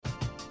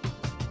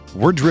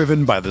We're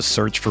driven by the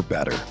search for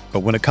better. But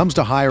when it comes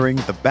to hiring,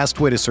 the best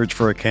way to search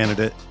for a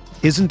candidate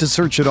isn't to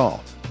search at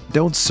all.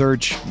 Don't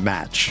search,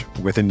 match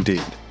with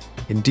Indeed.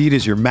 Indeed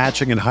is your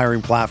matching and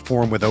hiring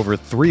platform with over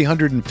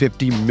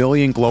 350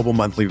 million global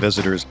monthly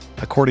visitors,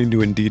 according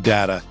to Indeed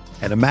data,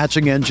 and a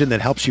matching engine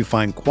that helps you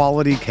find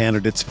quality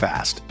candidates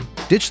fast.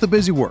 Ditch the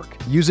busy work.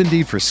 Use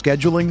Indeed for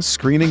scheduling,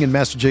 screening, and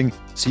messaging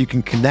so you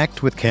can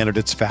connect with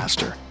candidates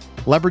faster.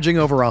 Leveraging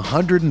over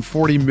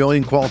 140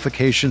 million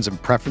qualifications and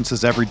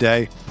preferences every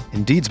day,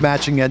 Indeed's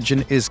matching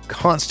engine is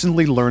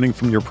constantly learning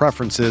from your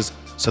preferences,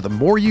 so the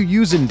more you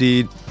use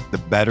Indeed, the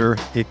better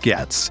it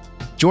gets.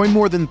 Join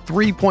more than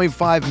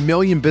 3.5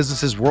 million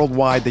businesses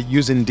worldwide that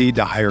use Indeed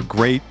to hire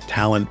great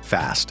talent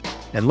fast.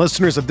 And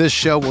listeners of this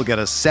show will get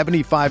a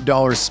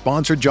 $75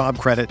 sponsored job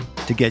credit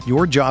to get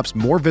your jobs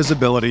more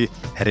visibility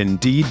at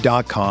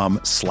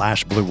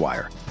Indeed.com/Blue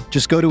Wire.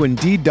 Just go to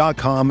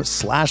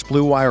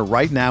Indeed.com/Blue Wire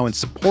right now and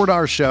support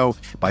our show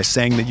by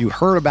saying that you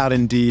heard about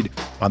Indeed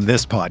on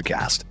this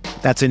podcast.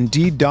 That's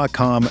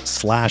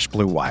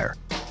Indeed.com/Blue Wire.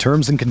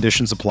 Terms and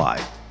conditions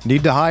apply.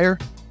 Need to hire?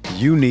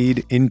 You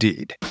need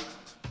Indeed.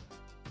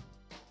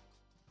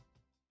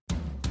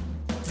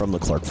 From the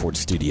Clark Ford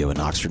Studio in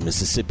Oxford,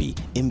 Mississippi,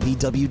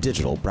 MVW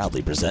Digital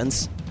proudly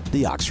presents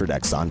the Oxford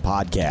Exxon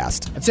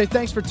Podcast. I'd say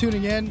thanks for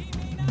tuning in,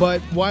 but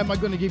why am I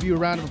going to give you a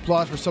round of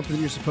applause for something that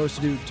you're supposed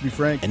to do, to be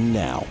frank? And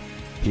now,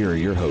 here are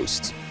your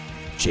hosts,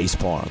 Chase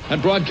Parham.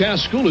 That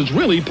broadcast school has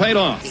really paid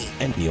off.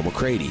 And Neil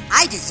McCready.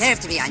 I deserve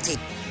to be on TV.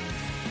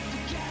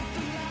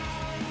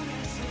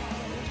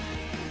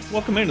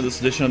 Welcome into this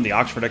edition of the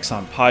Oxford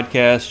Exxon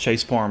Podcast.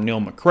 Chase Parham, Neil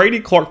McCready,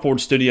 Clark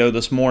Ford Studio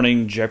this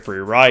morning.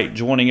 Jeffrey Wright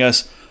joining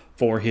us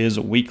for his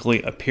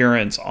weekly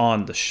appearance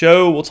on the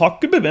show. We'll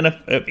talk a bit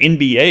of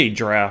NBA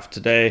draft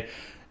today.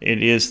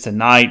 It is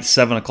tonight,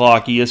 7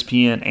 o'clock,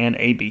 ESPN and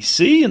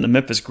ABC, and the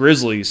Memphis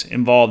Grizzlies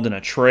involved in a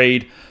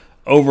trade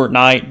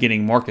overnight,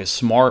 getting Marcus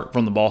Smart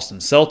from the Boston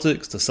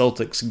Celtics, the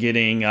Celtics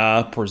getting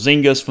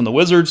Porzingis from the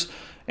Wizards,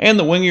 and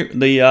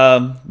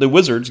the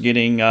Wizards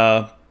getting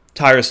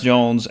Tyus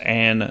Jones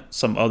and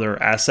some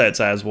other assets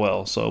as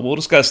well. So we'll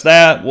discuss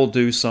that. We'll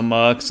do some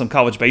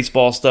college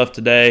baseball stuff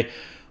today.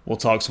 We'll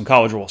talk some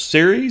College World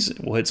Series.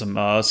 We'll hit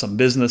some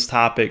business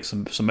topics,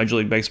 some Major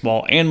League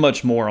Baseball, and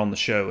much more on the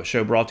show. A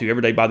show brought to you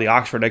every day by the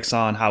Oxford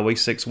Exxon, Highway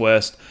 6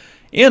 West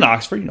in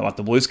Oxford. At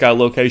the Blue Sky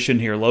location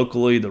here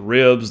locally, the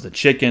ribs, the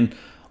chicken.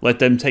 Let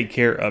them take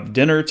care of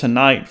dinner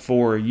tonight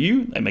for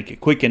you. They make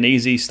it quick and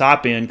easy.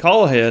 Stop in,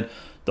 call ahead.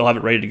 They'll have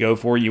it ready to go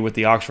for you with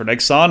the Oxford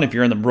Exxon. If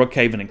you're in the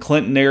Brookhaven and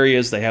Clinton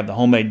areas, they have the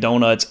homemade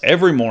donuts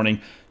every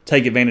morning.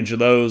 Take advantage of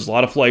those. A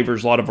lot of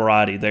flavors, a lot of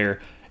variety there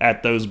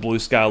at those Blue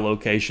Sky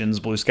locations.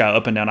 Blue Sky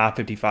up and down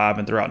I-55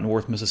 and throughout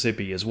North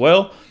Mississippi as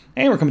well.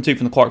 And we're coming to you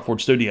from the Clark Ford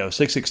Studio,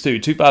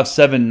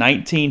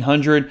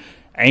 662-257-1900,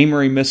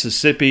 Amory,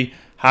 Mississippi,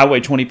 Highway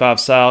 25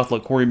 South.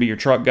 Let Corey be your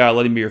truck guy.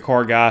 Let him be your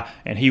car guy,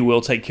 and he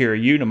will take care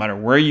of you no matter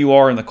where you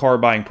are in the car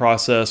buying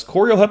process.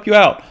 Corey will help you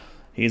out.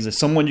 He's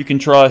someone you can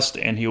trust,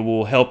 and he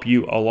will help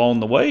you along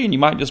the way, and you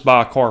might just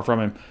buy a car from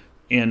him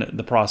in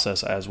the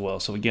process as well.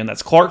 So again,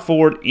 that's Clark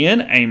Ford in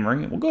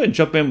Amory. We'll go ahead and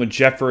jump in with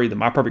Jeffrey, the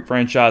My Perfect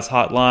Franchise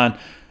hotline.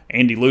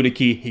 Andy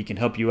Ludicky, he can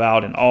help you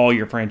out in all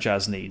your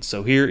franchise needs.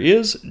 So here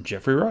is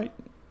Jeffrey Wright.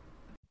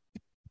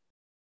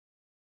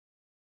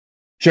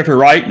 Jeffrey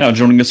Wright now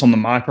joining us on the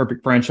My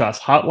Perfect Franchise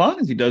hotline,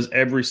 as he does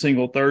every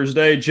single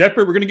Thursday.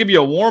 Jeffrey, we're going to give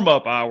you a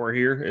warm-up hour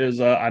here, as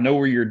I know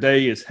where your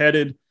day is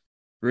headed.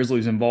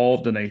 Grizzlies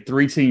involved in a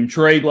 3-team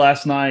trade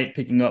last night,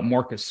 picking up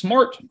Marcus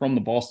Smart from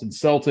the Boston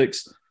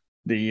Celtics.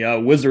 The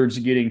Wizards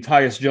getting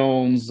Tyus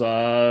Jones,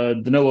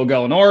 Danilo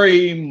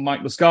Gallinari, Mike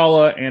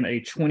Muscala, and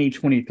a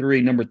 2023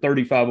 number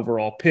 35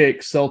 overall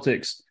pick.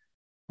 Celtics,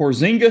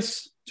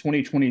 Porzingis,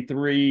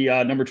 2023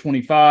 number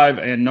 25,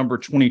 and number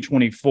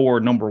 2024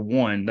 number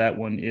 1. That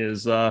one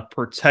is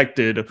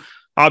protected.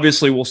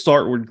 Obviously, we'll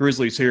start with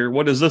Grizzlies here.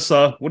 What does this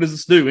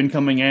do,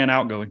 incoming and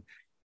outgoing?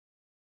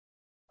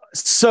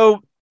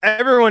 So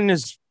everyone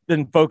has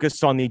been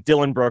focused on the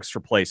Dillon Brooks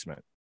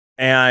replacement,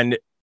 and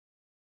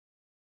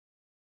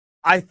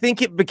I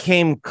think it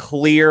became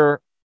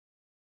clear.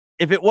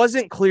 If it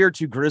wasn't clear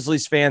to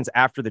Grizzlies fans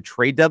after the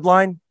trade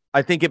deadline,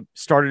 I think it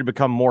started to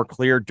become more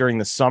clear during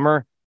the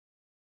summer.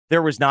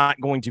 There was not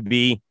going to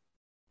be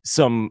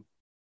some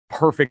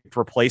perfect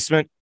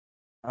replacement.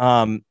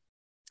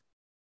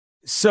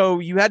 So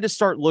you had to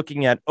start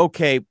looking at,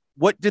 okay,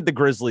 what did the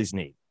Grizzlies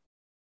need?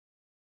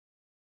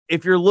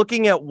 If you're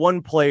looking at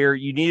one player,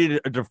 you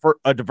needed you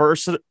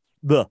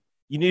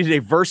needed a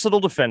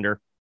versatile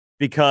defender,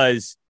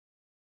 because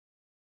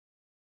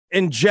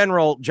in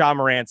general, Ja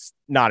Morant's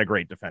not a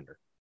great defender.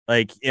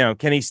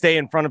 Can he stay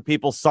in front of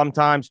people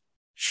sometimes?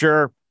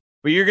 Sure.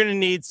 But you're going to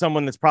need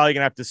someone that's probably going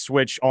to have to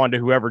switch on to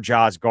whoever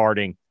Ja's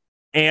guarding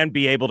and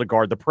be able to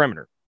guard the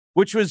perimeter,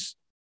 which was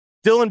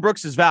Dillon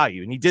Brooks'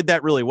 value. And he did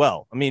that really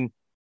well. I mean,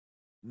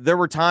 there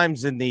were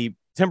times in the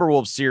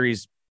Timberwolves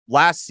series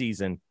last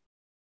season,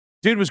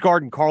 dude was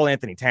guarding Karl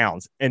Anthony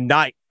Towns and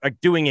not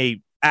doing a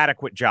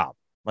adequate job.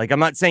 I'm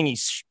not saying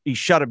he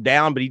shut him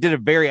down, but he did a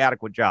very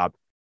adequate job.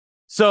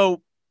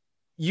 So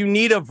you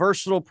need a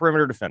versatile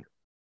perimeter defender.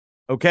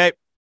 Okay.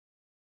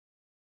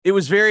 It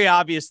was very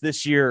obvious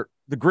this year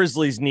the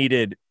Grizzlies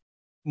needed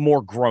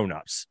more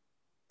grown-ups.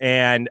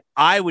 And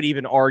I would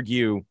even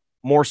argue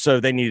more so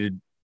they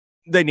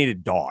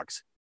needed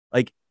dogs.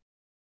 Like,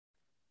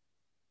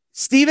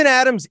 Steven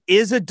Adams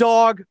is a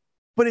dog,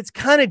 but it's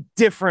kind of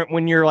different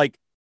when you're like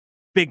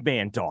big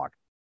man dog.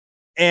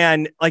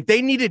 And like,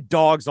 they needed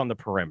dogs on the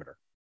perimeter.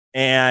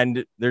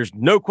 And there's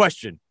no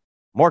question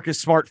Marcus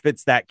Smart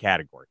fits that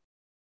category.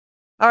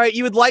 All right,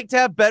 you would like to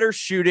have better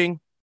shooting.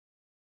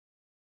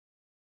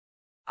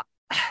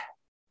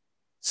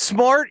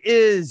 Smart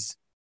is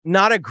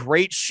not a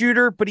great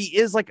shooter, but he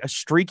is like a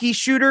streaky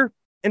shooter.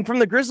 And from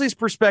the Grizzlies'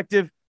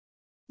 perspective,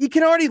 you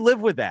can already live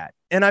with that.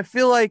 And I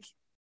feel like,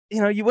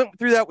 you went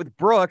through that with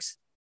Brooks.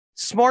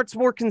 Smart's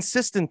more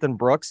consistent than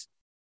Brooks.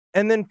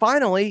 And then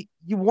finally,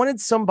 you wanted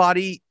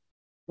somebody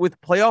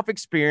with playoff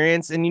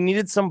experience, and you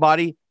needed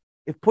somebody,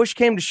 if push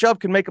came to shove,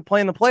 could make a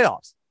play in the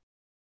playoffs.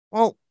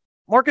 Well,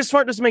 Marcus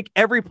Smart doesn't make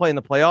every play in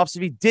the playoffs.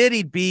 If he did,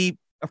 he'd be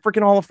a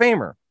freaking Hall of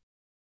Famer.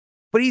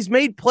 But he's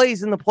made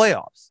plays in the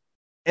playoffs.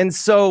 And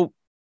so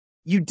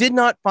you did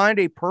not find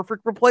a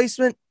perfect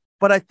replacement,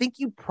 but I think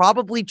you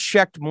probably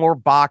checked more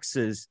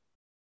boxes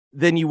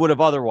than you would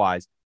have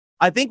otherwise.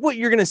 I think what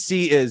you're going to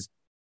see is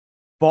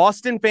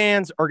Boston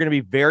fans are going to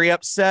be very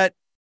upset.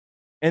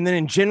 And then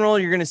in general,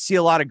 you're going to see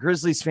a lot of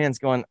Grizzlies fans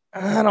going,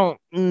 I don't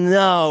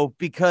know,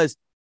 because,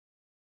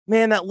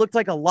 man, that looked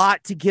like a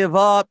lot to give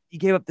up. You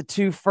gave up the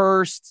 2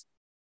 firsts.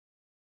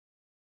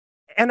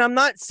 And I'm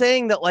not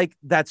saying that like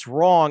that's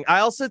wrong. I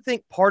also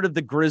think part of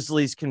the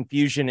Grizzlies'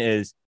 confusion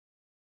is,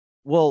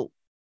 well,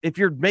 if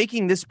you're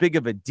making this big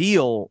of a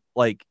deal,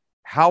 like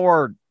how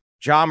are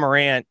Ja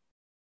Morant,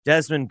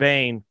 Desmond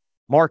Bane,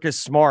 Marcus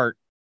Smart,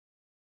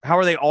 how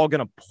are they all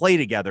going to play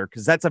together?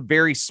 Because that's a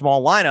very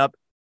small lineup.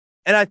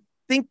 And I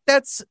think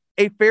that's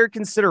a fair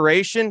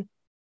consideration.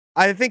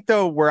 I think,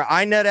 though, where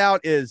I net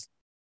out is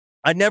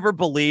I never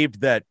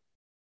believed that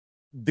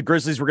the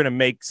Grizzlies were going to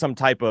make some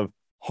type of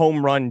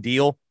home run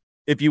deal,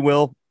 if you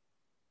will.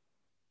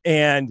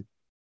 And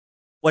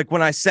like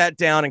when I sat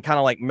down and kind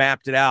of like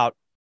mapped it out,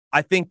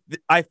 I think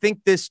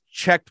this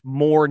checked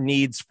more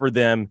needs for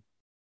them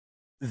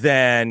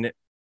than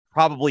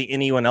probably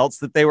anyone else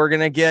that they were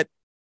going to get.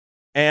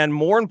 And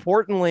more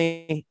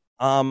importantly,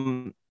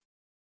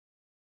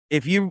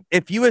 if you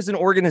as an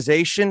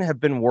organization have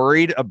been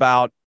worried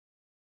about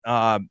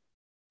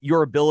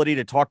your ability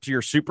to talk to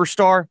your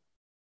superstar,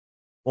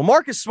 well,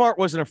 Marcus Smart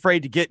wasn't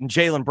afraid to get in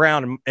Jaylen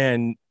Brown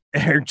and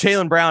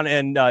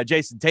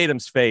Jason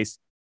Tatum's face.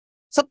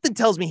 Something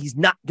tells me he's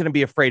not going to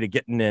be afraid of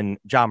getting in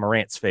Ja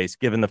Morant's face,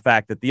 given the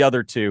fact that the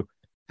other two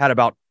had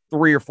about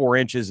 3 or 4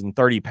 inches and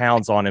 30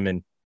 pounds on him.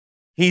 And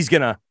he's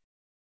going to,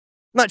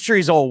 not sure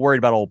he's all worried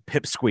about old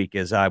Pipsqueak,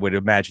 as I would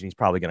imagine he's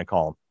probably going to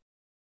call him.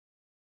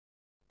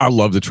 I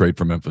love the trade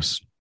for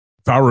Memphis.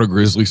 If I were a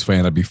Grizzlies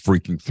fan, I'd be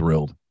freaking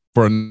thrilled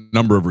for a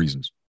number of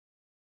reasons.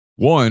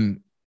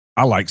 One,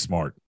 I like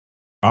Smart.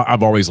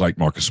 I've always liked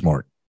Marcus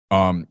Smart.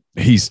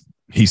 He's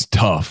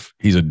tough.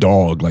 He's a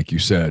dog, like you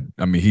said.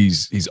 I mean,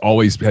 he's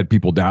always had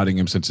people doubting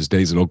him since his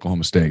days at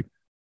Oklahoma State.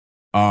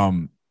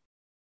 You're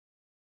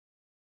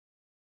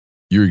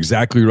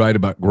exactly right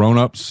about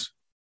grown-ups,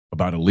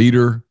 about a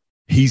leader.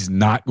 He's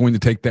not going to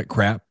take that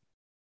crap.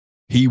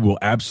 He will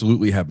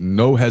absolutely have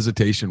no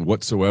hesitation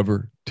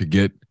whatsoever to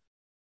get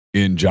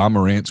in Ja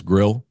Morant's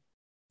grill.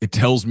 It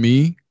tells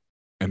me,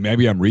 and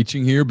maybe I'm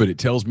reaching here, but it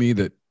tells me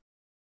that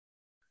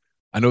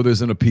I know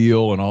there's an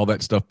appeal and all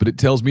that stuff, but it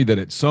tells me that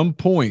at some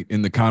point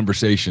in the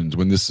conversations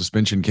when this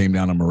suspension came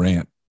down on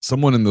Morant,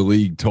 someone in the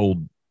league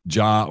told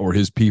Ja or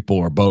his people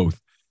or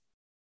both,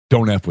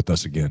 don't F with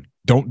us again.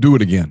 Don't do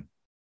it again.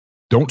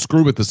 Don't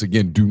screw with us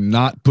again. Do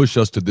not push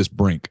us to this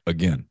brink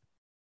again.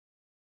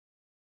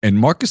 And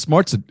Marcus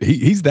Smart's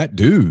he's that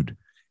dude.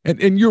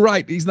 And you're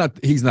right. He's not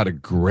a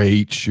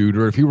great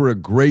shooter. If he were a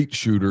great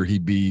shooter, he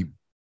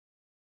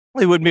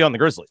wouldn't be on the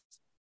Grizzlies.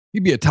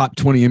 He'd be a top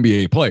 20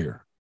 NBA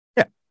player.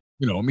 Yeah.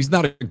 I mean, he's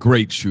not a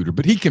great shooter,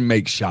 but he can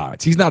make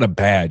shots. He's not a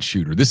bad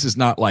shooter. This is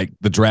not like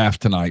the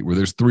draft tonight where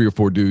there's 3 or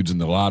 4 dudes in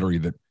the lottery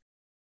that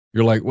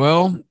you're like,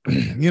 well,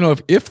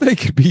 if they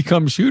could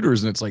become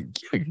shooters, and it's like,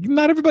 yeah,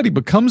 not everybody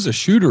becomes a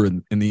shooter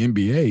in the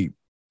NBA.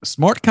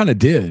 Smart kind of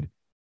did.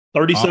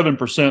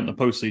 37% in the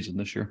postseason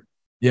this year.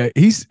 Yeah,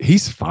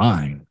 he's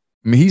fine.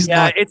 I mean, he's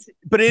not. I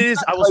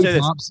will say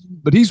this,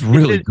 but he's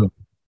really good.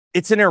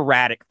 It's an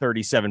erratic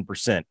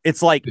 37%.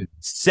 It's like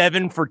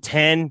 7 for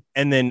 10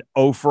 and then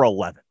 0 for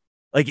 11.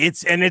 Like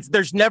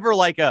there's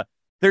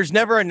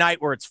never a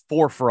night where it's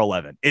 4 for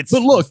 11. But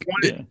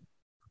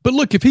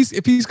look, if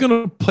he's going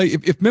to play,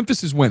 if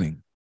Memphis is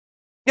winning,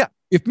 yeah,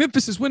 if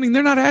Memphis is winning,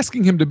 they're not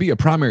asking him to be a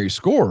primary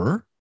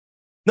scorer.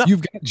 No.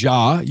 You've got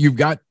Ja, you've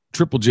got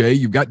Triple J,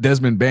 you've got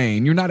Desmond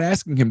Bane. You're not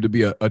asking him to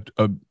be a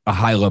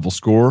high level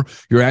scorer.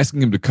 You're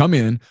asking him to come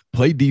in,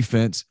 play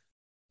defense,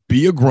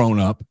 be a grown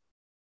up,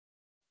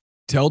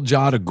 tell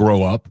Ja to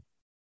grow up.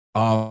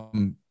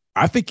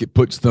 I think it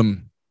puts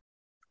them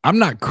I'm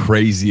not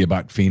crazy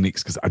about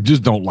Phoenix because I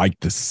just don't like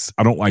this.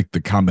 I don't like the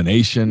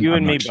combination. You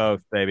and me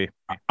both, baby.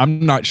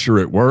 I'm not sure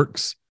it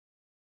works.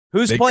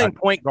 Who's playing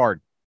point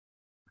guard?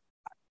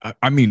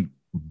 I mean,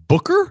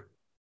 Booker?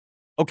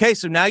 Okay,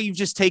 so now you've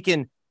just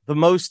taken the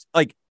most,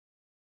 like,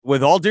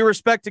 with all due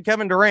respect to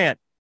Kevin Durant,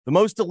 the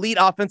most elite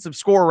offensive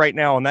scorer right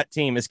now on that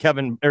team is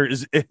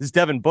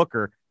Devin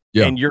Booker,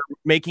 and you're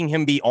making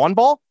him be on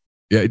ball?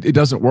 Yeah, it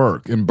doesn't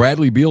work. And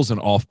Bradley Beal's an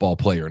off-ball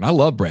player, and I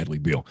love Bradley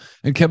Beal.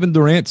 And Kevin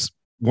Durant's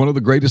one of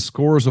the greatest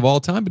scorers of all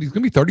time, but he's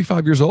going to be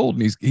 35 years old,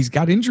 and he's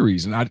got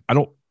injuries, and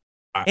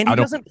he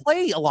doesn't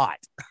play a lot.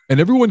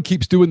 And everyone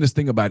keeps doing this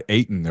thing about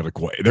Ayton. They're like,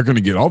 they're going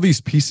to get all these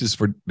pieces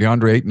for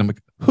DeAndre Ayton. I'm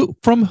like, who?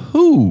 From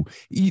who?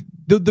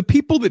 The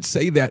people that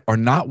say that are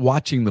not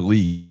watching the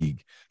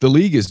league. The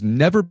league has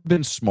never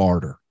been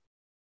smarter.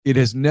 It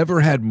has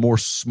never had more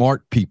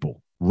smart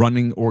people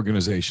running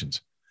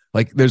organizations.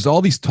 Like, there's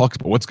all these talks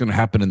about what's going to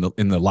happen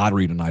in the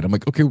lottery tonight. I'm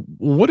like, okay,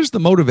 what is the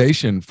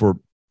motivation for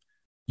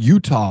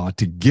Utah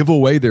to give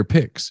away their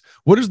picks?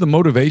 What is the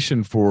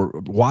motivation for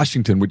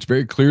Washington, which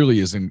very clearly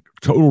is in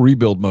total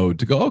rebuild mode,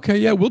 to go, okay,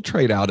 yeah, we'll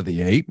trade out of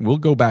the 8 and we'll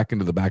go back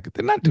into the back?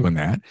 They're not doing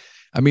that.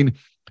 I mean,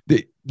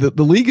 the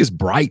league is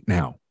bright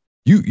now.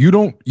 You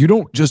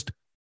don't just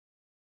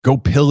go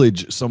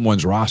pillage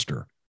someone's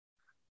roster.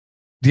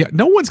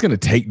 No one's going to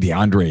take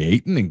DeAndre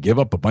Ayton and give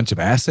up a bunch of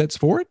assets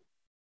for it.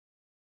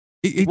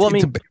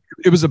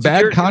 It was a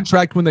bad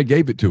contract when they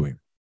gave it to him.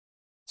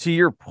 To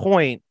your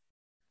point,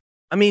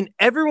 I mean,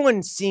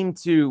 everyone seemed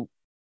to.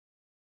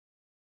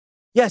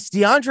 Yes,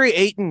 DeAndre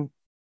Ayton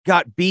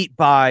got beat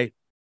by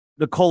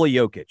Nikola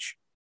Jokic.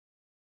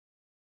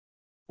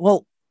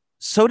 Well,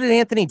 so did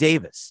Anthony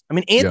Davis. I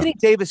mean, Anthony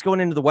Davis going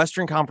into the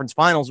Western Conference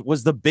Finals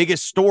was the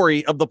biggest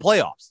story of the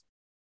playoffs.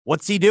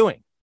 What's he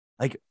doing?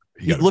 Like,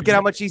 look at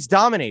how much he's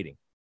dominating.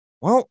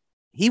 Well,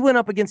 he went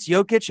up against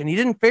Jokic and he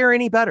didn't fare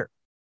any better.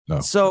 No.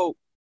 So,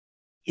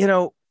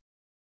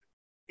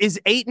 is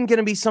Ayton going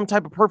to be some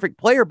type of perfect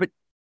player? But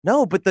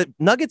no, but the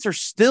Nuggets are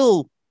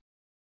still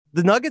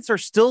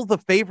the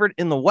favorite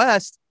in the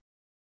West.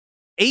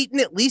 Ayton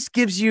at least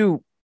gives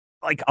you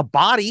like a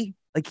body.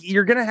 Like,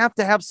 you're going to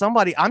have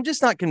somebody. I'm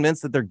just not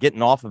convinced that they're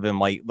getting off of him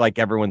like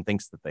everyone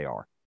thinks that they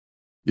are.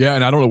 Yeah,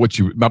 and I don't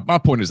know my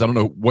point is, I don't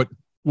know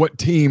what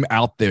team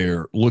out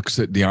there looks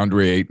at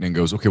DeAndre Ayton and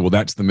goes, okay, well,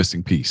 that's the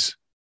missing piece.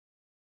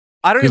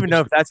 I don't even know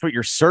if that's what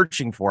you're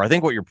searching for. I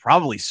think what you're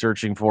probably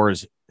searching for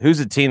is who's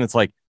a team that's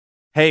like,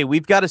 hey,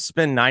 we've got to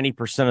spend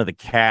 90% of the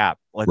cap.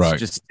 Let's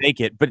just take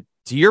it. But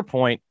to your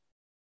point,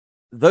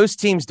 those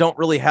teams don't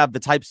really have the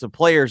types of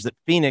players that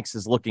Phoenix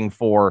is looking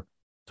for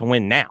to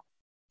win now.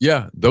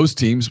 Yeah, those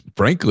teams,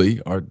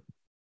 frankly, are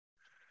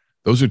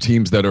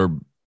teams that are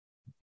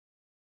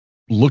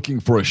looking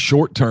for a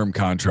short-term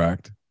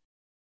contract,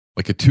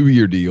 like a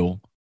 2-year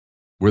deal,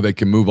 where they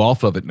can move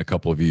off of it in a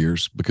couple of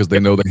years because they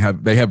know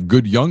they have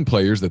good young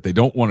players that they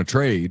don't want to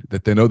trade,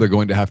 that they know they're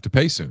going to have to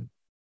pay soon.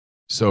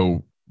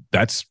 So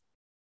is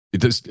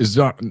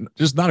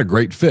not a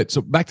great fit.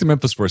 So back to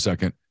Memphis for a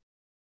second.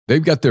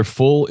 They've got their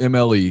full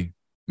MLE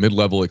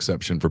mid-level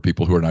exception for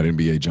people who are not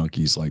NBA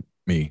junkies like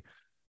me.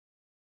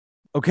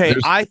 Okay,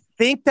 I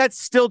think that's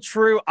still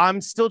true. I'm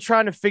still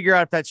trying to figure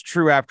out if that's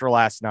true after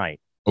last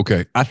night.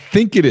 Okay, I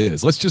think it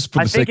is. Let's just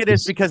I think it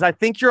is because I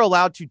think you're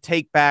allowed to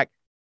take back.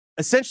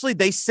 Essentially,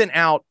 they sent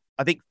out,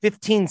 I think,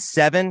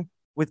 15-7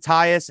 with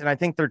Tyus, and I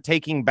think they're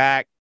taking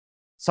back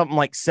something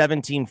like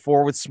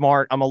 17-4 with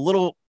Smart. I'm a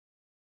little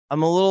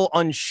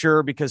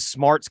unsure because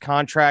Smart's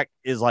contract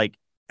is like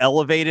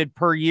elevated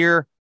per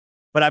year,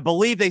 but I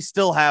believe they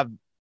still have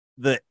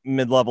the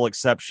mid-level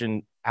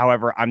exception.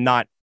 However, I'm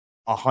not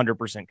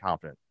 100%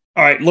 confident.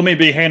 All right, let me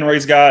be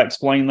hand-raised guy.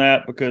 Explain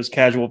that because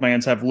casual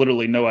fans have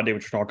literally no idea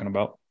what you're talking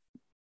about.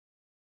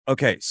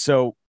 Okay,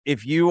 so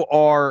if you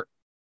are,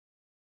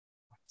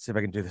 let's see if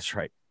I can do this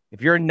right.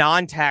 If you're a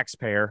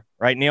non-taxpayer,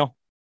 right, Neil?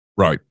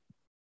 Right.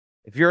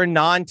 If you're a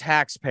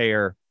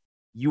non-taxpayer,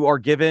 you are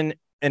given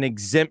an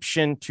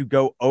exemption to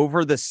go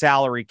over the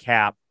salary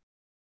cap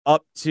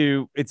up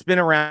to, it's been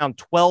around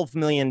 $12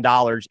 million.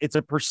 It's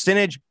a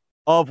percentage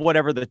of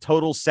whatever the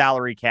total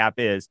salary cap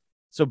is.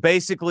 So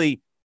basically,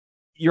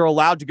 you're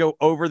allowed to go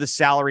over the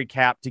salary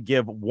cap to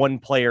give one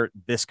player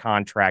this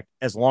contract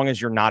as long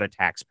as you're not a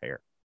taxpayer.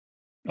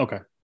 Okay.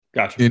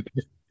 Gotcha.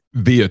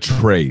 Via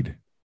trade.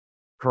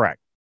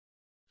 Correct.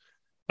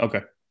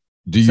 Okay.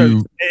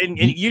 And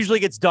it usually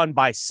gets done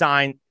by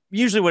sign.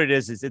 Usually what it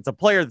is it's a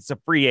player that's a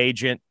free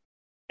agent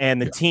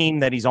and the team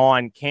that he's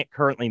on can't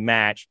currently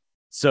match.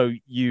 So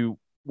you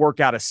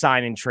work out a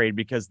sign and trade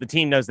because the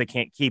team knows they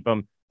can't keep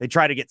him. They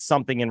try to get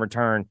something in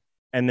return,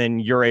 and then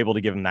you're able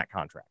to give him that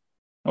contract.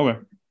 Okay.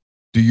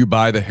 Do you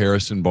buy the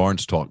Harrison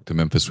Barnes talk to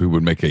Memphis? We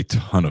would make a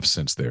ton of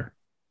sense there.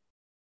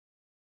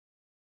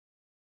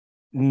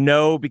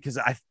 No, because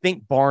I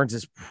think Barnes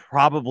is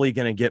probably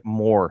going to get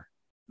more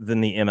than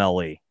the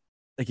MLE.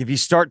 Like, if you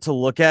start to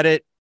look at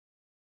it,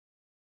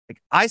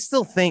 like, I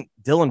still think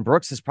Dylan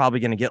Brooks is probably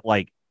going to get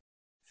like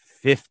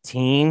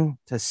 $15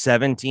 to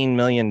 $17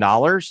 million.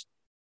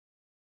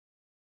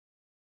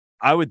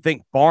 I would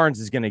think Barnes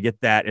is going to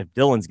get that if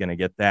Dillon's going to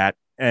get that.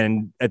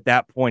 And at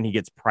that point, he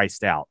gets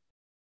priced out.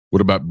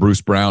 What about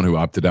Bruce Brown, who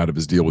opted out of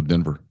his deal with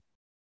Denver?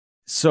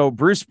 So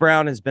Bruce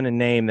Brown has been a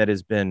name that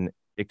has been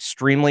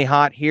extremely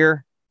hot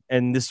here.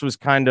 And this was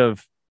kind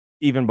of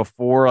even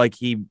before like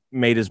he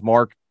made his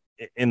mark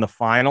in the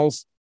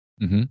finals.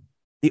 Mm-hmm.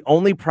 The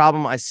only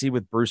problem I see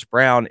with Bruce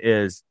Brown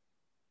is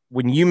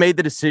when you made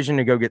the decision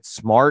to go get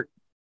Smart,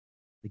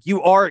 like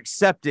you are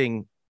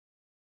accepting.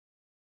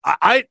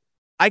 I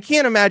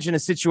can't imagine a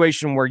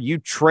situation where you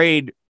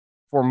trade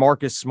for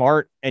Marcus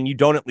Smart and you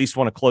don't at least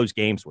want to close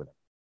games with him.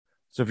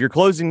 So if you're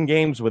closing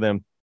games with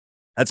him,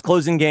 that's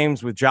closing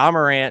games with Ja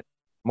Morant,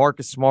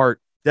 Marcus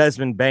Smart,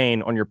 Desmond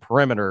Bane on your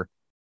perimeter.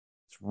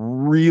 It's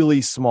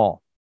really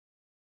small.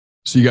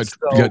 So you got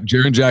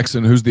Jaren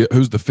Jackson, who's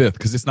the fifth,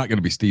 because it's not going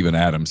to be Steven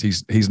Adams.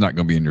 He's not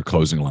going to be in your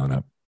closing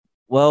lineup.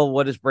 Well,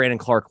 what does Brandon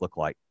Clark look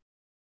like?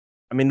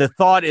 I mean, the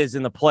thought is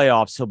in the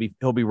playoffs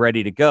he'll be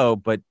ready to go,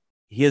 but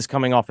he is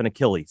coming off an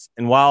Achilles.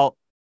 And while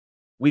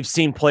we've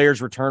seen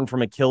players return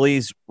from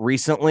Achilles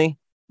recently,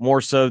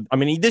 more so, I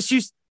mean,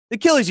 the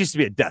Achilles used to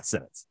be a death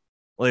sentence.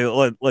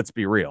 Let's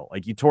be real.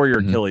 Like you tore your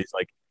Achilles,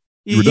 like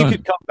you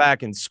could come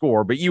back and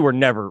score, but you were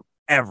never,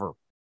 ever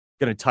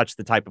going to touch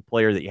the type of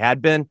player that you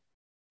had been.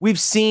 We've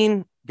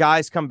seen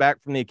guys come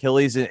back from the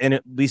Achilles and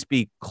at least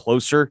be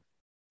closer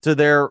to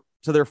their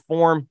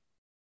form,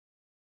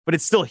 but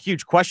it's still a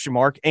huge question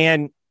mark.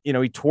 And,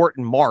 he tore it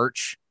in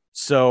March.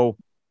 So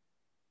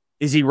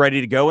is he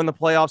ready to go in the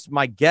playoffs?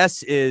 My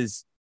guess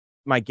is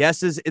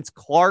it's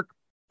Clark,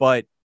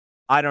 but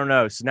I don't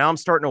know. So now I'm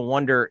starting to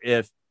wonder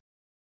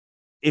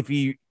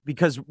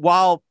because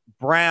while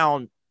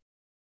Brown's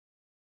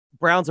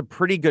a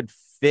pretty good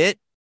fit,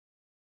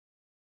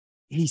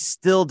 he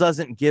still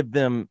doesn't give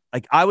them,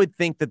 like, I would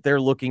think that they're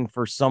looking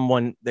for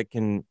someone that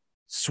can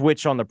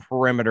switch on the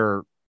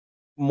perimeter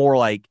more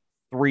like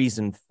 3s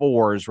and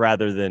 4s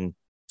rather than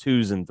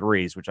 2s and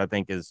 3s, which I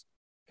think is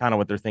kind of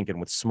what they're thinking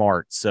with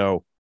Smart.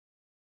 So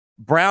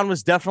Brown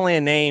was definitely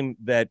a name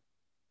that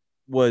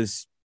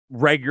was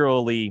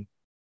regularly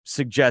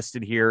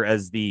suggested here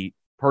as the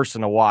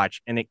person to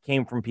watch. And it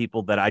came from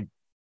people that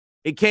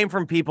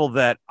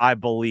I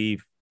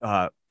believe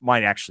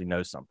might actually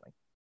know something.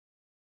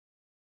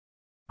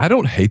 I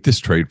don't hate this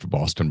trade for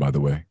Boston, by the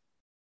way.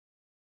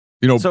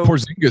 So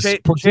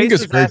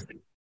Porzingis.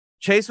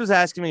 Chase was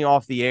asking me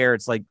off the air.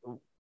 It's like,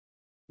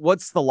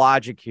 what's the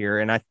logic here?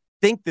 And I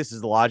think this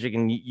is the logic,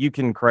 and you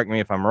can correct me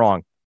if I'm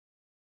wrong.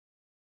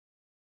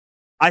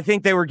 I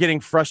think they were getting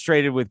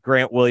frustrated with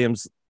Grant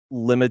Williams'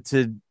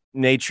 limited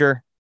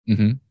nature.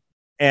 Mm-hmm.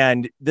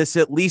 And this,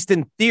 at least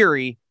in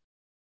theory,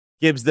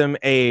 gives them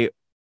a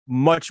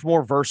much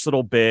more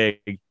versatile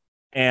big,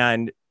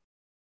 and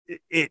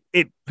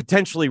it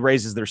potentially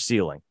raises their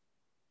ceiling.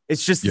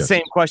 It's just the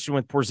same question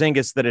with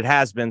Porzingis that it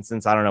has been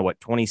since,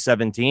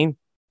 2017.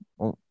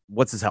 Well,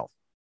 what's his health?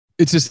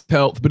 It's his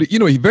health, but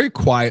he very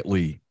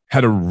quietly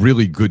had a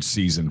really good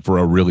season for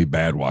a really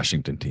bad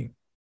Washington team.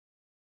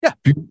 Yeah.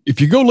 If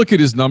you go look at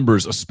his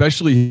numbers,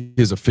 especially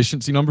his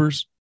efficiency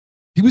numbers,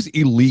 he was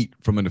elite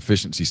from an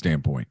efficiency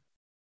standpoint.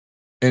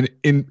 And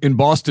in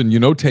Boston,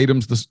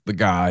 Tatum's the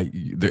guy.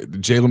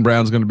 Jaylen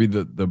Brown's going to be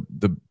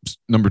the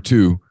number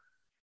 2.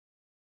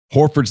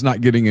 Horford's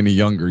not getting any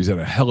younger. He's had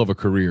a hell of a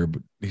career,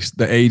 but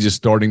the age is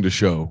starting to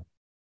show.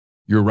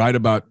 You're right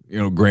about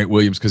Grant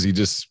Williams,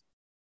 because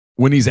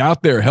when he's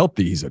out there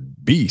healthy, he's a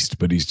beast,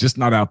 but he's just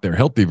not out there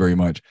healthy very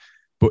much.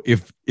 But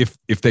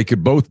if they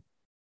could both,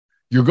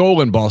 your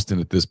goal in Boston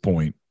at this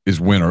point is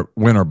win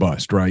or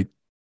bust, right?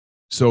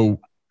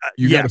 So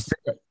you got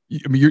to.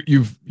 I mean,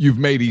 you've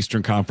made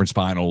Eastern Conference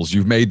Finals.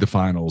 You've made the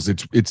finals.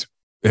 It's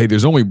hey,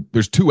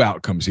 there's 2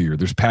 outcomes here.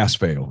 There's pass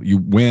fail. You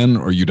win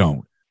or you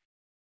don't.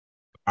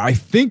 I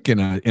think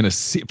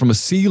from a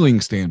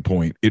ceiling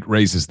standpoint, it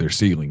raises their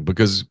ceiling,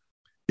 because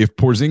if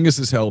Porzingis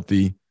is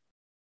healthy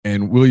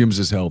and Williams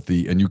is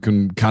healthy, and you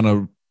can kind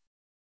of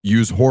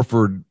use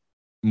Horford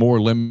more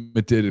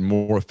limited and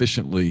more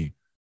efficiently,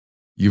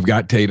 you've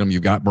got Tatum,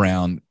 you've got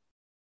Brown.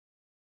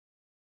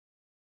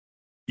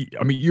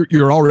 I mean,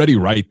 you're already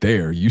right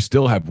there. You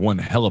still have one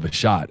hell of a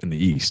shot in the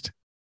East.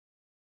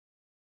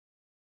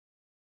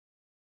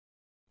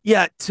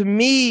 Yeah, to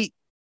me,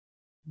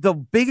 the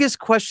biggest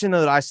question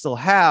that I still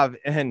have,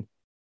 and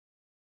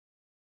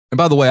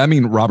by the way, I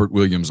mean Robert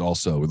Williams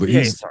also.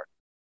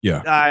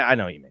 Yeah, I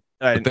know what you mean.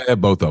 But they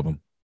have both of them.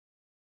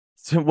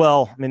 So,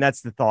 well, I mean,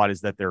 that's the thought,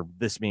 is that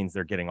this means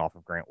they're getting off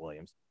of Grant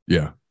Williams.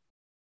 Yeah.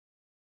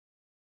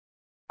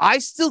 I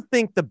still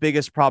think the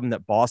biggest problem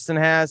that Boston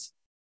has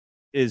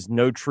is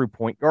no true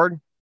point guard.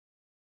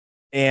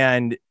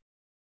 And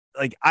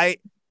like, I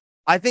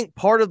think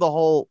part of the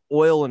whole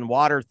oil and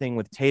water thing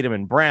with Tatum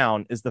and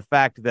Brown is the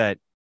fact that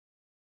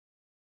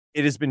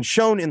it has been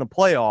shown in the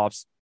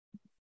playoffs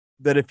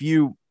that if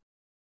you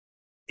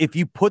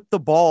put the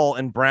ball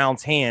in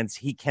Brown's hands,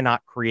 he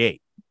cannot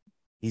create.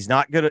 He's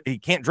not good. He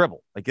can't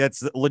dribble. Like,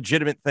 that's a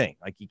legitimate thing.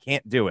 Like, he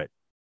can't do it.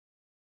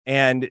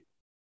 And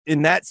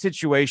in that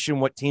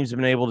situation, what teams have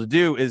been able to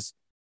do is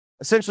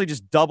essentially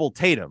just double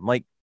Tatum.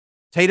 Like,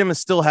 Tatum has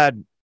still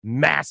had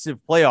massive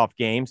playoff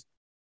games,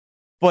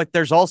 but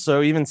there's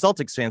also, even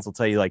Celtics fans will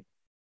tell you, like,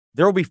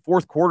 there will be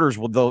fourth quarters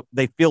where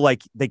they feel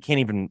like they can't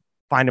even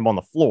find him on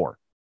the floor.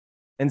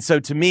 And so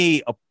to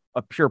me,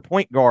 a pure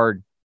point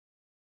guard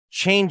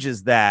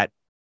changes that.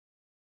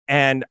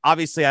 And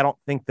obviously, I don't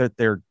think that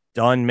they're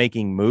done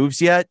making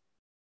moves yet.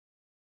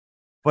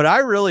 But I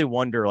really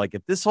wonder, like,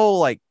 if this whole,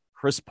 like,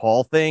 Chris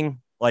Paul thing,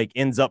 like,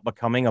 ends up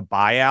becoming a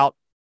buyout,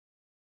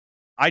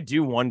 I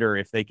do wonder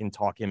if they can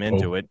talk him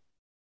into it.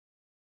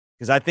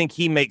 Because I think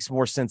he makes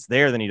more sense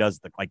there than he does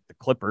the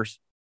Clippers.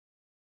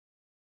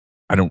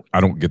 I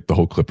don't get the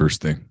whole Clippers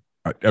thing.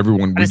 I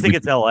just think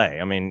it's LA.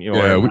 I mean,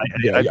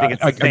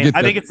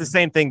 I think it's the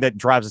same thing that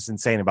drives us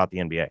insane about the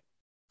NBA.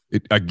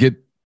 I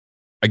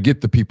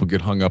get the people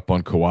get hung up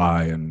on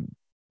Kawhi and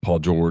Paul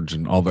George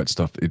and all that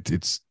stuff.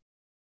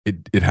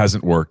 It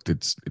hasn't worked.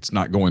 It's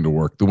not going to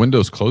work. The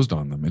window's closed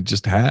on them. It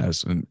just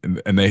has. And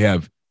they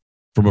have,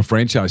 from a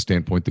franchise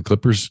standpoint, the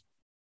Clippers,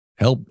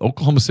 hell,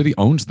 Oklahoma City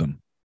owns them.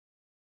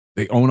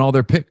 They own all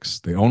their picks.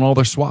 They own all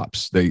their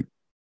swaps. They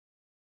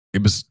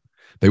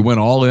went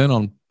all in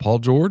on Paul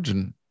George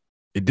and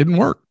it didn't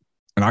work.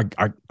 And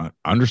I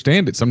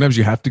understand it. Sometimes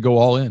you have to go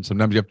all in.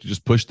 Sometimes you have to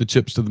just push the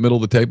chips to the middle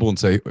of the table and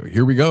say,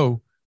 here we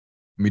go.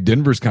 I mean,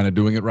 Denver's kind of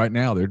doing it right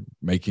now. They're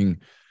making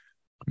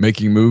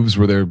moves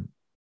where they're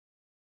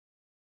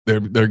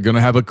going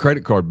to have a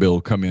credit card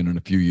bill come in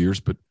a few years,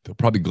 but they'll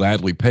probably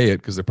gladly pay it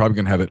because they're probably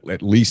going to have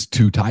at least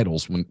 2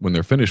 titles when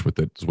they're finished with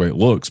it, is the way it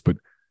looks. But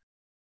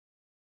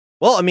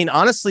well, I mean,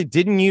 honestly,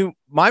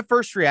 my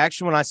first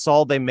reaction when I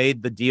saw they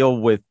made the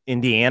deal with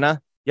Indiana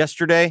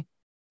yesterday,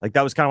 like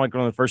that was kind of like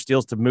one of the first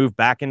deals to move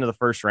back into the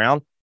first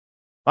round.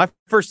 My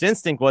first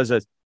instinct was,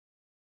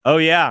 oh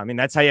yeah, I mean,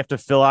 that's how you have to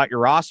fill out your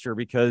roster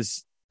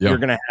because you're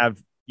going to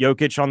have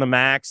Jokic on the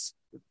max,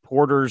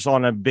 Porter's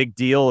on a big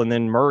deal, and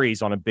then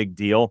Murray's on a big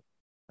deal.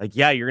 Like,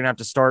 yeah, you're going to have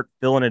to start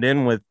filling it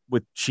in with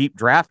cheap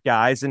draft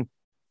guys. And,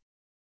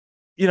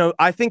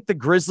 I think the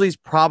Grizzlies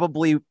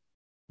probably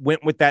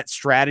went with that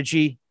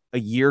strategy a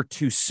year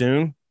too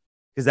soon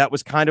because that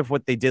was kind of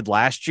what they did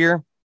last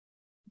year.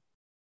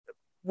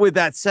 With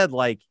that said,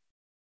 like,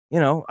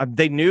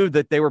 they knew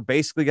that they were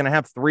basically going to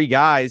have 3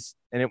 guys,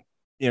 and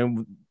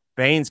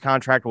Bane's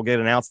contract will get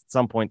announced at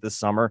some point this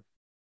summer.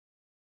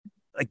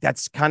 Like,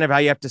 that's kind of how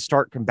you have to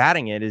start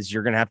combating it, is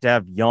you're going to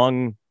have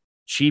young,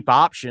 cheap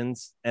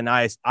options. And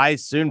I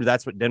assumed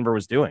that's what Denver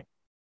was doing.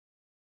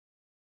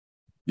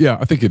 Yeah,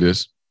 I think it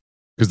is.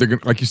 Because they're going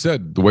to, like you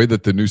said, the way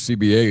that the new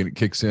CBA and it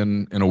kicks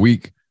in a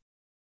week,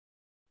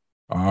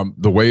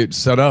 the way it's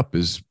set up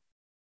is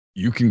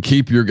you can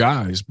keep your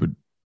guys, but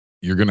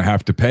you're going to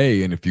have to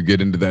pay. And if you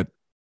get into that,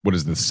 what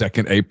is the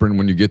second apron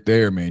when you get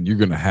there, man, you're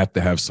going to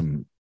have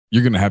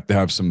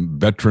some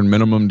veteran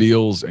minimum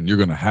deals, and you're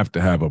going to have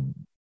a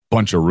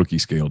bunch of rookie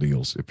scale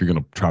deals if you're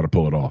going to try to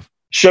pull it off.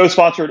 Show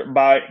sponsored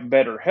by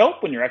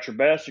BetterHelp. When you're at your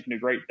best, you can do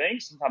great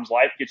things. Sometimes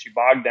life gets you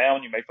bogged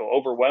down. You may feel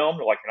overwhelmed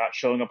or like you're not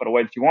showing up in a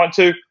way that you want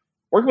to.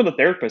 Working with a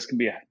therapist can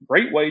be a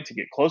great way to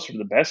get closer to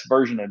the best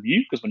version of you,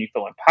 because when you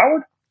feel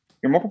empowered,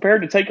 you're more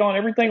prepared to take on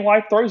everything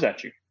life throws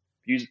at you.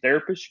 If you use a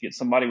therapist, you get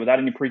somebody without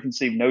any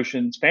preconceived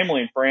notions.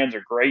 Family and friends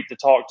are great to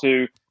talk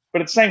to,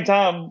 but at the same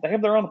time, they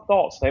have their own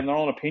thoughts. They have their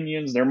own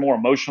opinions. They're more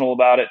emotional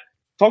about it.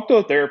 Talk to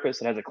a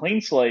therapist that has a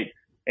clean slate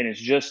and is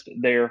just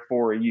there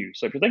for you.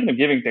 So if you're thinking of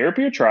giving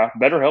therapy a try,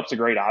 BetterHelp's a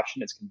great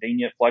option. It's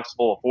convenient,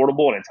 flexible,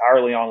 affordable, and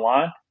entirely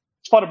online.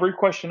 Just fill out a brief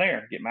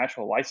questionnaire. Get matched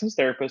with a licensed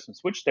therapist and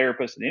switch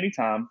therapists at any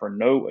time for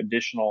no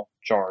additional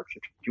charge.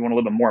 If you want to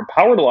live a more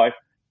empowered life,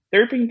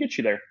 therapy can get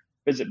you there.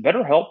 Visit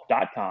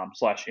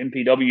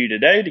BetterHelp.com/MPW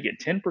today to get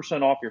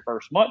 10% off your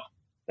first month.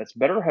 That's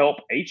BetterHelp,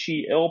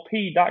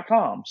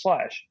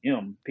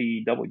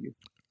 HELP.com/MPW.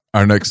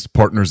 Our next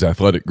partner is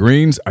Athletic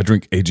Greens. I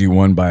drink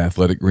AG1 by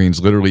Athletic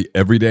Greens literally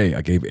every day.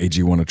 I gave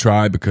AG1 a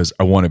try because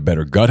I wanted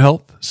better gut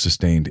health,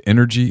 sustained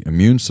energy,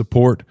 immune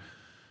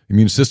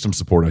system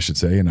support, I should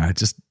say, and I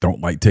just don't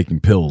like taking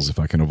pills if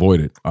I can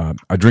avoid it.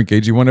 I drink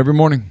AG1 every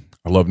morning.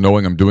 I love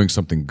knowing I'm doing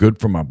something good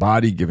for my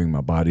body, giving my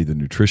body the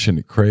nutrition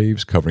it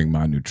craves, covering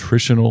my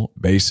nutritional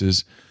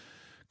bases.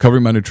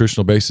 Covering my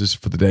nutritional basis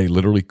for the day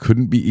literally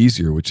couldn't be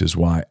easier, which is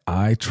why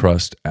I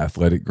trust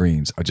Athletic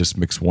Greens. I just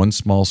mix 1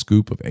 small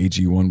scoop of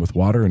AG1 with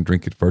water and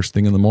drink it first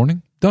thing in the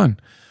morning. Done.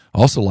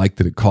 I also like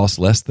that it costs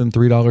less than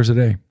 $3 a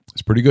day.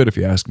 It's pretty good if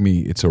you ask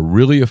me. It's a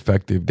really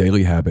effective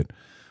daily habit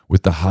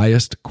with the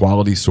highest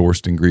quality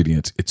sourced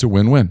ingredients. It's a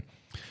win-win.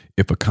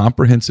 If a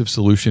comprehensive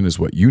solution is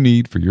what you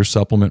need for your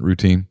supplement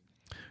routine,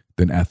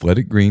 then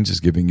Athletic Greens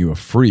is giving you a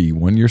free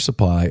 1-year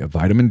supply of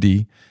vitamin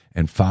D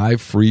and 5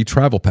 free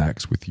travel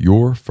packs with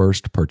your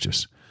first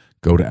purchase.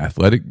 Go to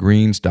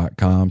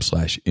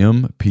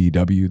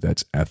athleticgreens.com/MPW.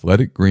 That's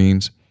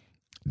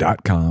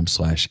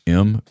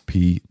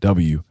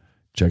athleticgreens.com/MPW.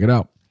 Check it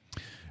out.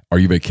 Are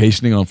you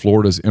vacationing on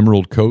Florida's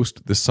Emerald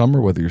Coast this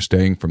summer? Whether you're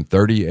staying from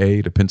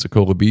 30A to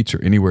Pensacola Beach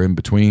or anywhere in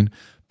between,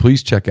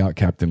 please check out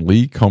Captain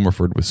Lee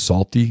Comerford with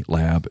Salty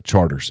Lab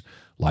Charters.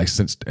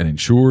 licensed and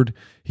insured.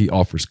 He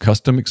offers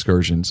custom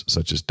excursions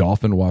such as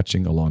dolphin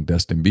watching along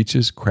Destin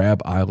beaches,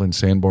 Crab Island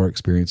sandbar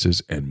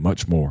experiences, and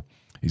much more.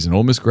 He's an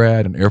Ole Miss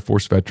grad, an Air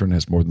Force veteran,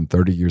 has more than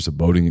 30 years of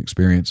boating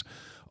experience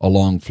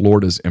along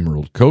Florida's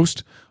Emerald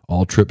Coast.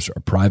 All trips are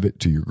private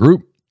to your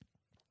group,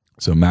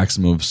 so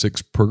maximum of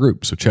 6 per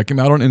group. So check him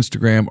out on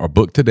Instagram or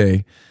book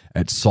today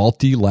at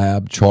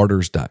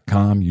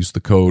saltylabcharters.com. Use the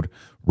code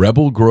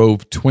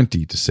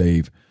RebelGrove20 to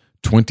save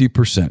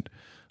 20%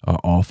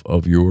 off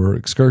of your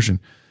excursion.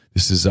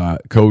 This is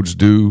codes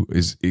due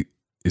is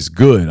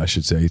good, I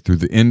should say, through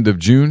the end of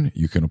June.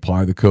 You can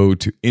apply the code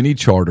to any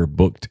charter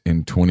booked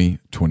in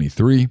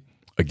 2023.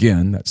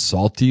 Again, that's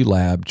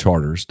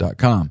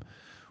saltylabcharters.com.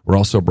 We're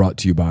also brought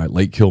to you by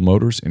Lake Hill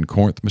Motors in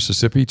Corinth,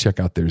 Mississippi. Check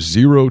out their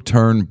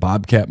zero-turn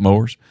Bobcat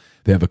mowers.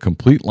 They have a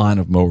complete line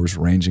of mowers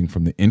ranging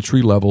from the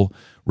entry-level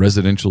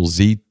residential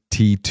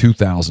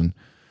ZT2000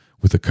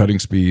 with a cutting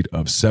speed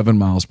of 7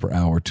 miles per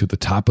hour to the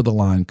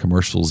top-of-the-line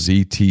commercial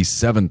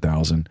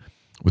ZT7000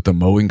 with a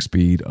mowing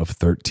speed of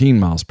 13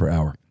 miles per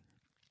hour.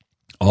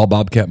 All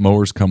Bobcat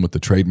mowers come with the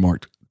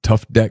trademarked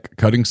Tough Deck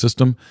cutting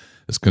system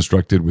that's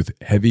constructed with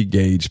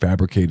heavy-gauge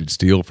fabricated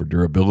steel for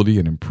durability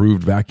and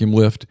improved vacuum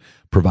lift,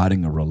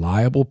 providing a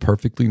reliable,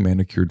 perfectly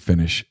manicured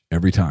finish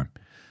every time.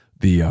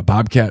 The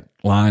Bobcat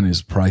line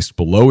is priced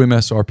below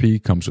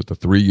MSRP, comes with a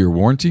 3-year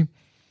warranty,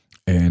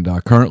 and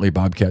currently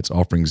Bobcat's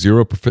offering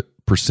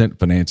 0%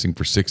 financing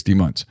for 60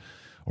 months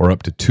or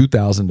up to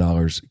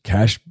 $2,000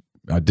 cash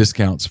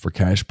discounts for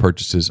cash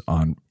purchases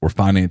on or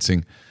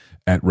financing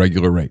at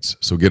regular rates.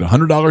 So get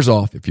 $100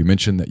 off if you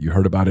mention that you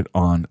heard about it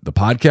on the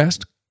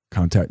podcast.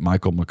 Contact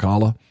Michael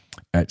McCullough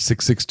at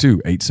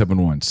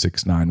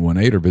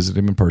 662-871-6918 or visit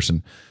him in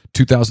person,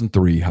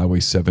 2003 Highway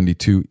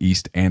 72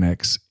 East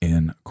Annex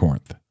in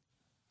Corinth.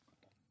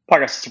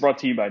 Podcast is brought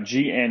to you by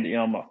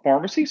G&M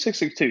Pharmacy,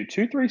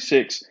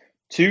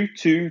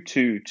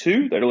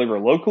 662-236-2222. They deliver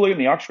locally in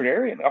the Oxford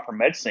area and they offer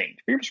medicine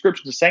for your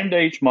prescriptions the same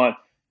day each month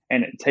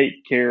and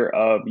take care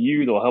of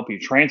you. They'll help you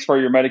transfer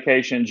your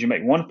medications. You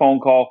make one phone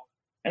call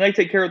and they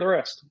take care of the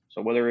rest.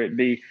 So whether it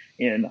be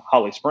in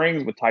Holly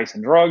Springs with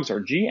Tyson Drugs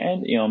or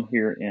G&M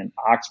here in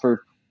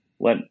Oxford,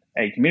 let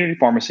a community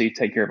pharmacy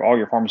take care of all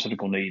your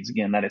pharmaceutical needs.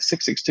 Again, that is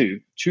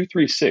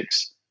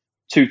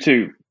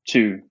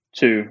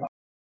 662-236-2222.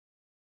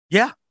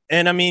 Yeah.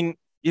 And I mean,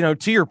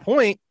 to your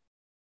point,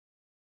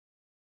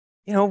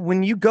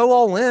 when you go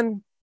all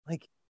in,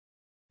 like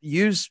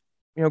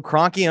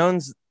Kroenke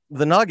owns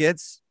the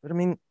Nuggets, but I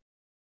mean,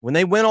 when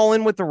they went all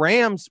in with the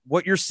Rams,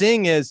 what you're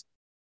seeing is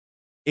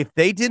if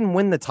they didn't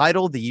win the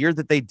title the year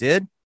that they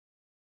did,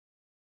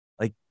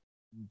 like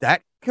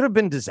that could have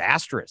been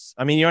disastrous.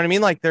 I mean, you know what I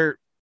mean? Like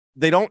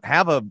they don't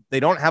have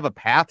a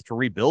path to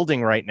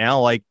rebuilding right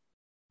now. Like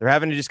they're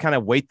having to just kind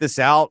of wait this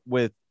out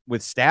with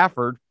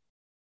Stafford,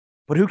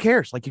 but who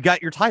cares? Like you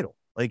got your title.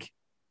 Like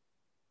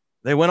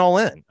they went all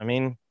in. I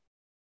mean,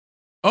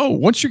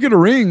 once you get a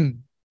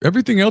ring,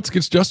 everything else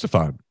gets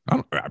justified.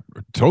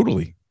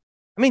 Totally.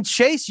 I mean,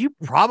 Chase, you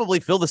probably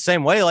feel the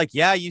same way. Like,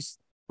 yeah,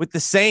 with the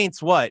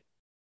Saints, what?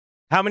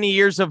 How many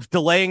years of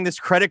delaying this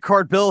credit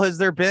card bill has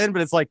there been?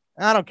 But it's like,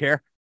 I don't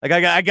care. Like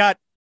I got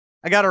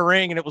a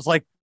ring and it was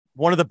like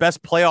one of the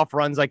best playoff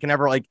runs I can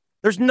ever like.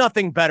 There's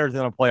nothing better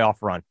than a playoff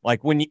run.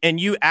 Like when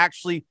you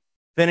actually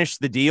finish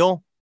the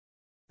deal,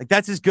 like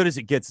that's as good as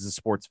it gets as a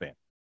sports fan.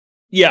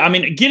 Yeah, I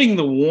mean, getting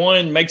the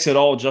one makes it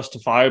all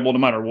justifiable no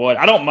matter what.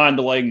 I don't mind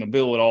delaying the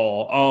bill at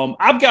all.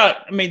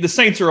 The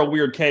Saints are a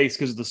weird case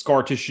because of the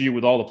scar tissue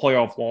with all the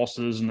playoff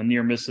losses and the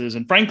near misses.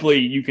 And frankly,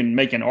 you can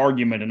make an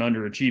argument in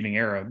underachieving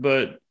era.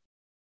 But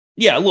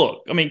yeah,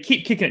 look, I mean,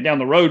 keep kicking it down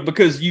the road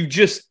because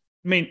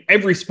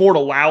every sport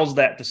allows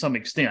that to some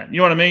extent. You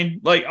know what I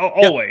mean? Like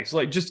always,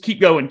 like just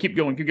keep going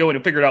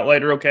and figure it out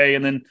later. Okay.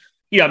 And then,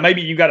 yeah,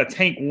 maybe you got to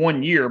tank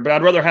 1 year, but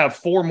I'd rather have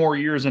 4 more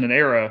years in an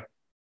era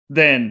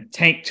than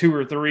tank 2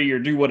 or 3 or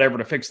do whatever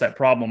to fix that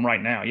problem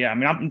right now. Yeah, I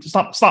mean, it's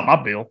not my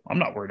bill. I'm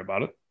not worried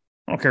about it.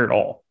 I don't care at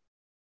all.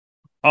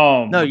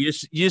 No, you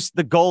just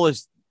the goal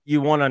is you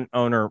want an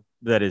owner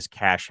that is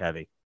cash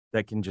heavy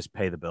that can just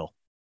pay the bill.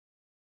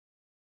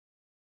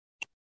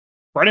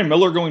 Brandon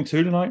Miller going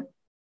tonight?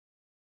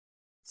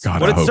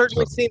 God, what it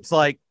certainly seems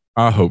like.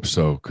 I hope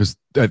so, because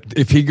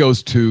if he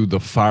goes to,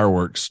 the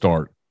fireworks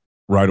start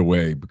right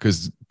away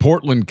because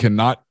Portland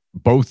cannot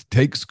both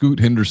take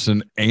Scoot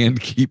Henderson and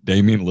keep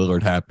Damian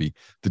Lillard happy.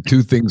 The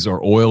two things are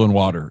oil and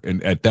water.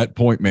 And at that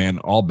point, man,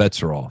 all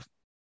bets are off.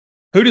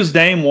 Who does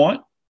Dame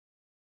want?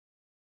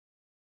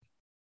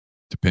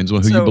 Depends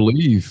on who you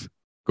believe.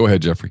 Go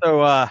ahead, Jeffrey.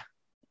 So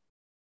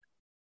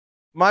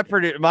my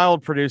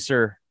old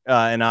producer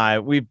and I,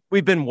 we've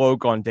been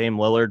woke on Dame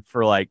Lillard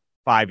for like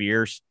 5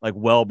 years, like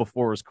well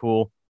before it was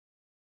cool.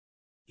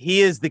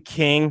 He is the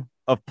king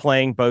of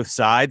playing both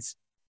sides.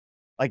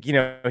 Like,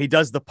 he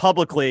does the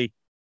publicly,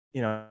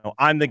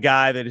 I'm the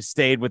guy that has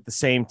stayed with the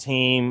same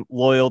team,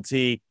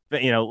 loyalty,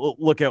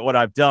 look at what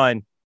I've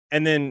done.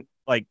 And then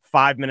like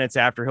 5 minutes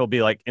after, he'll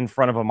be like in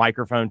front of a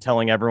microphone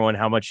telling everyone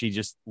how much he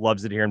just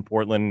loves it here in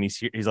Portland. And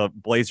he's a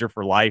Blazer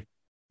for life.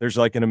 There's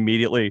like an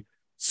immediately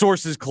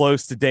sources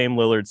close to Dame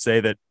Lillard say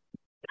that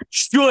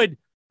should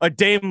a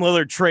Dame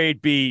Lillard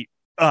trade be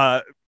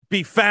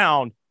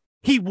found,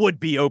 he would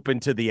be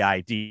open to the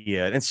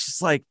idea. And it's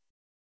just like,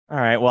 all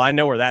right, well, I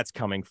know where that's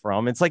coming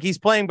from. It's like he's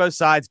playing both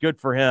sides. Good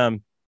for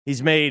him.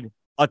 He's made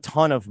a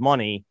ton of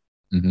money.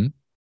 Mm-hmm.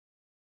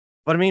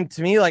 But I mean,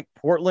 to me, like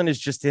Portland is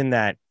just in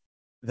that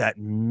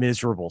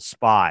miserable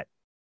spot.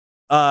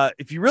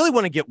 If you really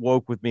want to get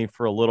woke with me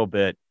for a little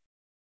bit,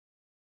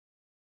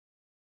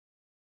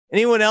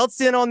 anyone else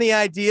in on the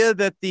idea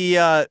that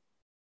the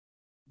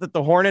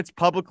Hornets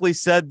publicly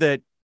said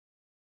that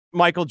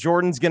Michael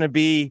Jordan's going to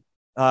be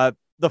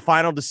the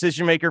final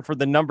decision maker for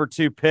the number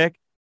 2 pick,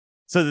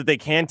 so that they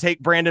can take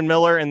Brandon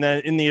Miller, and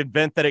then in the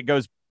event that it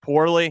goes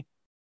poorly,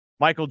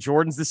 Michael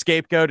Jordan's the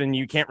scapegoat, and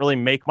you can't really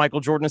make Michael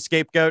Jordan a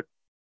scapegoat?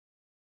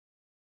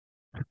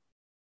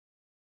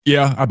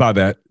 Yeah, I buy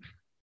that.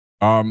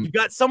 You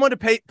got someone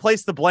to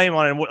place the blame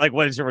on, and like,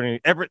 what is everyone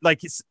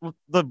like?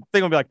 The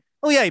thing will be like,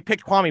 oh yeah, he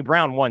picked Kwame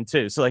Brown 1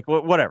 too, so like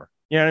whatever,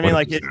 you know what I mean?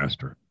 Like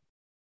disaster.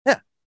 Yeah.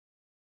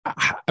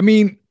 I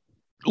mean,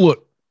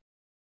 look,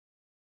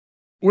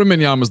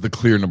 Wembanyama's the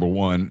clear number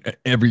 1.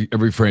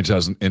 Every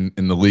franchise in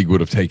the league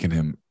would have taken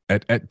him.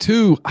 At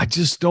 2, I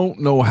just don't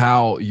know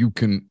how you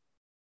can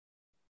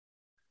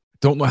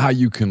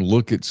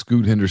look at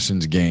Scoot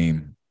Henderson's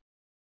game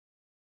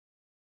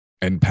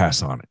and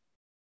pass on it.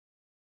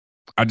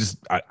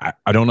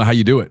 I don't know how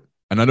you do it.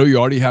 And I know you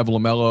already have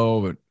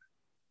LaMelo, but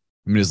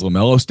I mean, is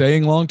LaMelo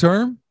staying long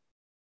term?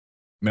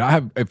 I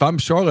mean, if I'm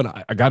Charlotte,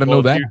 I got to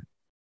know that.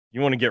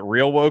 You want to get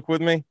real woke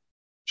with me?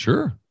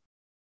 Sure.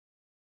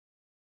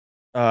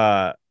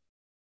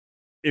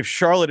 If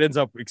Charlotte ends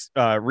up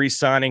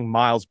re-signing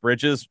Miles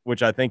Bridges,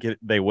 which I think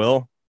they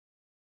will,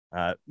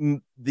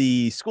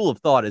 the school of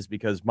thought is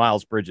because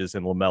Miles Bridges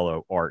and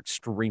LaMelo are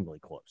extremely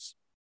close.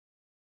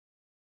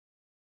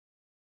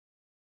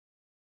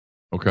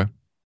 Okay.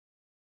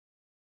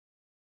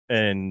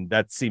 And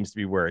that seems to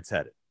be where it's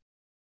headed.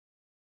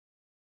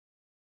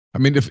 I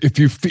mean,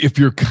 if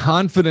you're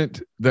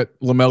confident that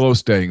LaMelo's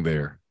staying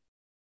there,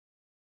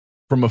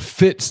 from a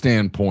fit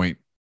standpoint,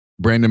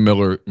 Brandon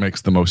Miller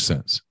makes the most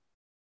sense.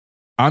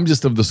 I'm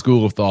just of the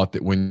school of thought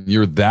that when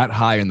you're that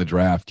high in the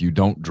draft, you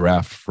don't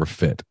draft for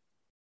fit.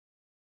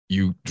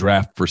 You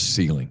draft for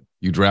ceiling.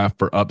 You draft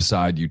for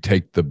upside. You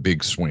take the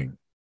big swing.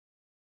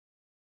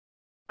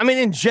 I mean,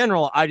 in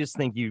general, I just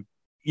think you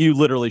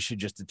literally should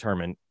just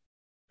determine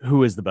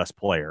who is the best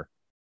player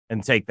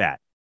and take that.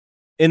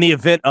 In the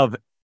event of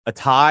a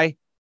tie,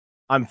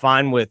 I'm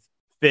fine with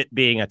fit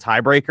being a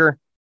tiebreaker,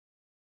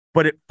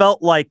 but it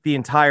felt like the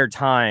entire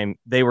time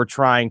they were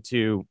trying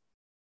to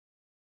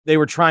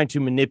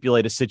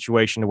manipulate a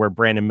situation to where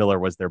Brandon Miller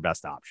was their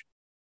best option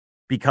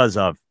because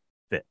of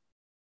fit.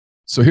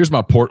 So here's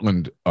my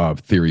Portland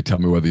theory. Tell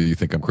me whether you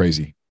think I'm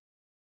crazy.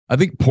 I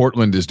think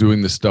Portland is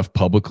doing this stuff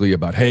publicly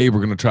about, hey, we're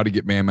going to try to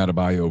get Bam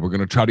Adebayo. We're going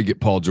to try to get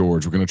Paul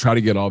George. We're going to try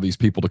to get all these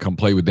people to come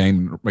play with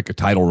Dame and make a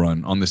title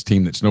run on this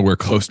team that's nowhere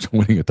close to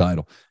winning a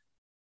title.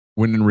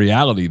 When in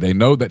reality, they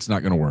know that's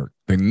not going to work.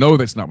 They know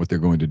that's not what they're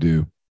going to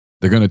do.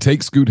 They're going to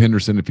take Scoot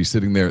Henderson if he's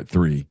sitting there at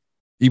 3,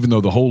 even though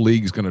the whole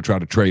league is going to try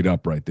to trade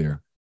up right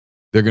there.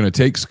 They're going to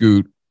take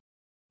Scoot.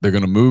 They're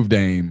going to move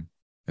Dame.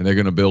 And they're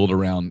going to build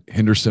around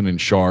Henderson and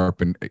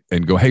Sharp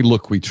and go, hey,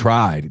 look, we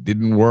tried. It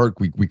didn't work.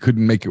 We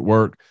couldn't make it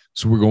work.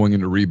 So we're going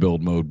into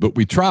rebuild mode. But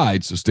we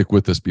tried, so stick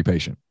with us. Be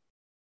patient.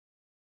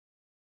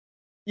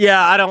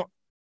 Yeah, I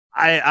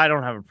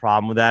don't have a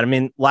problem with that. I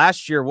mean,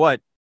 last year, at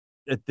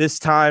this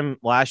time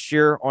last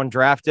year on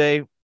draft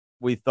day,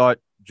 we thought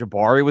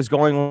Jabari was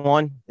going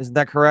 1. Isn't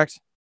that correct?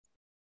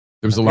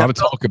 There was a lot of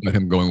talk about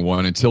him going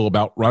 1 until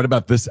right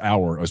about this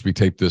hour as we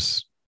tape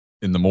this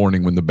in the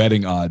morning when the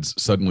betting odds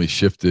suddenly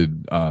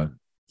shifted. Yeah,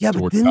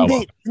 but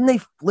didn't they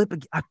flip?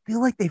 I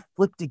feel like they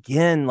flipped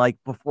again, like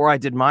before I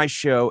did my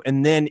show.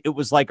 And then it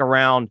was like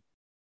around,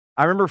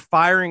 I remember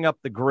firing up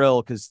the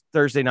grill because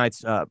Thursday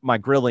night's my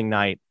grilling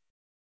night.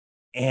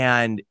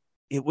 And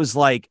it was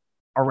like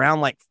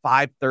around like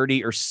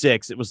 5:30 or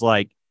 6. It was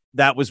like,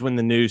 that was when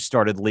the news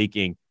started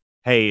leaking.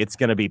 Hey, it's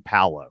going to be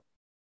Paolo.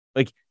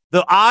 Like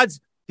the odds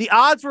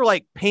were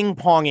like ping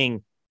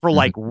ponging for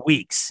like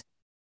weeks.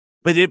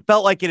 But it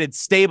felt like it had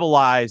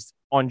stabilized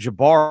on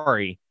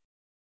Jabari.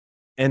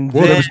 And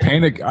there was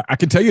panic. I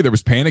can tell you there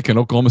was panic in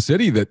Oklahoma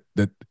City that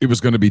it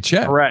was going to be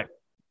Chet. Correct.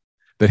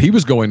 That he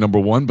was going number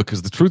 1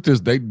 because the truth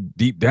is they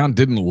deep down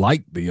didn't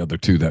like the other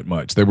 2 that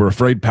much. They were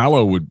afraid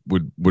Paolo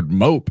would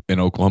mope in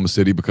Oklahoma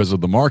City because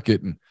of the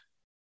market. And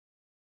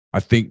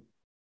I think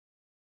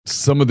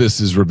some of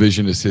this is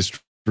revisionist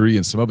history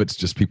and some of it's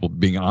just people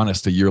being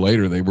honest a year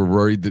later. They were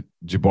worried that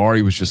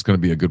Jabari was just going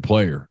to be a good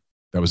player.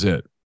 That was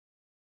it.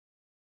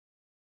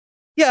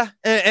 Yeah,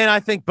 and I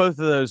think both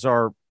of those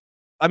are,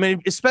 I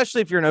mean,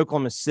 especially if you're in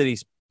Oklahoma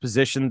City's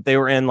position they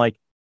were in, like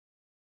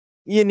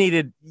you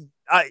needed,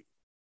 I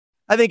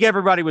think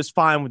everybody was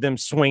fine with them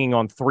swinging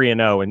on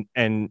 3-0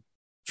 and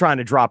trying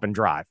to drop and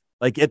drive.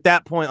 Like at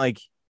that point, like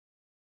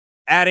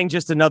adding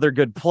just another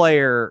good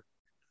player,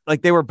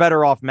 like they were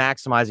better off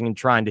maximizing and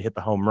trying to hit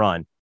the home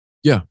run.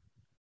 Yeah.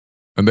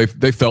 And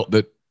they felt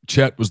that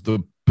Chet was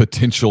the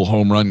potential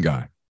home run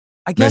guy.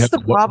 I guess the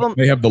problem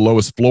they have the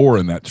lowest floor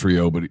in that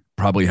trio, but he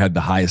probably had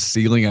the highest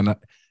ceiling. And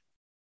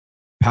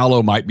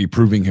Paolo might be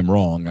proving him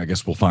wrong. I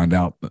guess we'll find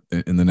out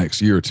in the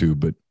next year or two.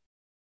 But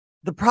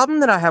the problem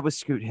that I have with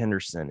Scoot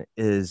Henderson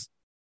is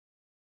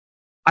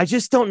I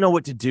just don't know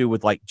what to do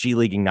with like G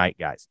League Ignite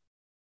guys.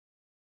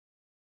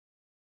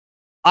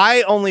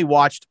 I only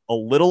watched a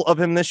little of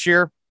him this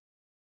year.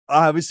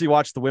 I obviously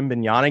watched the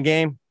Wembanyama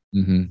game,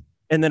 and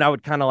then I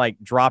would kind of like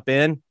drop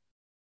in.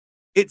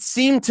 It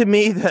seemed to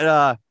me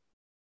that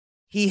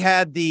he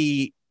had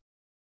the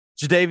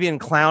Jadeveon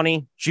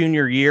Clowney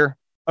junior year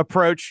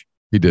approach.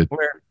 He did.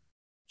 Where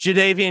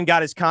Jadeveon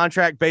got his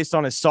contract based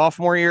on his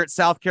sophomore year at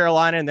South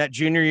Carolina, and that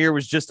junior year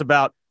was just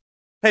about,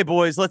 hey,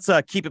 boys, let's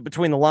keep it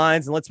between the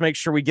lines, and let's make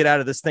sure we get out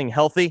of this thing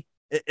healthy.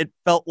 It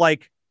felt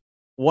like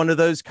one of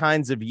those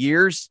kinds of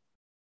years.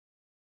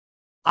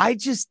 I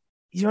just,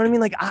 you know what I mean?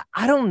 Like,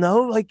 I don't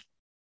know. Like,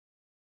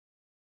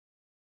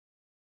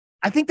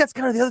 I think that's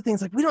kind of the other thing.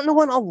 It's like, we don't know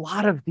on a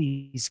lot of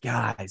these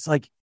guys.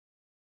 Like,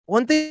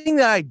 one thing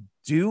that I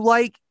do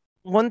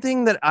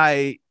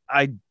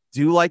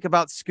like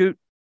about Scoot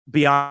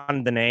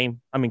beyond the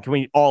name, I mean, can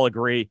we all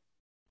agree?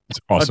 It's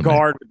awesome, a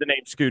guard with the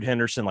name Scoot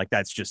Henderson, like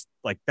that's just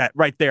like that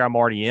right there. I'm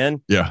already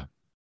in. Yeah.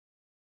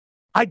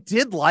 I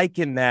did like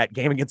in that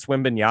game against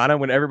Wembanyama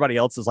when everybody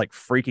else is like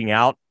freaking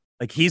out.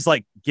 Like he's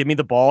like, give me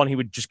the ball, and he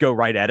would just go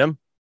right at him.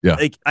 Yeah.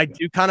 Like I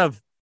kind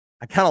of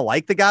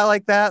like the guy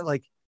like that.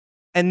 Like,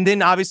 and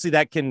then obviously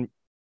that can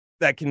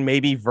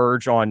maybe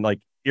verge on like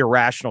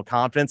irrational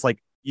confidence. Like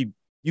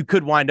you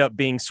could wind up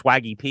being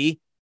Swaggy P,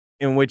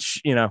 in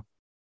which, you know,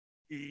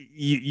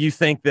 you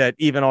think that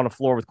even on a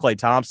floor with Klay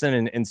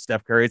Thompson and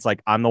Steph Curry, it's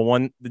like, I'm the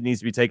one that needs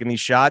to be taking these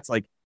shots.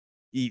 Like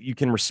you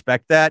can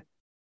respect that.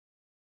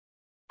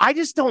 I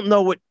just don't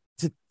know what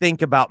to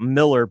think about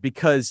Miller,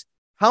 because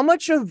how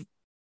much of,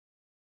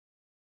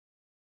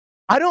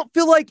 I don't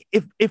feel like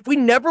if we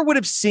never would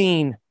have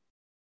seen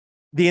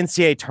the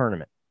NCAA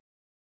tournament,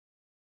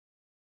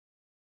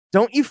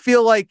 don't you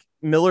feel like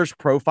Miller's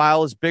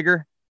profile is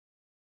bigger?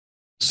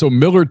 So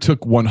Miller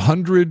took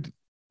 100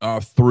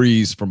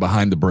 threes from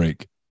behind the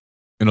break.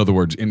 In other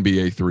words,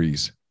 NBA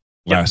threes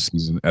last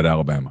season at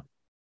Alabama.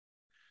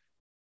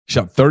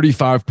 Shot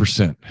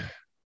 35%.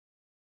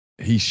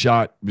 He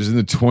was in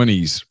the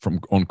 20s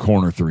on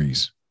corner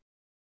threes.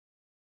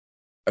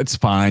 That's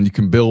fine. You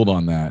can build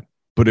on that.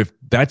 But if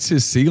that's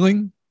his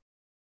ceiling,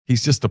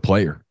 he's just a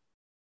player.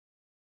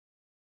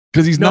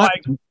 Because he's not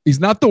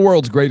the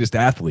world's greatest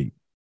athlete.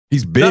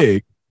 He's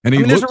big. And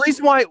there's a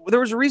reason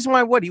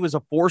why he was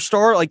a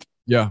 4-star. Like,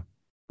 yeah.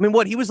 I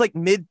mean, he was like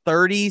mid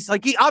 30s.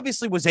 Like, he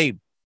obviously was a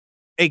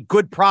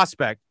good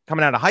prospect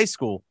coming out of high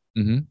school.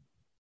 Mm-hmm.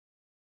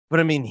 But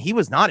I mean, he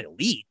was not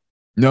elite.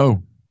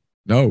 No.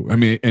 I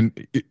mean,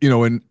 and you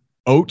know, and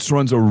Oates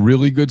runs a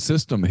really good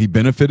system. He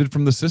benefited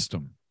from the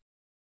system.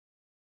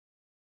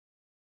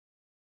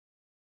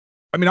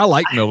 I mean, I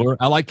like Miller.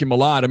 I like him a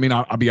lot. I mean,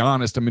 I'll be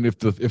honest. I mean, if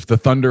the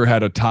Thunder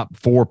had a top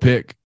 4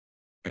 pick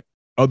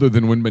other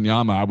than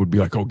Wembanyama, I would be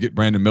like, oh, get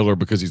Brandon Miller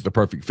because he's the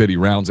perfect fit. He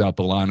rounds out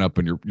the lineup,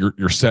 and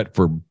you're set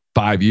for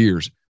 5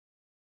 years.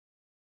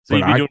 So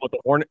he'd be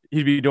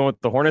doing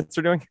what the Hornets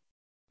are doing.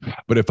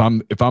 But if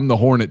I'm the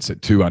Hornets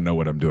at 2, I know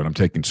what I'm doing. I'm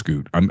taking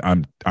Scoot.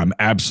 I'm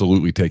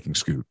absolutely taking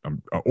Scoot.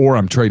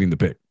 I'm trading the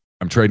pick.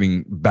 I'm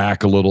trading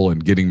back a little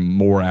and getting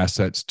more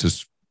assets to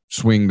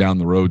swing down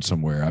the road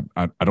somewhere.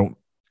 I don't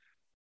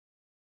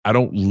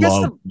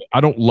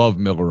love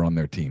Miller on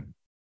their team.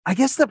 I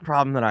guess the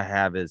problem that I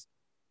have is,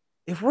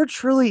 if we're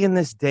truly in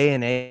this day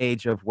and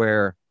age of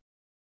where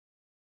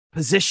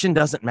position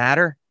doesn't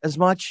matter as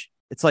much,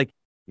 it's like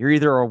you're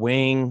either a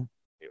wing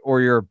or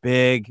you're a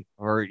big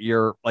or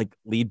you're like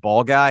lead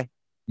ball guy.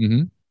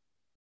 Mm-hmm.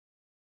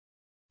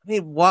 I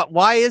mean,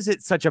 why is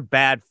it such a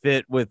bad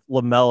fit with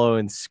LaMelo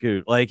and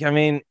Scoot? Like, I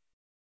mean,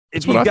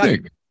 that's what I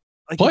think.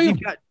 Like, play if him.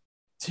 You've got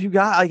 2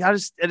 guys, like I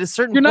just at a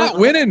certain you're point, not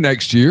winning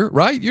next year,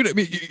 right?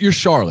 You're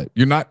Charlotte.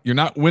 You're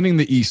not winning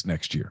the East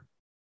next year.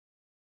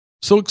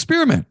 So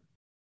experiment.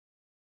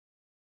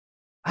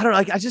 I don't know.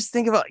 Like, I just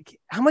think about like,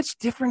 how much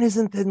different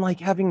isn't than like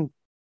having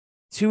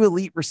 2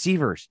 elite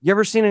receivers. You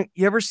ever seen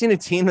a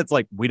team that's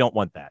like, we don't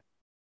want that?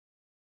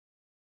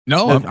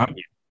 No,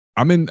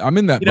 I'm in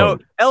that. You know,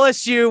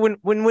 LSU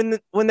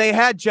when they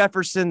had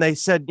Jefferson, they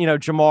said, you know,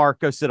 Jamar,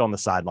 go sit on the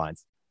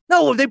sidelines.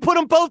 No, they put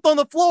them both on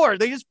the floor.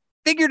 They just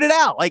figured it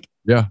out. Like,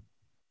 yeah.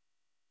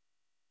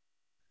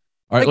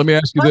 All right, let me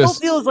ask you this. My whole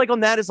deal is like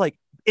on that is like,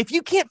 if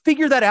you can't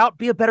figure that out,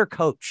 be a better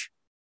coach.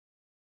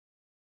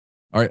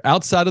 All right,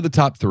 outside of the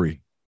top 3,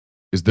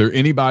 is there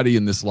anybody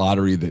in this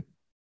lottery that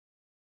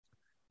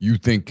you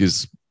think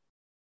is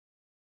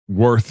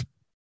worth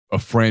a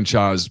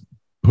franchise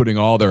putting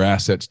all their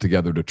assets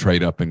together to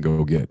trade up and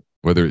go get,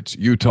 whether it's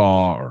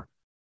Utah or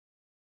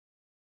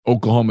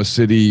Oklahoma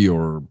City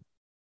or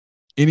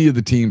any of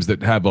the teams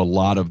that have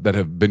that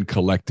have been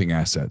collecting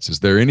assets? Is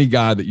there any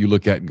guy that you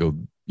look at and go,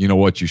 you know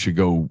what, you should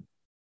go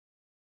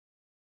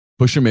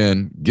push him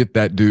in, get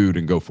that dude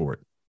and go for it?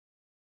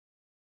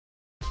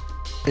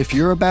 If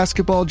you're a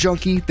basketball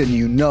junkie, then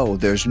you know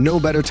there's no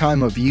better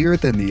time of year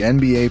than the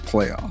NBA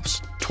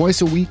playoffs.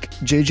 Twice a week,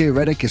 JJ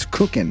Redick is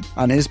cooking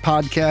on his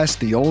podcast,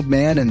 The Old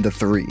Man and the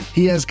Three.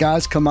 He has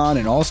guys come on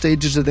in all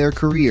stages of their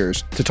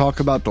careers to talk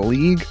about the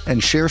league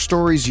and share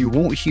stories you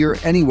won't hear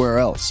anywhere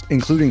else,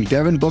 including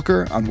Devin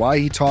Booker on why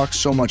he talks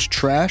so much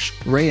trash,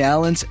 Ray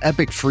Allen's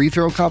epic free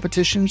throw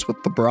competitions with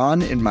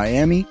LeBron in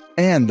Miami,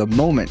 and the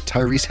moment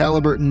Tyrese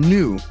Halliburton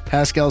knew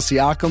Pascal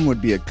Siakam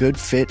would be a good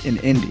fit in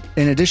Indy.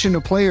 In addition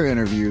to player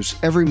interviews,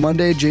 every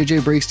Monday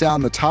JJ breaks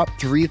down the top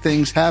 3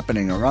 things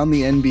happening around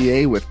the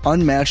NBA with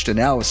unmatched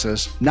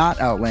analysis, not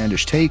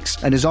outlandish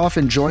takes, and is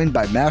often joined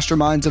by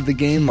masterminds of the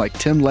game like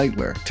Tim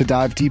Legler to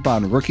dive deep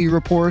on rookie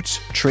reports,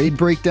 trade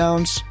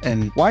breakdowns,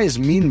 and why is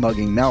mean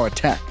mugging now a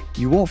tech?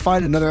 You won't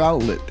find another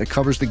outlet that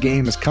covers the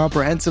game as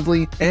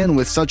comprehensively and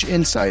with such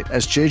insight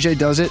as JJ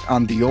does it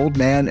on The Old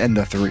Man and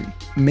the Three.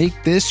 Make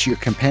this your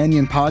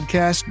companion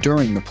podcast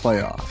during the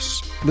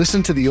playoffs.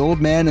 Listen to The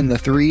Old Man and the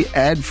Three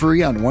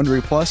ad-free on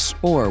Wondery Plus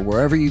or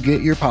wherever you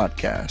get your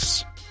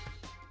podcasts.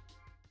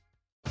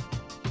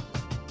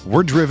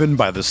 We're driven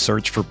by the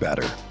search for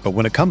better. But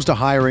when it comes to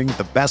hiring,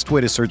 the best way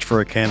to search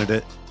for a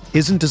candidate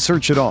isn't to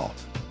search at all.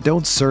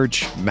 Don't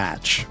search,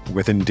 match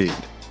with Indeed.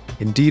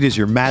 Indeed is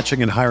your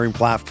matching and hiring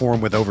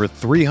platform with over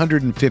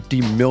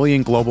 350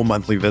 million global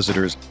monthly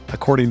visitors,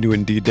 according to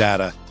Indeed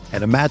data,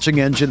 and a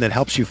matching engine that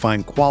helps you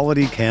find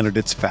quality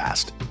candidates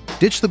fast.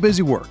 Ditch the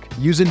busy work.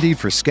 Use Indeed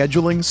for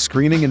scheduling,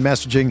 screening, and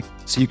messaging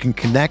so you can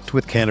connect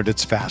with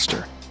candidates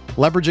faster.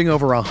 Leveraging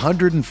over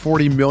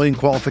 140 million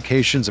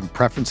qualifications and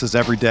preferences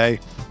every day,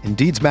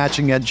 Indeed's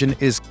matching engine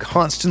is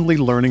constantly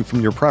learning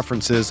from your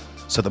preferences,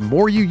 so the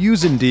more you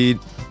use Indeed,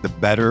 the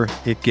better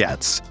it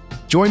gets.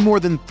 Join more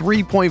than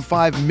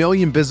 3.5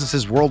 million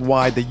businesses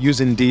worldwide that use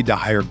Indeed to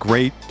hire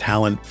great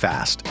talent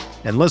fast.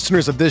 And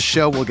listeners of this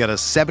show will get a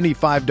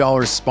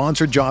 $75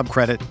 sponsored job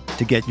credit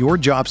to get your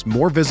jobs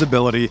more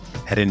visibility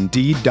at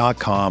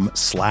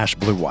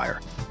Indeed.com/Blue Wire.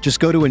 Just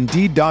go to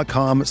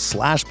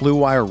Indeed.com/Blue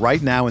Wire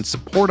right now and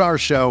support our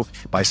show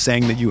by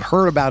saying that you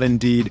heard about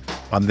Indeed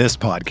on this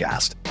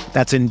podcast.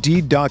 That's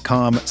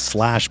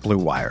Indeed.com/Blue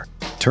Wire.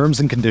 Terms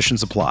and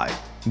conditions apply.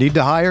 Need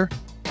to hire?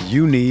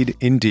 You need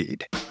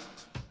Indeed.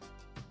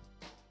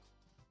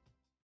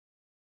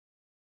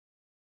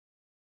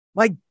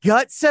 My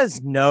gut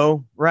says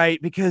no,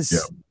 right?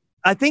 Because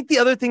I think the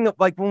other thing that,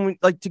 like, when we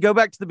like to go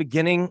back to the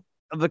beginning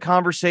of the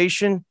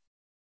conversation,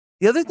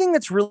 the other thing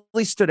that's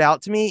really stood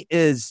out to me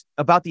is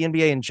about the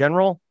NBA in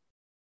general.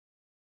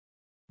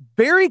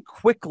 Very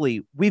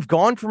quickly, we've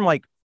gone from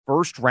like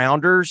first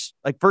round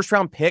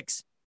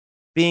picks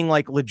being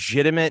like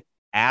legitimate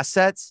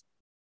assets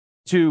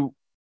to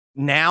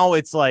now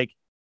it's like,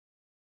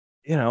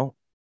 you know,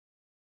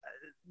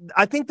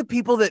 I think the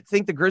people that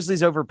think the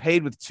Grizzlies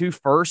overpaid with 2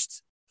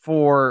 firsts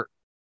for,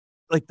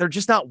 like, they're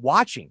just not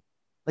watching.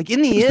 Like,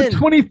 in the end, the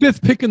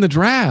 25th pick in the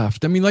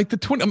draft. I mean, like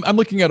I'm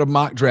looking at a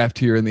mock draft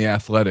here in the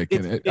Athletic.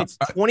 It's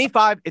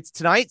 25. It's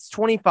tonight's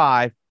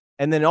 25.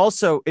 And then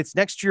also it's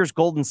next year's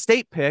Golden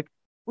State pick,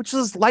 which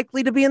is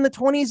likely to be in the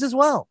 20s as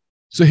well.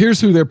 So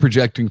here's who they're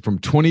projecting from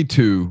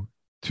 22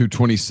 to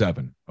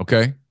 27.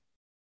 Okay.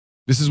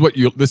 This is what,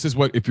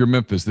 if you're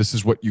Memphis, this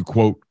is what you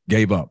quote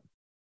gave up.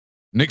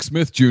 Nick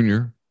Smith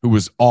Jr., who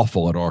was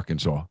awful at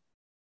Arkansas.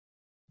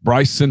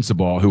 Bryce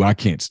Sensabaugh, who I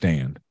can't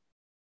stand.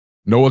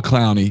 Noah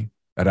Clowney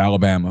at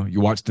Alabama.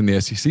 You watched in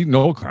the SEC.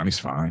 Noah Clowney's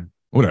fine.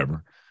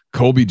 Whatever.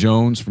 Colby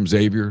Jones from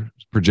Xavier,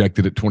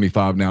 projected at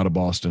 25 now to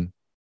Boston.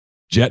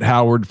 Jet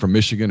Howard from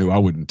Michigan, who I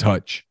wouldn't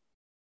touch,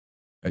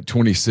 at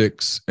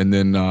 26. And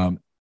then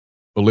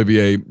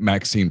Olivier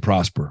Maxine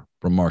Prosper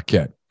from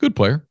Marquette. Good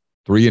player.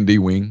 3-and-D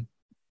wing.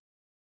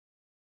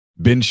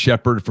 Ben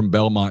Shepherd from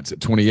Belmont's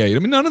at 28. I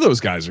mean, none of those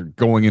guys are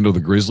going into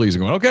the Grizzlies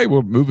and going, okay,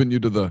 we're moving you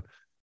to the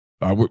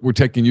we're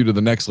taking you to the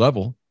next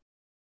level.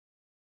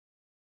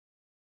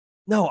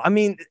 No, I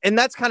mean, and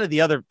that's kind of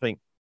the other thing.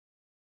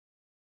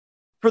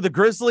 For the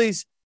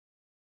Grizzlies,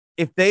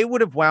 if they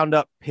would have wound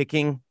up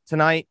picking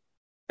tonight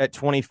at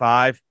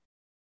 25,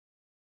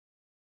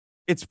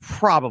 it's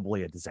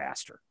probably a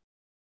disaster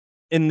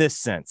in this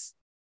sense.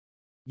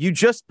 You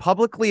just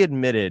publicly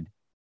admitted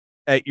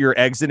at your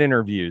exit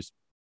interviews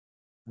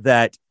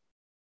that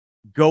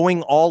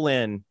going all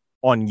in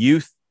on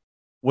youth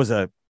was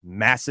a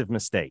massive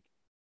mistake.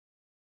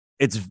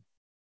 It's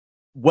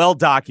well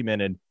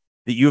documented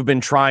that you have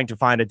been trying to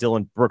find a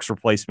Dylan Brooks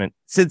replacement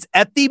since,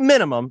 at the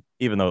minimum,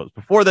 even though it was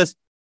before this,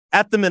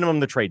 at the minimum,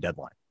 the trade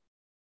deadline.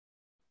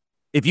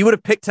 If you would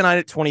have picked tonight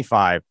at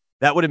 25,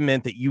 that would have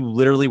meant that you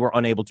literally were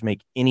unable to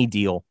make any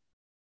deal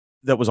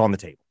that was on the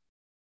table.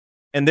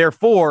 And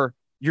therefore,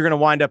 you're going to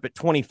wind up at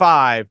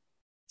 25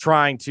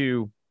 trying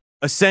to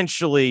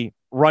essentially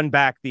run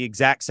back the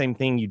exact same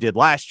thing you did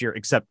last year,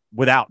 except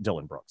without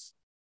Dylan Brooks.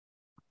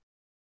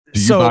 Do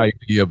you buy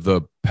any of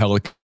the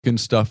Pelican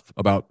stuff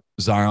about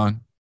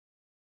Zion?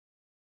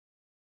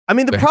 I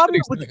mean, the problem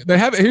they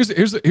have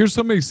here's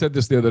somebody said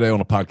this the other day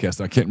on a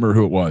podcast. I can't remember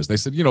who it was. They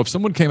said, if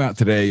someone came out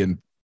today and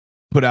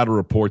put out a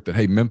report that,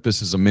 hey,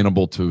 Memphis is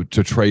amenable to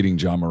trading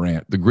Ja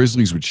Morant, the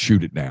Grizzlies would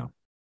shoot it down.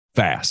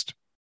 fast.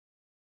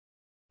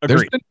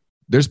 Agreed.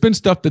 There's been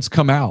stuff that's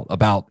come out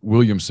about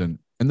Williamson,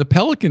 and the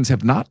Pelicans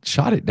have not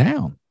shot it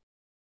down.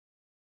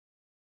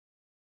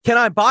 Can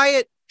I buy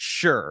it?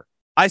 Sure.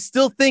 I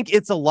still think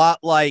it's a lot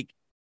like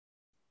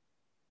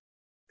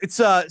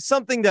it's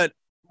something that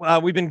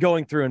we've been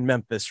going through in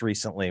Memphis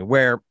recently,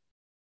 where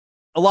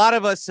a lot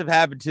of us have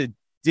had to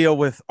deal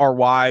with our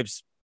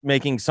wives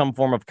making some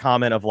form of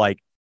comment of like,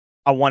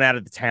 I want out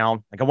of the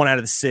town, like I want out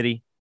of the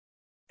city.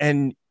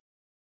 And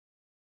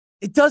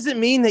it doesn't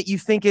mean that you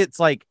think it's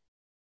like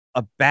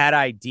a bad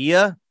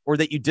idea or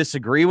that you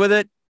disagree with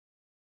it.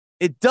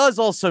 It does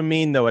also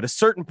mean, though, at a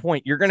certain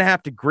point, you're going to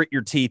have to grit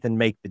your teeth and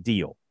make the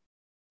deal.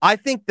 I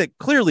think that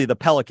clearly the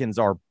Pelicans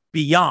are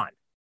beyond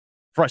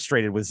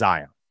frustrated with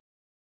Zion.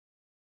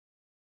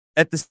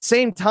 At the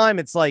same time,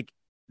 it's like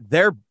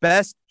their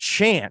best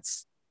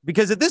chance,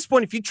 because at this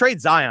point, if you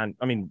trade Zion,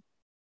 I mean,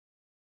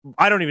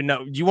 I don't even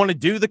know. Do you want to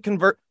do the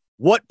convert?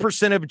 What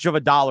percentage of a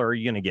dollar are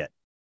you going to get?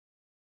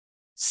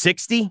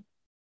 60?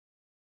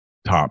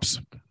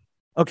 Tops.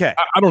 Okay.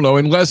 I don't know.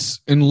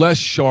 Unless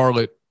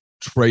Charlotte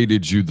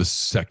traded you the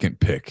second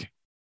pick,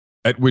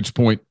 at which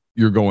point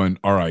you're going,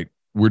 all right,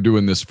 we're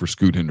doing this for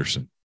Scoot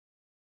Henderson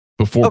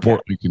before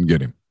Portland can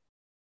get him.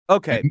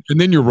 Okay. And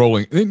then you're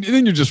rolling. And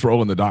then you're just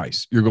rolling the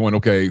dice. You're going,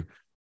 okay,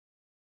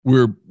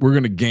 we're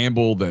going to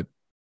gamble that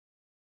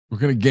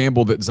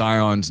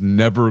Zion's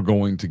never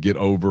going to get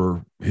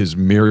over his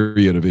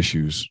myriad of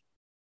issues.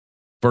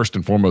 First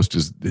and foremost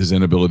is his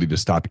inability to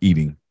stop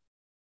eating.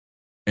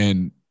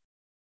 And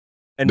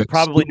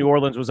probably New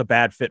Orleans was a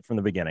bad fit from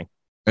the beginning.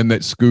 And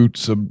that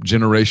Scoot's a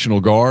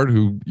generational guard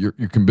who you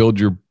can build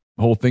your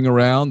whole thing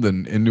around.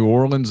 And in New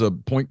Orleans, a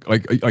point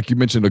like you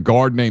mentioned, a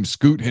guard named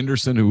Scoot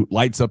Henderson who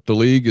lights up the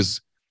league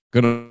is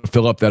going to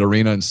fill up that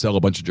arena and sell a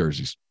bunch of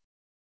jerseys.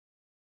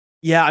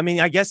 Yeah, I mean,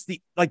 I guess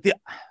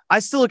I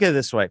still look at it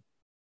this way.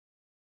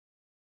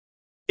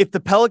 If the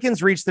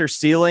Pelicans reach their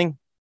ceiling,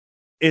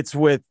 it's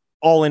with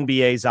all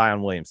NBA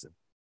Zion Williamson.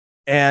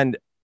 And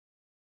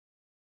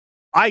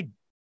I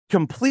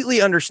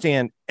completely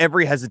understand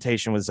every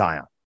hesitation with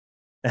Zion.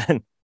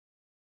 And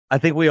I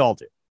think we all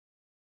do.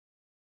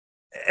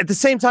 At the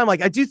same time,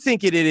 like I do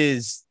think it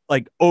is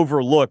like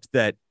overlooked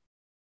that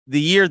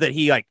the year that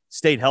he like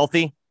stayed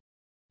healthy,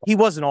 he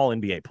was an all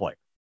NBA player.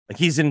 Like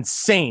he's an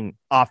insane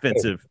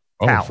offensive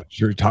talent.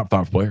 You're a top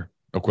 5 player.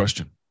 No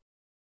question.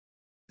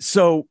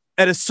 So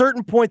at a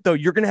certain point, though,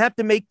 you're going to have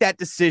to make that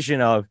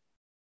decision of,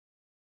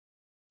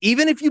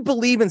 even if you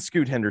believe in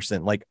Scoot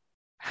Henderson, like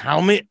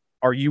how many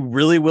are you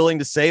really willing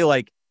to say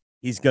like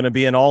he's going to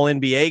be an all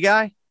NBA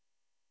guy?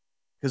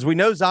 Because we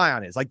know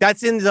Zion is. Like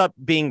that's ended up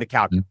being the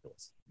calculus.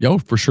 Yo,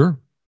 for sure.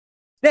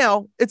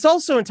 Now, it's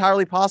also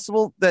entirely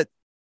possible that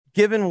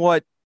given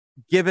what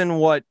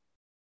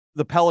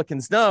the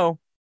Pelicans know,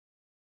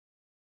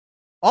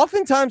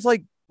 oftentimes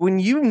like when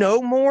you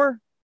know more,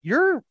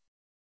 you're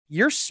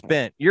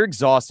spent, you're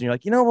exhausted. You're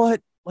like, you know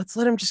what? Let's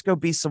let him just go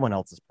be someone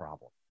else's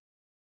problem.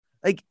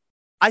 Like,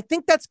 I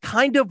think that's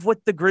kind of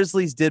what the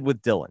Grizzlies did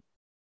with Dylan.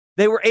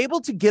 They were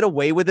able to get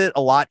away with it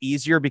a lot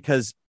easier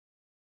because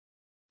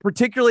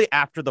particularly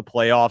after the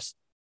playoffs,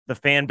 the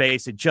fan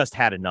base had just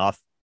had enough,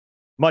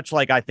 much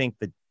like I think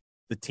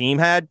the team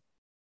had.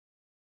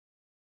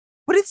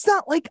 But it's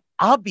not like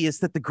obvious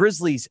that the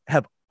Grizzlies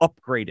have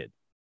upgraded.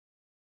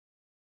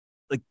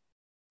 Like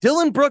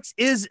Dylan Brooks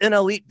is an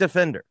elite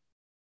defender.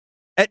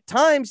 At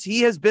times,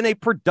 he has been a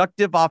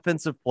productive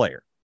offensive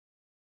player.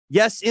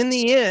 Yes, in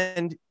the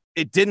end,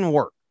 it didn't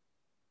work.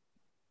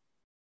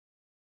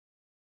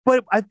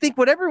 But I think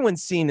what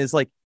everyone's seen is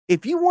like,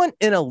 if you want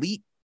an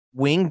elite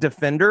wing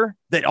defender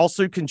that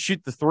also can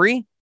shoot the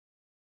three,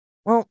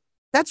 well,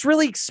 that's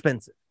really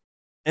expensive.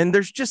 And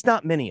there's just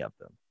not many of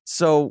them.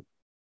 So,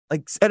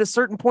 like, at a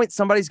certain point,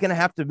 somebody's going to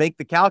have to make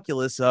the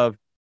calculus of,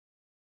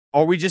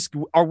 are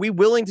we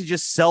willing to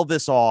just sell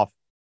this off,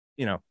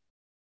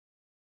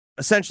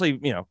 essentially,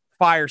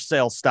 fire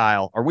sale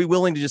style? Are we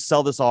willing to just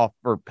sell this off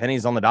for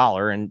pennies on the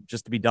dollar and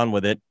just to be done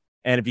with it?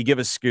 And if you give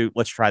us Scoot,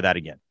 let's try that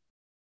again.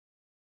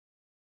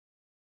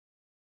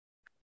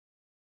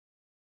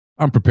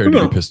 I'm prepared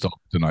to be pissed off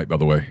tonight, by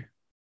the way.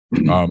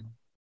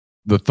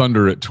 The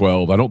Thunder at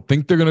 12. I don't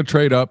think they're going to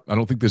trade up. I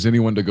don't think there's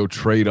anyone to go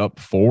trade up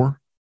for.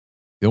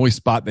 The only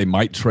spot they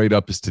might trade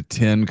up is to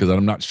 10 because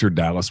I'm not sure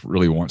Dallas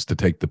really wants to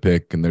take the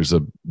pick, and there's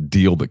a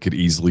deal that could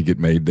easily get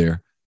made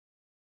there.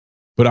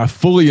 But I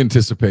fully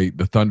anticipate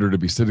the Thunder to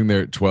be sitting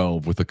there at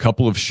 12 with a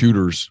couple of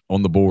shooters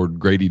on the board,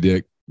 Grady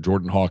Dick,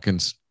 Jordan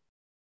Hawkins,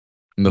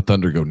 and the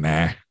Thunder go,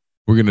 nah,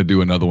 we're going to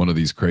do another one of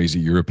these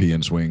crazy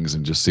European swings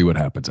and just see what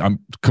happens. I'm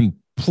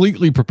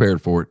completely prepared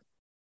for it.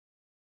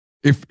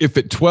 If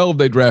at 12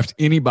 they draft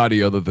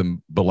anybody other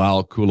than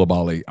Bilal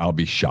Coulibaly, I'll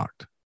be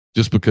shocked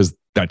just because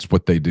that's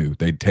what they do.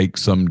 They take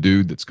some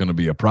dude that's going to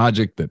be a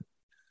project that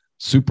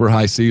super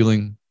high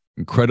ceiling,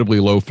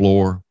 incredibly low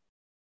floor.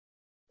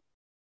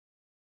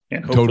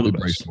 And totally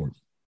braced for it.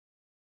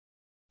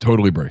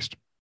 Totally braced.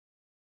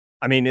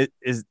 I mean,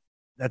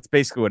 that's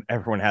basically what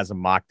everyone has him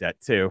mocked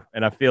at too.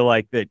 And I feel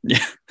like that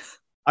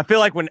I feel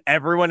like when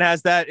everyone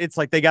has that, it's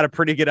like they got a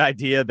pretty good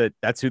idea that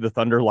that's who the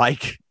Thunder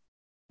like.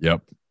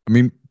 Yep. I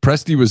mean,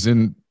 Presti was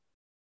in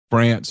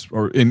France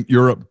or in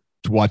Europe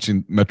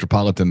watching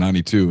Metropolitan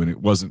 92, and it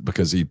wasn't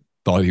because he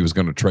thought he was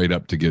going to trade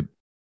up to get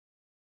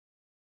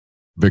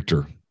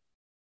Victor.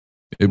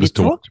 It was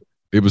to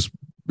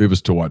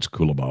watch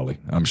Koulibaly.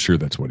 I'm sure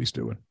that's what he's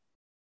doing.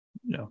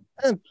 Yeah.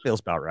 Feels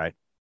about right.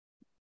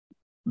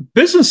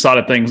 Business side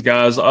of things,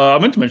 guys. I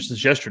meant to mention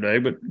this yesterday,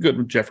 but good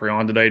with Jeffrey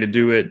on today to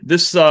do it.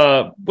 This,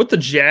 what the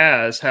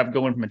Jazz have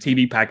going from a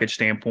TV package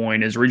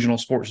standpoint is regional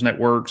sports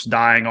networks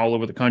dying all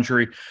over the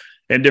country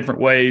in different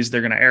ways.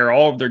 They're going to air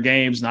all of their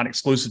games, not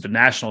exclusive to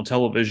national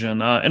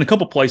television, in a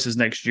couple places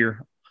next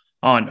year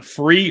on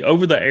free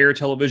over-the-air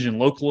television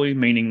locally,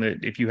 meaning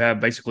that if you have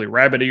basically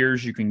rabbit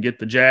ears, you can get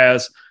the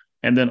Jazz,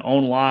 and then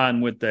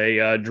online with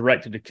a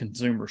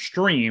direct-to-consumer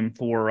stream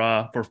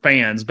for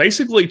fans,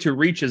 basically to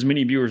reach as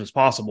many viewers as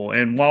possible.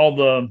 And while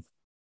the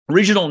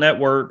regional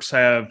networks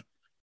have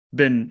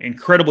been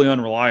incredibly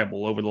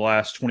unreliable over the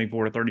last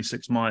 24 to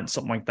 36 months,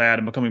 something like that,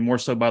 and becoming more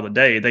so by the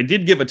day, they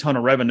did give a ton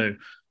of revenue.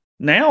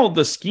 Now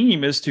the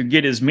scheme is to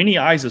get as many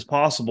eyes as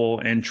possible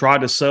and try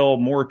to sell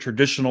more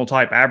traditional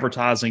type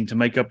advertising to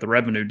make up the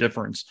revenue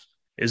difference.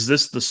 Is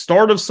this the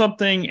start of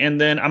something? And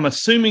then I'm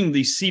assuming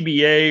the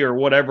CBA or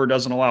whatever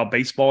doesn't allow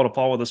baseball to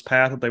follow this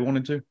path if they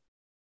wanted to.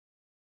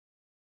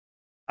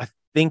 I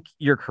think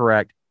you're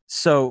correct.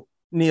 So,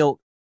 Neil,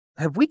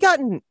 have we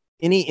gotten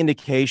any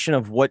indication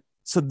of what?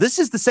 So this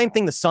is the same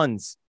thing the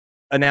Suns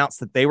announced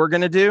that they were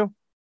going to do,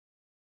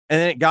 and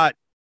then it got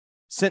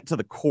sent to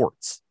the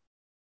courts.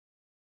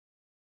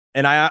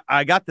 And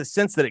I got the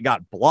sense that it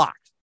got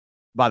blocked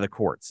by the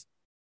courts.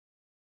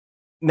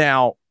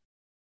 Now,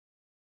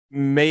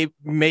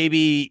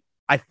 maybe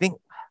I think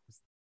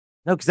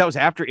no, because that was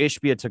after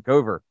Ishbia took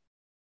over.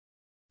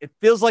 It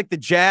feels like the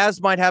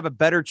Jazz might have a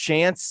better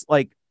chance,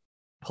 like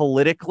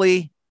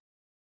politically,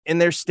 in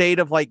their state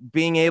of like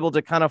being able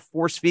to kind of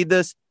force feed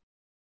this.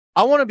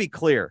 I want to be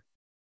clear.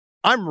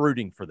 I'm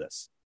rooting for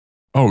this.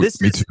 Oh, me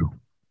too.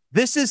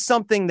 This is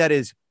something that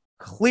is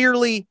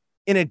clearly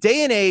in a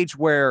day and age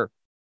where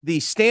the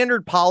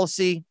standard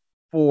policy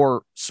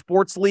for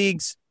sports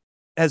leagues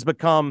has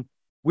become,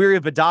 we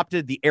have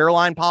adopted the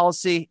airline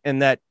policy,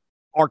 and that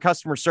our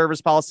customer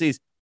service policies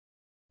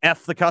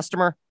F the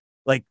customer.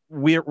 Like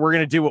we're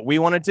going to do what we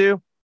want to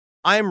do.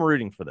 I'm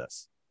rooting for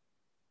this.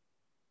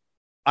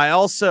 I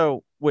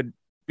also would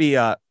be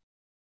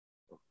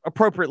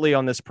appropriately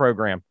on this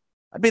program.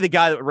 I'd be the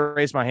guy that would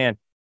raise my hand.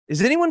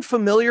 Is anyone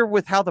familiar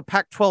with how the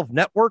Pac-12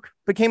 network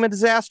became a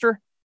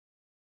disaster?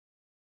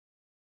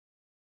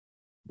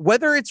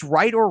 Whether it's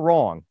right or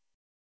wrong,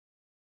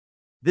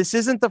 this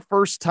isn't the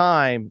first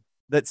time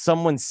that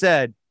someone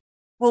said,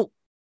 well,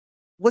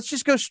 let's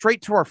just go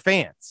straight to our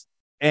fans.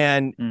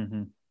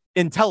 And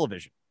in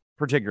television,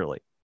 particularly,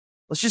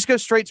 let's just go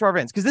straight to our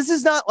fans. Because this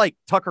is not like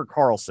Tucker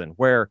Carlson,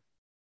 where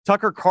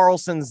Tucker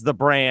Carlson's the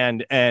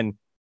brand and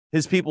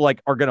his people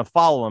like are going to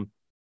follow him.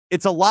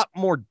 It's a lot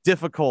more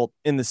difficult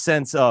in the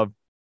sense of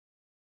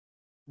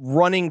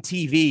running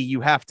TV.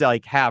 You have to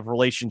like have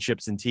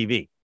relationships in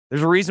TV.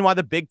 There's a reason why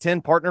the Big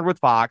Ten partnered with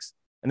Fox,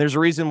 and there's a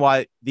reason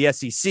why the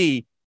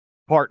SEC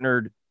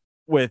partnered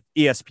with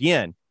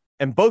ESPN.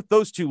 And both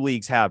those two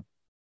leagues have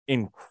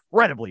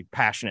incredibly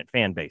passionate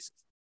fan bases.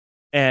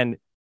 And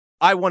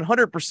I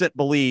 100%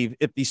 believe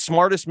if the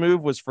smartest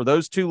move was for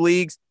those two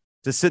leagues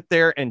to sit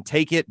there and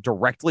take it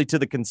directly to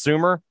the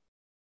consumer,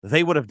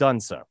 they would have done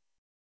so.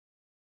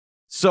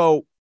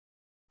 So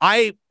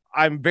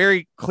I'm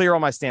very clear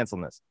on my stance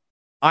on this.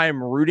 I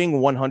am rooting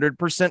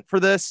 100% for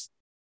this.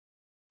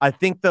 I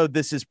think, though,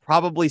 this is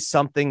probably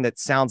something that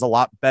sounds a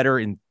lot better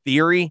in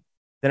theory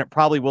than it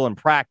probably will in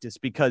practice,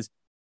 because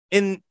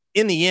in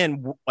the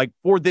end, like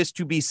for this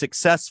to be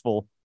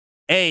successful,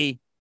 do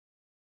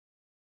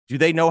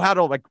they know how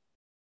to like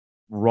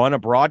run a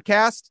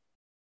broadcast?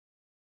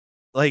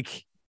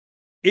 Like,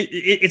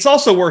 it's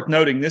also worth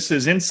noting this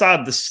is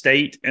inside the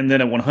state and then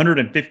a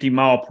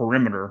 150-mile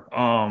perimeter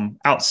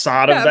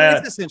outside of that. I mean,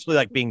 it's essentially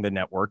like being the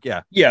network.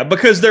 Yeah,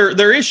 because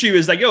their issue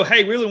is they go,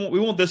 hey, we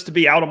want this to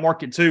be out of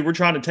market too. We're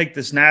trying to take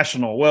this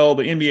national. Well,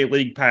 the NBA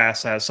League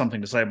Pass has something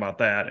to say about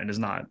that and is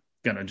not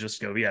going to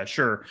just go, yeah,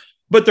 sure.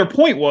 But their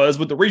point was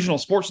with the regional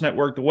sports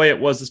network, the way it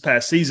was this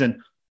past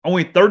season,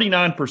 only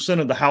 39%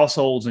 of the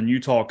households in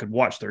Utah could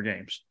watch their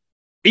games,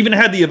 even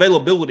had the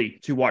availability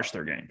to watch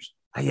their games.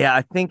 Yeah,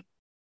 I think.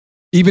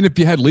 Even if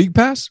you had League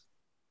Pass?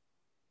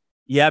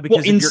 Yeah,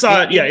 because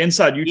inside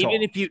Utah.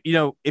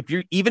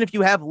 Even if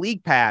you have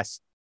League Pass,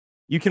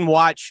 you can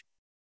watch.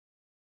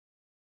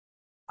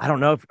 I don't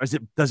know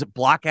does it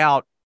block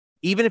out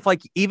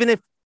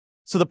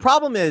so the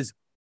problem is,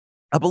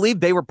 I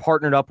believe they were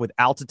partnered up with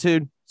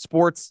Altitude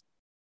Sports,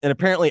 and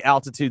apparently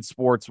Altitude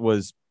Sports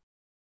was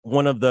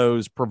one of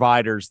those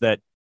providers that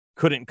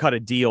couldn't cut a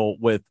deal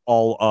with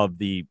all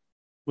the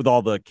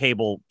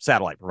cable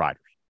satellite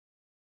providers.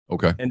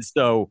 Okay. And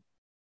so,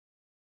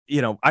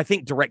 I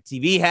think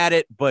DirecTV had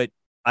it, but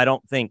I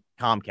don't think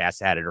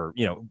Comcast had it, or,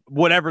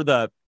 whatever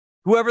the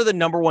whoever the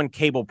number one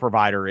cable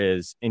provider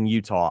is in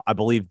Utah, I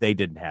believe they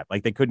didn't have,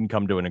 like, they couldn't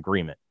come to an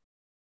agreement.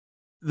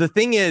 The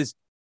thing is,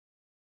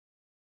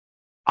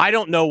 I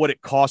don't know what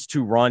it costs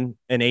to run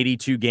an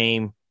 82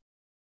 game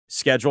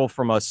schedule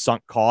from a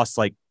sunk cost,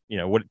 like, you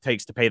know, what it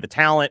takes to pay the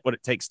talent, what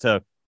it takes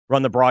to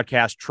run the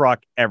broadcast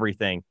truck,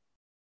 everything.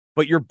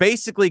 But you're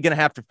basically going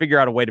to have to figure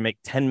out a way to make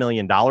 $10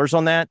 million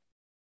on that.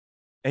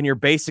 And you're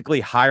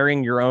basically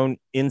hiring your own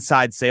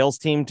inside sales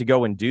team to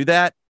go and do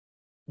that.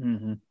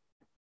 Mm-hmm.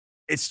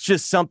 It's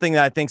just something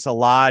that I think is a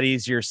lot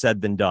easier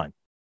said than done.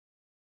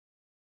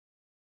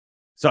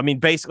 So, I mean,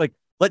 basically,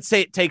 let's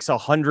say it takes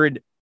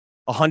 $100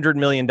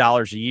 million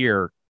a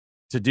year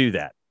to do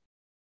that.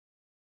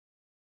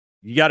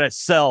 You got to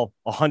sell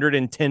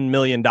 $110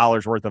 million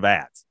worth of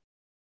ads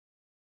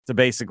to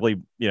basically,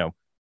 you know,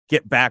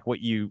 get back what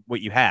you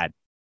had.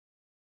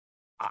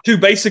 To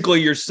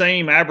basically your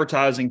same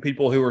advertising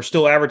people who are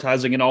still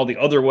advertising in all the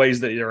other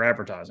ways that they're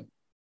advertising.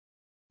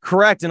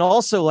 Correct. And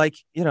also, like,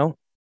 you know,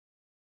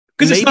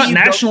 because it's not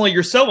nationally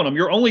you're selling them.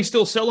 You're only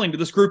still selling to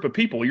this group of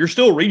people. You're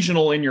still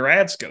regional in your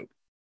ad scope.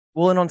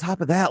 Well, and on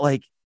top of that,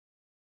 like,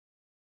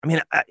 I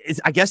mean,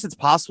 I guess it's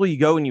possible you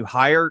go and you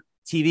hire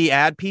TV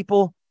ad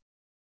people.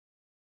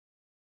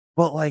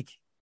 But, like,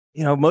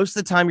 you know, most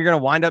of the time you're going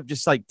to wind up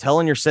just like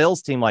telling your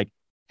sales team, like,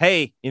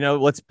 hey, you know,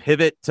 let's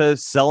pivot to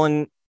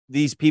selling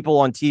these people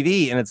on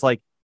TV. And it's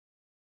like,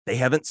 they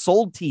haven't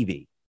sold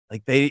TV.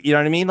 Like, they, you know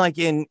what I mean? Like,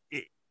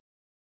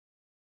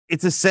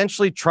 it's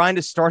essentially trying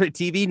to start a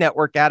TV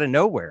network out of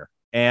nowhere.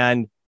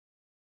 And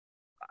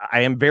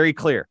I am very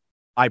clear.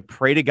 I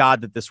pray to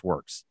God that this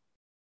works,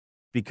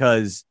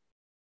 because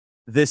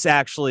this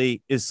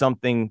actually is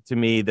something to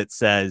me that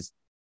says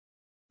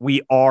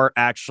we are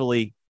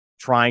actually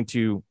trying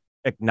to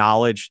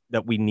acknowledge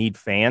that we need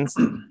fans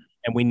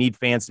and we need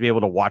fans to be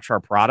able to watch our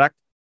product.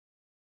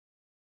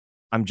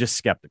 I'm just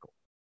skeptical.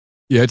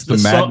 Yeah, it's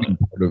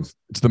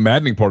the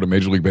maddening part of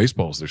Major League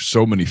Baseball. There's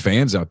so many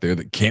fans out there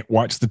that can't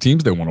watch the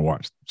teams they want to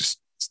watch just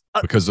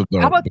because of the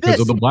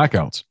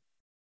blackouts.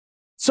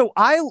 So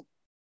I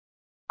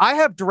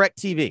have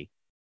DirecTV,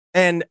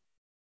 and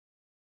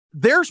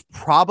there's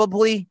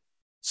probably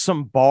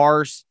some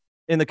bars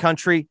in the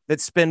country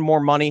that spend more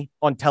money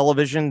on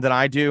television than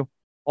I do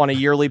on a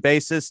yearly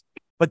basis,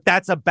 but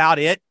that's about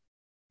it.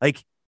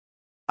 Like,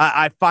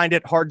 I find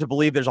it hard to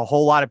believe there's a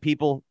whole lot of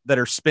people that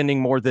are spending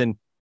more than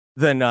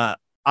I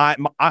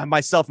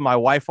myself and my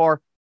wife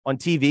are on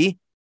TV.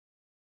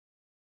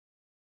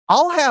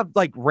 I'll have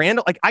like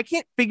random, like, I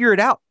can't figure it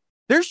out.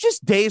 There's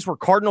just days where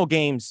Cardinal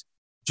games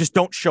just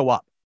don't show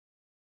up.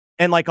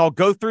 And like, I'll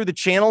go through the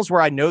channels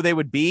where I know they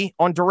would be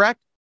on direct,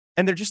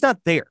 and they're just not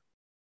there.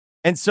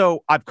 And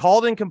so I've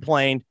called and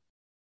complained.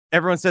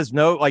 Everyone says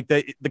no. Like,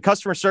 the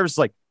customer service is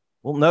like,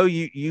 well, no,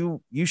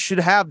 you should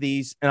have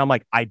these. And I'm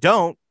like, I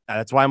don't.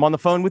 That's why I'm on the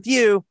phone with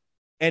you.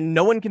 And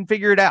no one can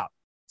figure it out.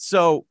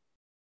 So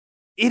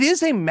it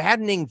is a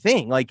maddening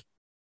thing. Like,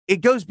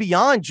 it goes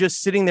beyond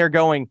just sitting there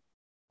going,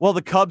 well,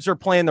 the Cubs are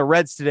playing the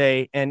Reds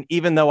today, and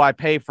even though I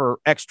pay for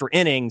extra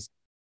innings,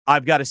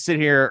 I've got to sit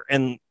here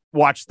and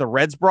watch the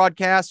Reds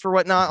broadcast or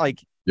whatnot.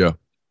 Like, yeah.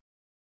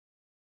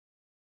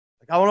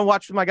 Like, I want to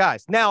watch with my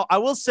guys. Now, I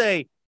will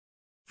say,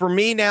 for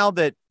me, now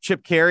that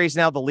Chip Carey's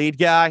now the lead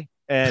guy,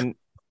 and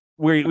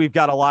we've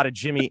got a lot of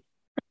Jimmy.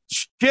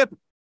 Chip,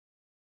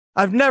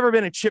 I've never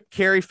been a Chip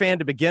Carey fan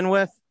to begin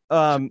with.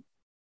 And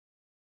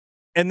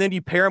then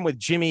you pair him with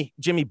Jimmy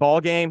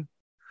Ballgame,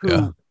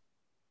 who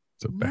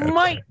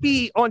might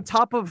be on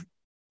top of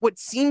what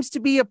seems to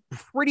be a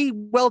pretty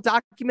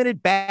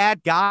well-documented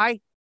bad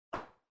guy.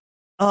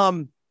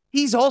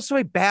 He's also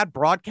a bad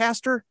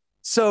broadcaster.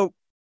 So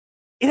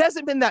it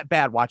hasn't been that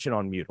bad watching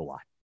on mute a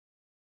lot.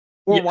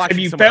 Or have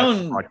you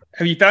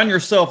found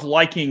yourself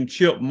liking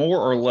Chip more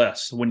or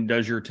less when he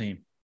does your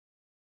team?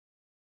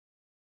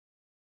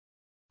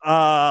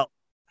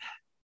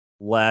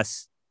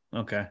 Less.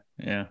 Okay.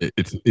 Yeah.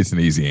 It's an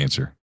easy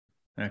answer.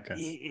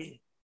 Okay.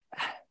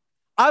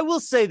 I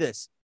will say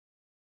this.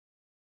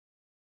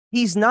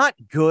 He's not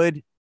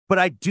good, but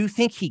I do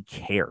think he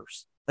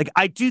cares. Like,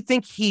 I do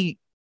think he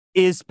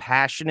is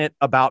passionate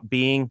about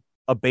being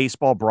a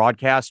baseball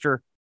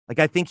broadcaster. Like,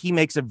 I think he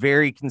makes a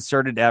very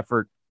concerted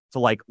effort to,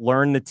 like,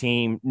 learn the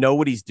team, know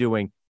what he's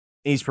doing,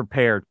 and he's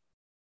prepared.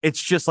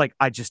 It's just like,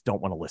 I just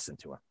don't want to listen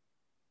to him.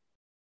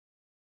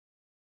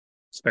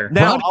 It's fair.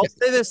 Now, I'll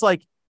say this,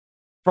 like,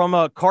 from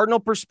a Cardinal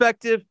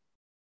perspective,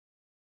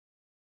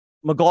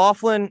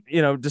 McLaughlin,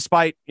 you know,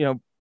 despite, you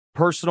know,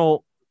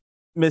 personal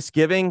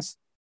misgivings,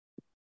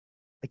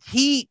 like,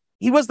 he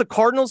was the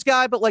Cardinals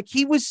guy, but like,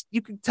 you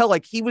could tell,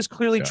 like, he was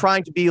clearly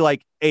trying to be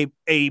like a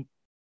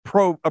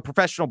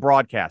professional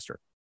broadcaster.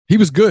 He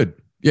was good.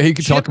 Yeah, he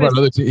could talk about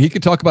he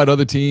could talk about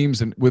other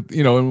teams, and with,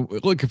 you know,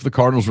 and look, if the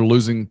Cardinals were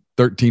losing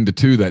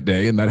 13-2 that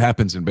day, and that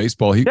happens in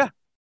baseball, he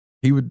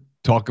would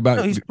talk about.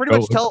 No, he's pretty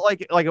much tell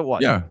it like it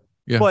was. Yeah.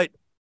 But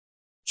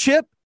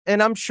Chip,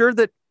 and I'm sure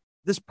that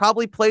this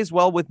probably plays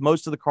well with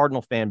most of the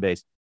Cardinal fan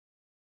base,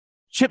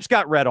 Chip's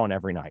got red on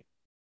every night.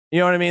 You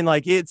know what I mean?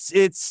 Like,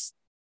 it's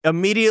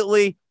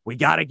immediately We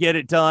got to get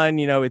it done.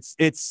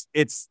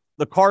 It's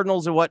the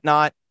Cardinals and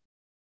whatnot.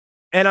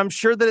 And I'm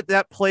sure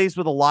that plays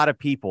with a lot of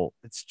people.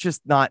 It's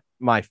just not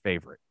my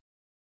favorite.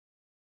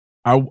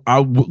 I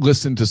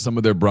listened to some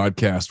of their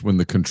broadcast when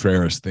the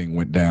Contreras thing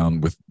went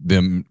down with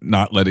them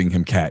not letting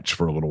him catch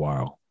for a little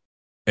while.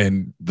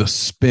 And the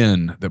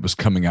spin that was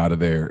coming out of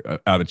there,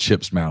 out of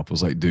Chip's mouth,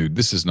 was like, dude,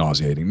 this is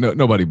nauseating.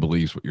 Nobody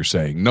believes what you're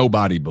saying.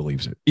 Nobody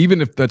believes it.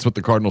 Even if that's what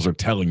the Cardinals are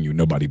telling you,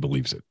 nobody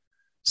believes it.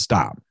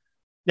 Stop.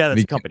 Yeah,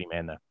 that's company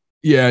man, though.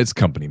 Yeah, it's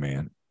company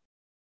man.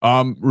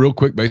 Real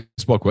quick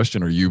baseball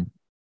question.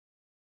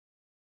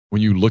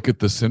 When you look at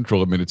the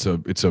Central, I mean, it's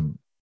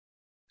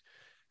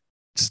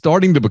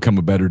starting to become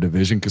a better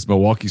division because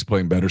Milwaukee's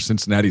playing better.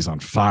 Cincinnati's on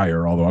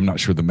fire, although I'm not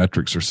sure the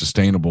metrics are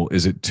sustainable.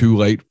 Is it too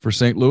late for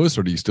St. Louis,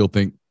 or do you still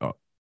think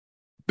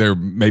they're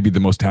maybe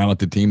the most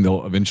talented team?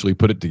 They'll eventually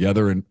put it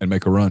together and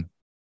make a run.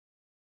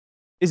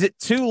 Is it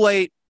too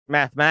late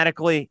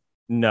mathematically?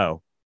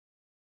 No.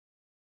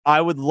 I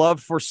would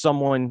love for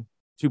someone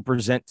to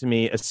present to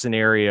me a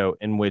scenario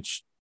in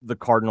which the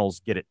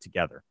Cardinals get it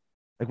together.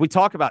 Like, we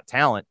talk about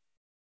talent.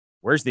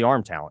 Where's the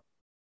arm talent?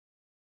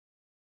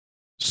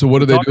 So what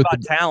do they do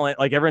about talent?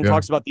 Like, everyone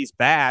talks about these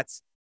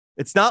bats.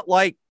 It's not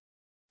like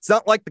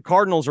the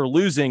Cardinals are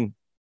losing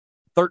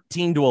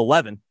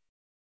 13-11.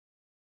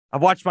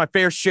 I've watched my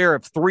fair share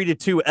of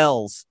 3-2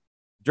 L's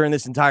during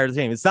this entire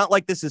game. It's not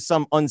like this is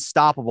some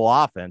unstoppable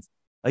offense.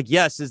 Like,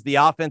 yes, is the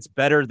offense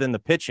better than the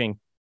pitching?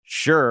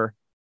 Sure.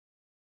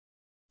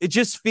 It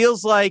just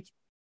feels like,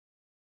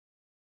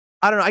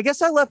 I don't know. I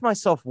guess I left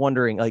myself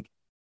wondering, like,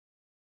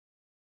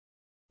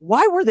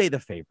 why were they the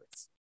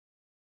favorites?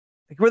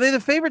 Like, were they the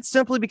favorites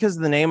simply because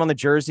of the name on the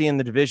jersey and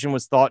the division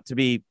was thought to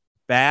be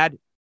bad?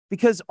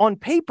 Because on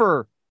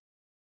paper,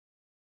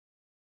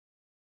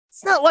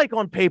 it's not like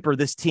on paper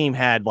this team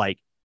had like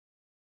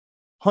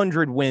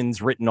 100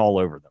 wins written all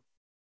over them.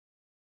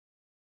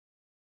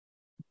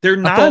 They're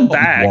 9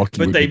 back,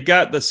 but they've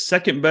got the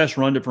second best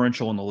run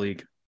differential in the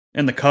league.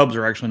 And the Cubs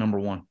are actually number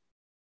 1.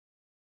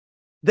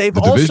 They've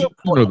the division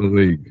or the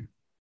league?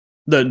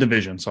 The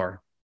division, sorry.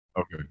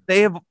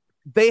 Okay.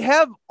 They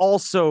have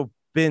also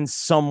been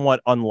somewhat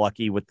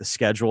unlucky with the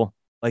schedule.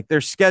 Like, their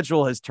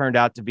schedule has turned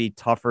out to be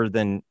tougher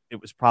than it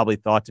was probably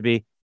thought to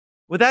be.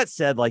 With that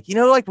said, like,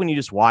 like when you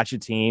just watch a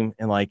team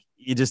and like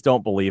you just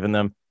don't believe in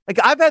them. Like,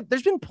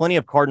 there's been plenty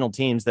of Cardinal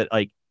teams that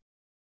like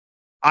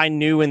I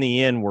knew in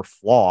the end were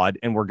flawed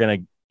and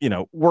weren't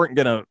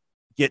gonna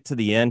get to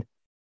the end.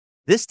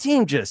 This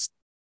team just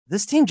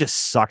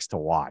sucks to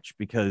watch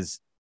because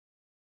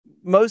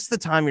most of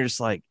the time you're just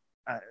like,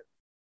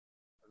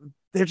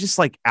 they're just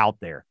like out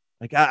there.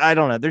 Like, I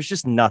don't know. There's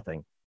just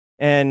nothing.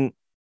 And,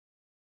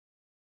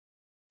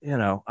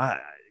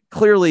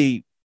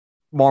 clearly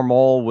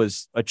Marmol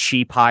was a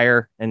cheap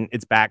hire and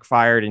it's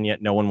backfired and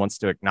yet no one wants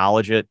to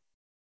acknowledge it.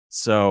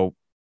 So,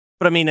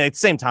 but I mean, at the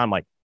same time,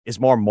 like, is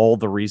Marmol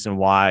the reason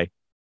why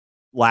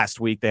last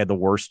week they had the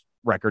worst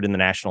record in the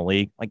National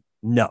League? Like,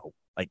 no.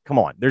 Like, come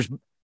on.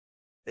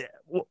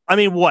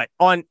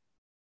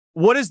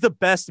 What is the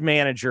best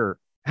manager?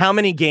 How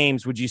many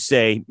games would you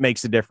say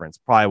makes a difference?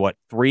 Probably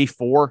 3,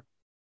 4?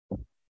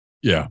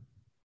 Yeah.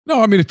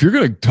 No, I mean, if you're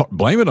going to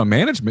blame it on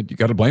management, you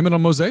got to blame it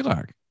on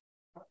Mozeliak.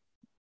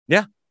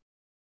 Yeah.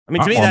 I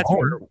mean, to me, that's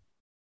where,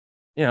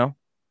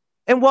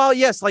 and while,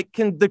 yes, like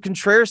the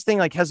Contreras thing,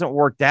 like, hasn't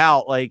worked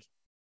out, like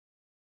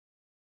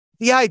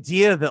the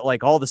idea that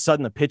like all of a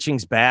sudden the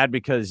pitching's bad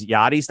because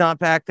Yachty's not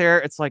back there.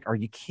 It's like, are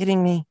you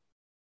kidding me?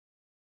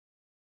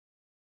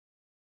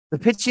 The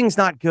pitching's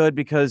not good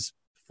because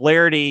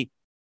Flaherty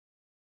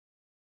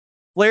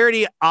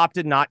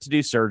opted not to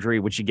do surgery,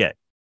 which you get.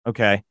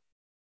 Okay.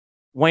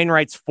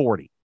 Wainwright's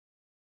 40.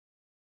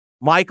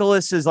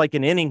 Michaelis is like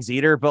an innings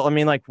eater, but I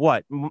mean, like,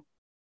 what?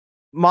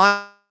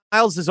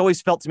 Miles has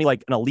always felt to me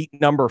like an elite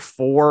number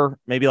 4,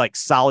 maybe like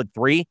solid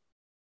 3.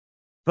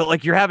 But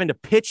like, you're having to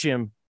pitch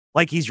him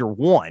like he's your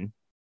 1.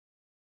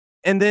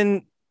 And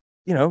then,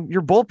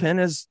 your bullpen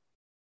has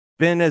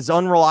been as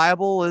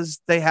unreliable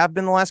as they have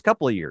been the last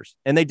couple of years.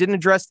 And they didn't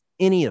address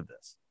any of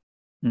this.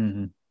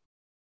 Mm-hmm.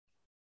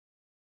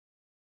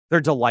 They're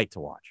a delight to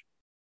watch.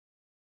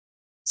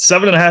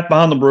 7.5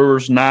 behind the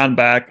Brewers, 9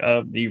 back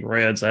of the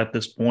Reds at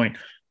this point.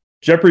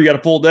 Jeffrey, you got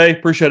a full day.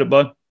 Appreciate it,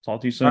 bud. Talk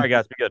to you soon. All right,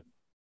 guys. Be good.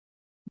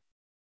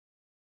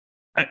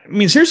 I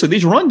mean, seriously,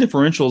 these run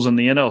differentials in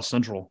the NL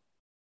Central.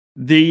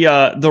 The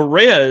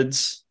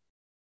Reds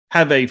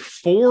have a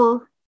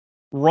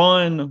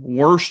 4-run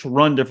worse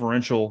run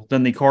differential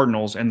than the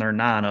Cardinals, and they're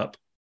 9 up.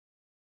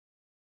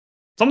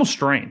 It's almost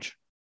strange.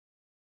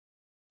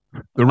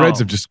 The Reds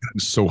have just gotten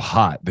so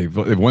hot. They've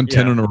won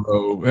 10 in a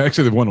row.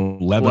 Actually, they've won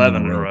 11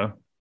 in a row.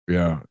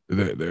 Yeah,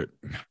 they're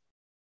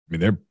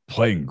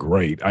playing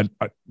great.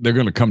 They're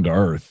going to come to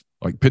earth.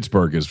 Like,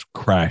 Pittsburgh has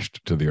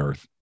crashed to the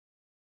earth.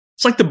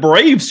 It's like the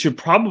Braves should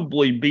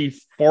probably be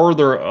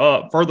further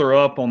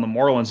up on the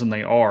Marlins than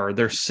they are.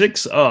 They're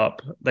 6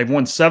 up. They've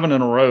won 7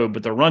 in a row,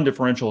 but their run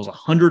differential is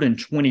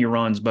 120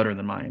 runs better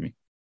than Miami.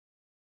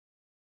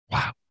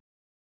 Wow.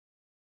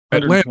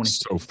 Atlanta's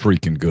so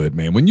freaking good,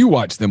 man. When you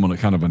watch them on a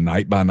kind of a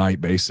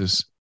night-by-night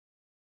basis,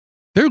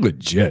 they're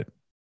legit.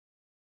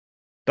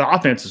 The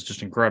offense is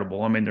just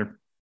incredible. I mean,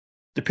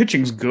 the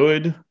pitching's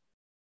good.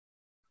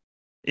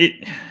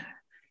 It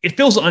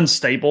feels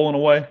unstable in a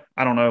way.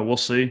 I don't know. We'll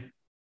see.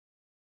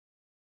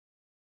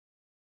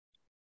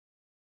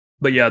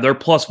 But yeah, they're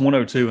plus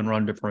 102 in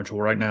run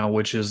differential right now,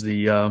 which is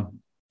the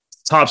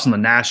tops in the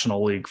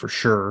National League for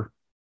sure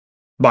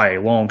by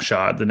a long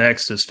shot. The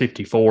next is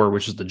 54,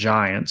 which is the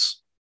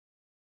Giants.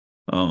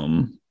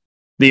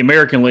 The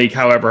American League,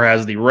 however,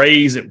 has the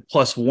Rays at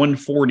plus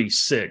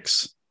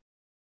 146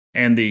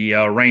 and the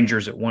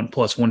Rangers at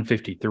plus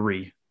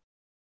 153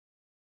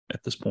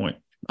 at this point.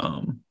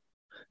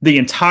 The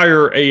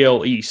entire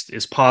AL East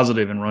is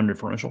positive in run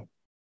differential.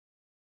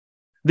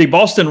 The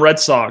Boston Red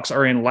Sox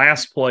are in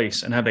last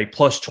place and have a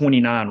plus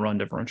 29 run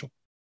differential.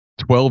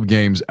 12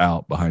 games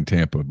out behind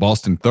Tampa.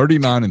 Boston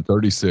 39 and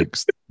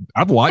 36.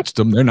 I've watched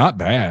them. They're not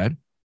bad.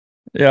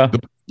 Yeah. The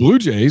Blue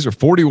Jays are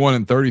 41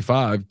 and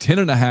 35, 10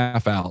 and a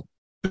half out.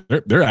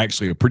 They're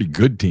actually a pretty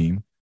good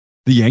team.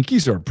 The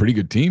Yankees are a pretty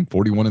good team,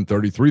 41 and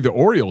 33. The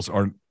Orioles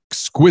are an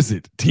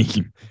exquisite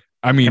team.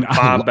 I mean,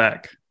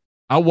 back.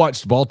 I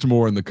watched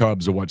Baltimore and the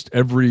Cubs. I watched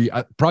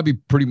probably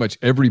pretty much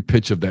every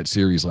pitch of that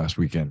series last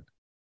weekend.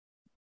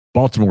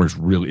 Baltimore is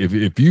really,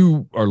 if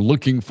you are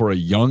looking for a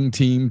young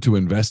team to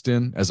invest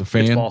in as a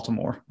fan, it's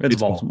Baltimore. It's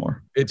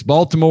Baltimore. It's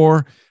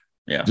Baltimore.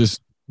 Yeah.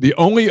 Just the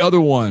only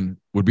other one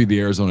would be the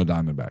Arizona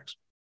Diamondbacks.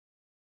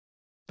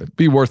 That'd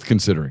be worth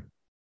considering.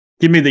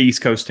 Give me the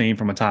East Coast team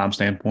from a time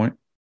standpoint.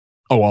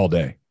 Oh, all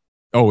day.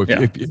 Oh, if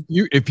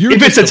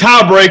it's a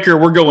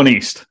tiebreaker, we're going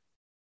East.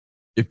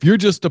 If you're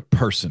just a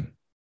person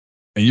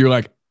and you're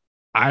like,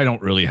 I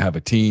don't really have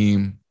a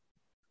team.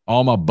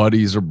 All my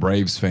buddies are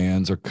Braves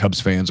fans or Cubs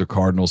fans or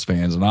Cardinals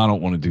fans, and I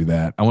don't want to do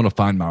that. I want to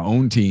find my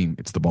own team.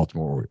 It's the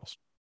Baltimore Orioles.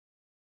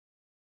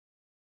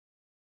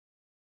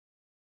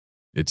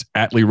 It's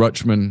Atlee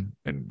Rutschman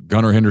and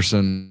Gunnar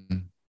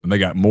Henderson, and they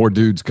got more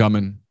dudes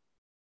coming.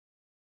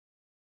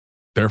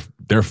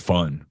 They're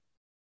fun.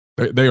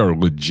 They are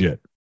legit.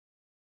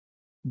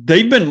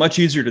 They've been much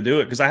easier to do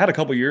it because I had a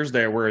couple years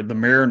there where the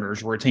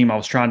Mariners were a team I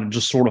was trying to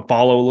just sort of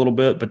follow a little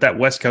bit, but that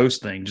West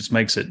Coast thing just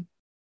makes it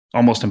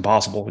almost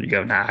impossible. You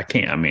go, nah, I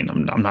can't. I mean,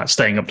 I'm not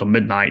staying up till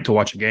midnight to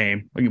watch a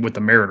game with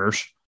the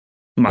Mariners,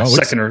 my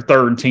second or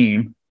third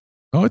team.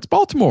 Oh, it's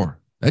Baltimore.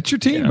 That's your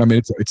team. Yeah. I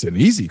mean, it's an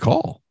easy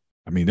call.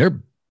 I mean,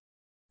 they're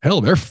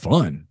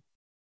fun.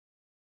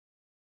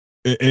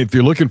 If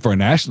you're looking for a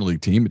National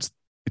League team, it's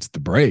the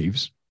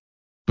Braves,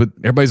 but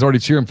everybody's already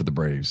cheering for the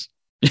Braves.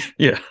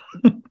 Yeah.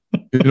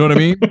 You know what I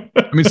mean?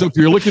 I mean, so if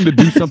you're looking to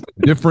do something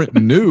different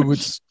and new,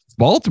 it's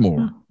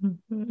Baltimore.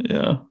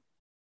 Yeah.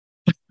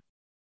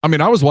 I mean,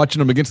 I was watching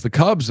them against the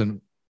Cubs, and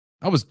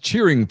I was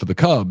cheering for the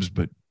Cubs,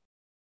 but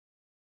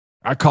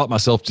I caught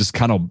myself just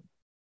kind of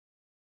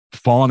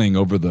fawning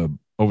over the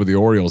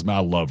Orioles. Man, I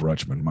love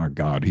Rutschman. My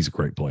God, he's a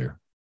great player.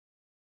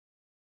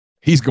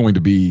 He's going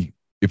to be,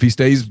 if he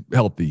stays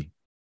healthy,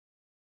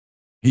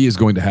 he is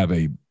going to have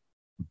a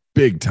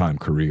big-time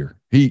career.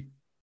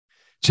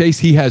 Chase,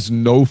 he has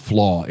no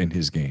flaw in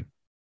his game.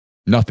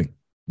 Nothing.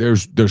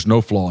 There's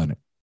no flaw in it.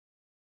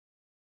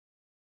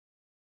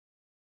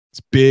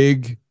 It's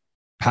big,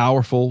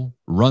 powerful,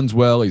 runs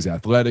well. He's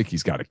athletic.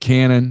 He's got a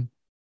cannon.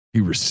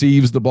 He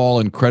receives the ball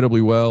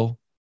incredibly well.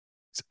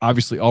 He's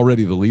obviously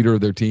already the leader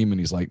of their team, and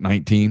he's like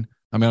 19.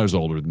 I mean, I was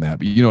older than that,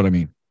 but you know what I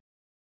mean?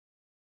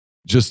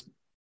 Just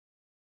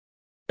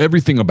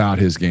everything about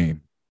his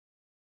game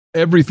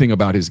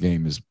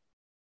is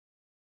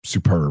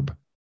superb.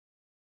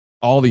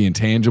 All the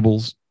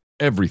intangibles,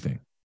 everything.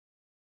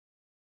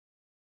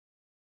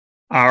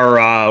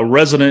 Our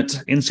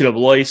resident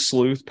NCAA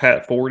sleuth,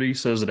 Pat Forty,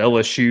 says that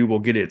LSU will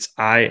get its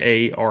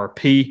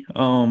IARP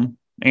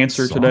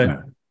answer today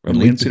from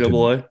the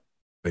NCAA.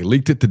 They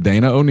leaked it to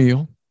Dana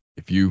O'Neill.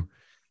 If you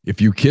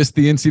kiss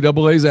the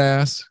NCAA's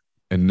ass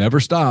and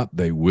never stop,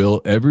 they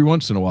will every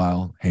once in a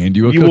while hand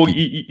you a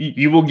cookie.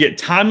 You will get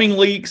timing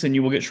leaks and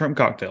you will get shrimp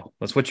cocktail.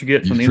 That's what you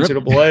get from the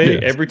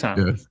NCAA every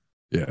time.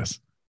 Yes.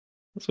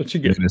 That's what you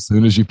get. And as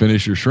soon as you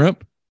finish your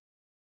shrimp,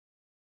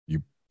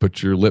 you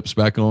put your lips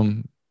back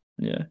on.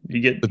 Yeah,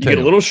 you get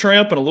a little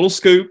shrimp and a little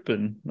scoop,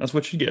 and that's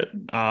what you get.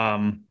 By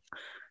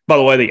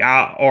the way, the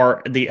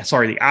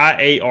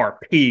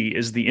IARP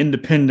is the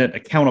Independent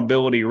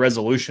Accountability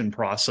Resolution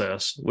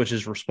Process, which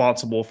is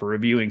responsible for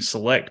reviewing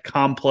select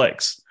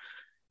complex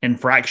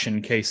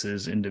infraction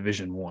cases in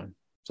Division I.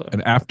 So,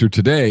 and after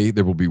today,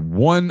 there will be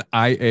one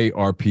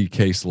IARP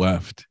case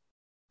left,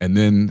 and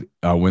then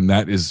when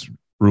that is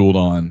ruled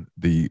on,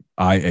 the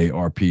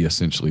IARP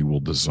essentially will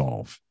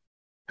dissolve.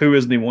 Who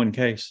is the one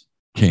case?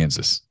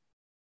 Kansas.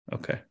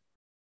 Okay. I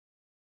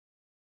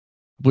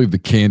believe the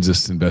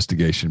Kansas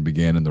investigation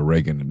began in the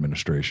Reagan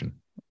administration.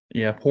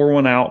 Yeah, pour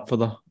one out for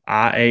the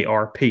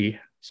IARP.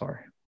 Sorry.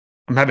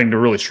 I'm having to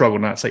really struggle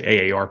not to say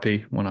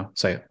AARP when I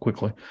say it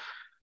quickly.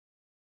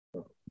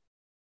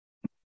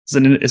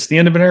 It's the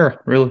end of an era,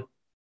 really.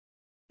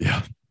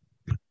 Yeah.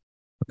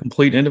 A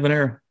complete end of an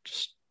era.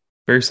 Just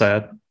very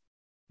sad.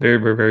 Very,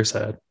 very, very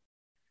sad.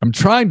 I'm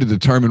trying to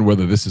determine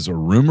whether this is a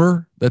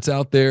rumor that's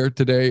out there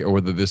today or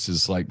whether this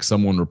is like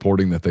someone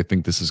reporting that they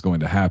think this is going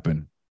to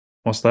happen.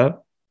 What's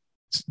that?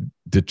 It's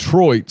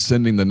Detroit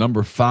sending the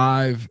number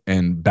 5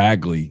 and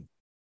Bagley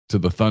to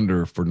the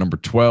Thunder for number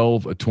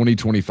 12, a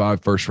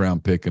 2025 first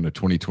round pick, and a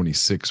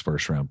 2026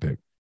 first round pick.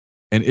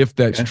 And if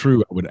that's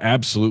true, I would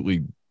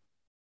absolutely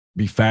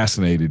be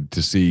fascinated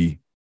to see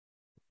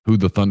who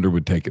the Thunder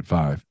would take at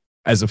 5.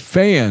 As a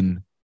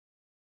fan,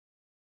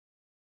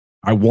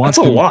 I want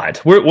that's a lot.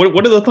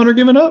 What are the Thunder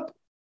giving up?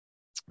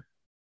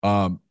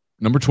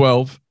 Number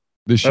 12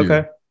 this year.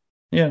 Okay.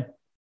 Yeah.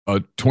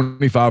 A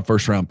 25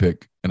 first round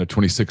pick and a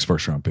 26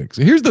 first round pick.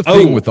 So here's the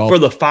thing with all for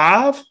the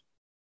 5?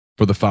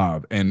 For the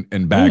 5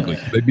 and Bagley.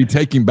 They'd be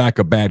taking back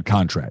a bad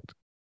contract.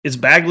 Is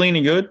Bagley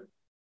any good?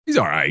 He's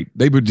all right.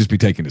 They would just be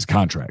taking his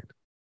contract.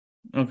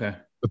 Okay.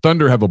 The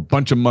Thunder have a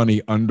bunch of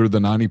money under the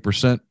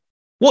 90%.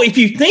 Well, if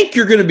you think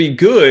you're going to be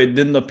good,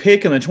 then the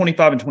pick and the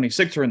 25 and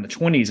 26 are in the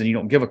 20s and you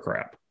don't give a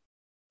crap.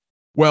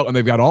 Well, and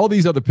they've got all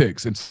these other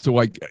picks. And so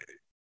like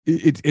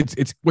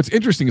it's what's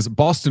interesting is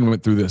Boston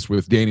went through this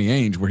with Danny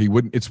Ainge where he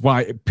wouldn't. It's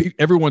why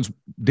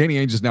Danny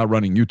Ainge is now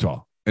running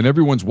Utah and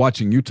everyone's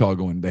watching Utah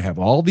going, they have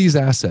all these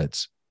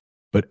assets,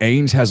 but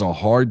Ainge has a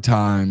hard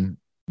time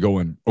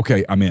going,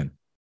 okay, I'm in.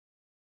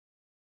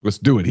 Let's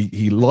do it.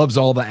 He loves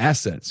all the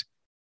assets.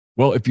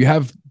 Well, if you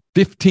have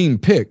 15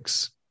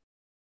 picks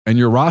and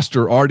your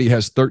roster already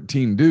has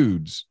 13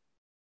 dudes,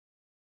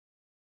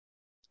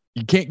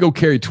 you can't go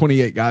carry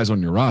 28 guys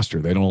on your roster.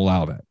 They don't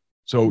allow that.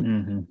 So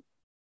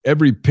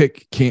every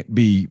pick can't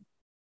be,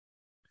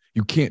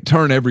 you can't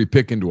turn every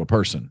pick into a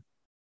person.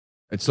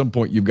 At some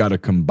point, you've got to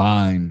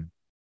combine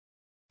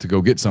to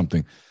go get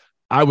something.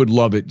 I would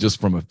love it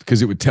just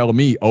because it would tell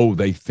me, oh,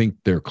 they think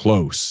they're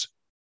close.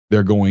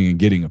 They're going and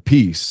getting a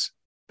piece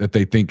that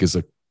they think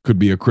could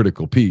be a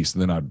critical piece.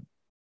 And then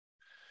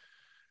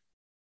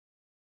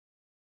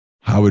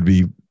I would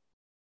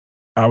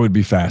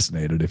be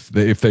fascinated if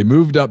they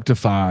moved up to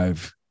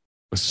 5,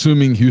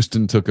 assuming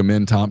Houston took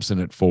Amen Thompson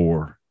at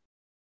 4,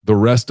 the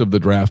rest of the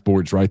draft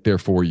board's right there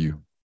for you.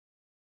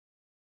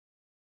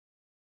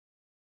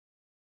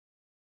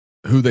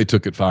 Who they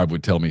took at 5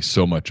 would tell me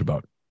so much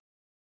about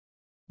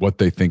what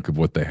they think of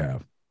what they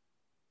have.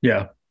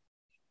 Yeah.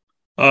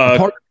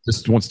 Part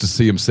just wants to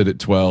see him sit at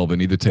 12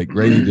 and either take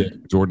Grady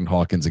Dick, Jordan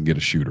Hawkins, and get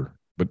a shooter.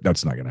 But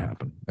that's not going to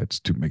happen.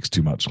 Makes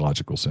too much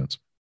logical sense.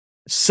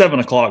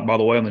 7:00, by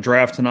the way, on the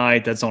draft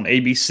tonight. That's on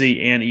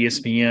ABC and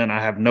ESPN.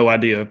 I have no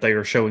idea if they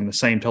are showing the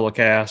same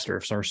telecast or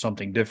if there's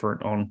something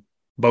different on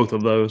both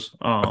of those.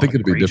 I think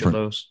it'll be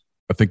different.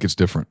 I think it's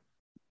different.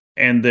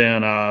 And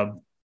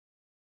then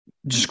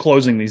just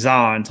closing the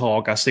Zion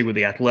talk, I see with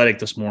The Athletic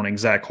this morning,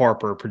 Zach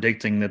Harper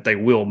predicting that they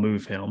will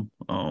move him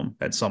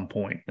at some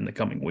point in the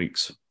coming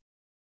weeks.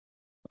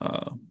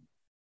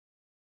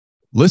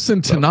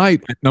 Listen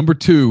tonight at number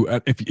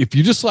 2. If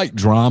you just like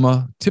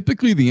drama,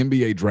 typically the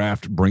NBA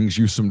draft brings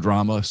you some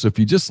drama. So if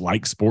you just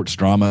like sports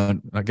drama,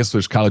 I guess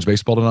there's college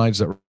baseball tonight. Is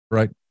that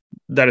right?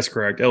 That is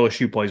correct.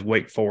 LSU plays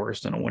Wake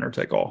Forest in a winner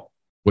take all.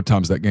 What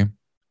time's that game?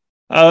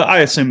 I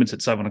assume it's at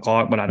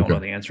 7:00, but I don't know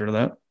the answer to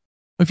that.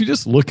 If you're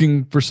just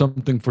looking for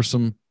something for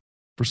some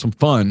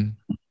fun,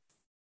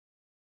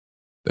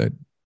 that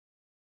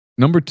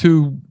number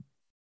 2,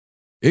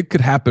 it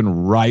could happen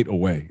right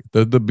away.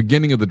 The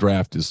beginning of the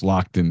draft is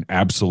locked in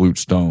absolute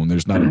stone.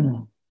 There's not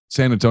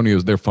San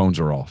Antonio's, their phones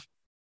are off.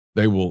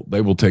 They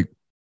will take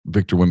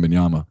Victor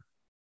Wembanyama.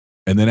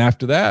 And then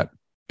after that,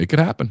 it could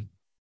happen.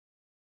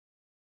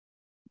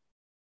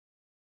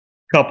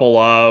 Couple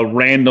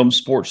random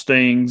sports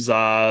things.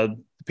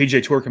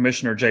 PGA Tour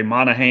Commissioner Jay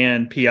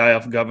Monahan,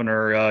 PIF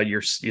Governor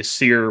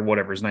Yasir,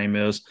 whatever his name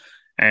is,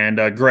 and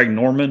Greg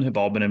Norman have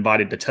all been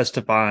invited to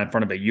testify in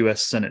front of a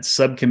U.S. Senate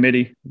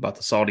subcommittee about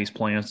the Saudis'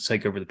 plans to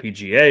take over the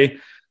PGA.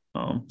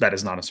 That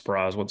is not a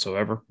surprise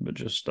whatsoever, but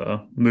just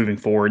moving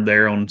forward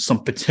there on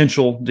some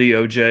potential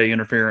DOJ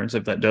interference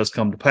if that does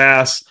come to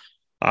pass.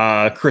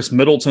 Chris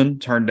Middleton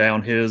turned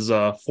down his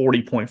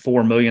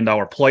 $40.4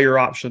 million player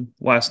option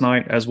last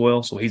night as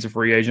well, so he's a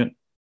free agent.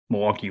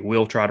 Milwaukee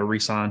will try to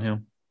re-sign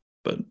him,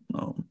 but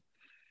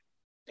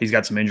he's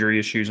got some injury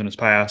issues in his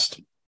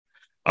past.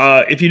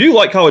 If you do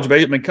like college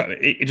baseball,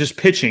 just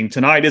pitching,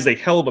 tonight is a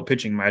hell of a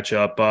pitching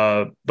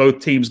matchup. Both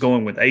teams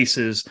going with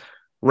aces.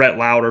 Rhett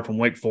Lauder from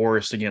Wake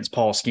Forest against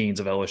Paul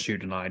Skeens of LSU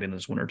tonight in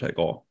this winner take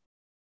all.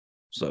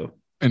 So,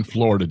 and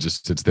Florida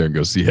just sits there and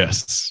goes,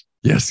 yes,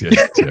 yes,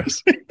 yes,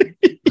 yes,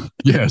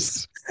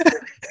 yes.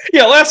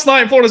 Yeah, last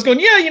night Florida's going,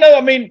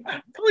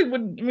 probably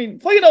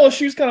wouldn't. Playing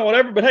LSU's kind of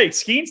whatever, but hey,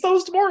 Skeens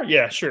throws tomorrow.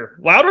 Yeah, sure.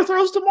 Lauder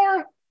throws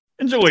tomorrow.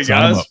 Enjoy,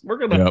 guys. We're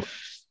gonna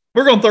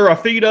throw our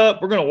feet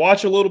up. We're gonna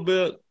watch a little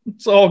bit.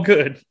 It's all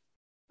good.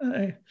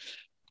 Hey.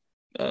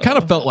 Kind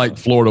of felt like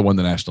Florida won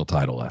the national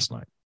title last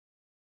night.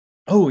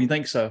 Oh, you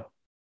think so?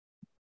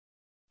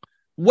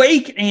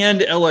 Wake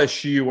and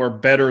LSU are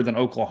better than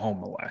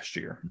Oklahoma last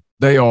year.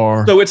 They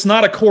are. So it's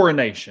not a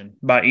coronation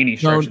by any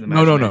stretch of the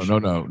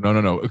imagination.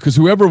 No. Because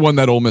whoever won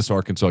that Ole Miss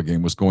Arkansas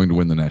game was going to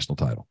win the national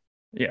title.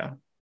 Yeah.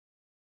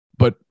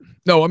 But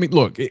no, I mean,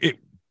 look,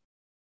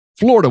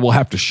 Florida will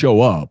have to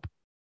show up,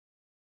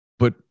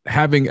 but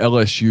having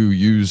LSU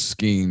use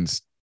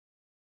Skeens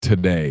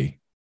today,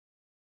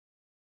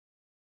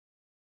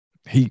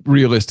 he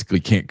realistically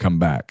can't come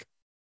back.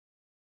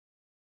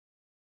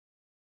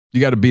 You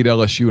got to beat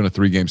LSU in a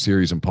 3-game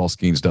series, and Paul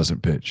Skeens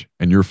doesn't pitch,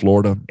 and you're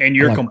Florida. And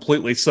you're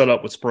completely set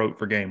up with Sproat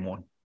for game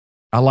 1.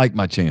 I like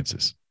my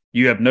chances.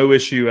 You have no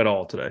issue at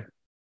all today.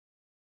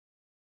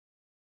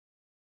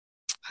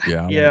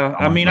 Yeah. Yeah.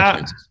 I mean,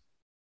 I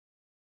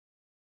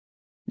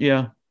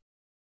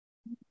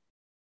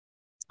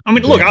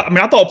look,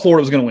 I thought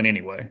Florida was going to win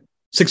anyway.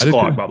 6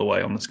 o'clock, by the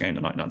way, on this game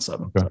tonight, not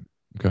 7.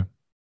 Okay.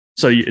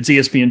 So it's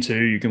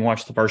ESPN2. You can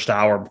watch the first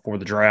hour before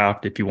the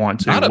draft if you want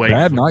to. Not a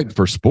bad night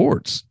for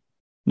sports.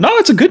 No,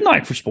 it's a good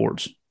night for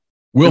sports.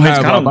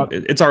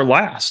 It's our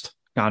last,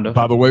 kind of.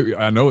 By the way,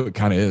 I know it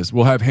kind of is.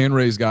 We'll have hand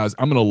raised guys.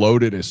 I'm going to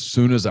load it as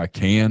soon as I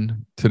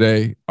can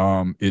today.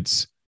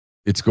 It's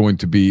going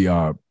to be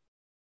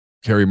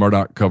Kerry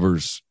Murdoch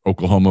covers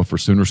Oklahoma for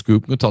Sooner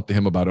Scoop. I'm going to talk to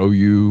him about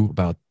OU,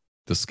 about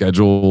the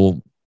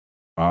schedule.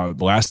 The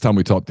last time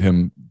we talked to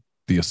him,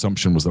 the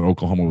assumption was that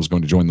Oklahoma was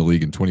going to join the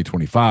league in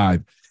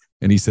 2025.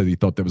 And he said he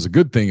thought that was a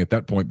good thing at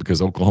that point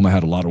because Oklahoma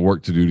had a lot of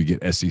work to do to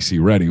get SEC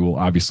ready. Well,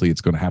 obviously it's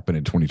going to happen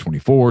in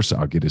 2024, so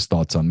I'll get his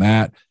thoughts on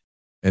that.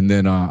 And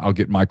then I'll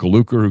get Michael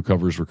Luker, who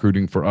covers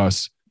recruiting for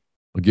us.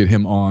 I'll get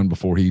him on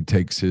before he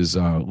takes his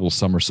little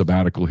summer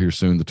sabbatical here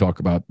soon to talk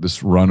about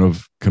this run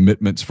of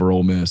commitments for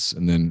Ole Miss.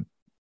 And then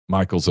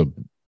Michael's a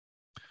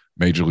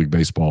Major League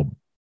Baseball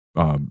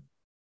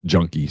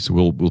junkie, so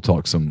we'll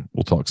talk some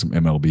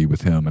MLB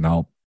with him, and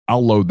I'll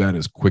load that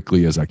as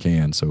quickly as I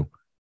can. So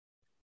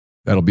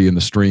that'll be in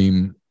the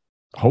stream,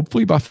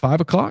 hopefully by 5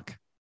 o'clock,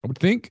 I would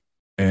think.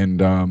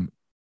 And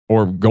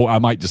I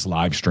might just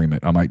live stream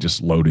it. I might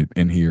just load it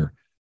in here.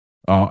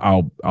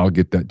 I'll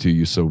get that to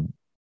you. So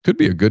could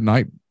be a good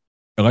night.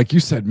 Like you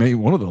said, maybe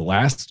one of the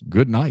last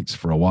good nights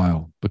for a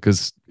while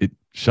because it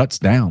shuts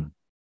down.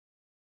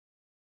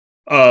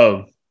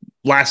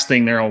 Last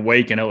thing there on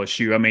Wake and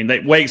LSU. I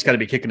mean, Wake's got to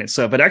be kicking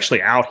itself. It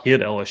actually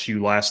out-hit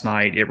LSU last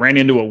night. It ran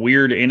into a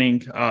weird inning,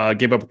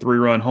 gave up a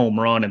 3-run home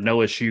run, and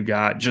LSU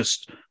got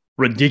just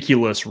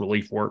ridiculous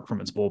relief work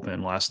from its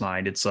bullpen last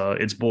night. Its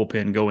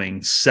bullpen going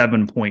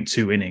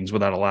 7.2 innings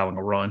without allowing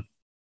a run.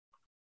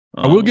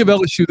 I will give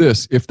LSU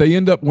this. If they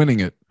end up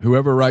winning it,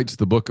 whoever writes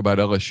the book about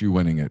LSU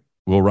winning it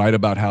will write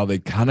about how they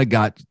kind of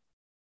got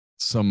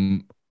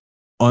some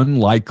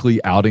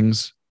unlikely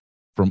outings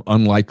from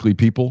unlikely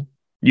people.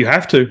 You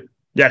have to.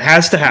 That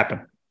has to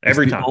happen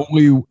every time.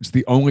 It's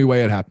the only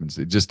way it happens.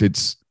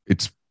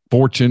 It's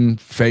fortune,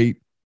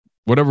 fate,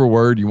 whatever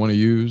word you want to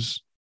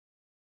use,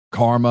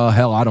 karma,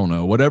 hell, I don't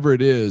know. Whatever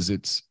it is,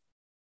 it's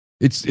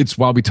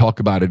why we talk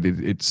about it.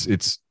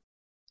 It's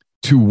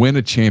to win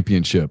a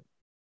championship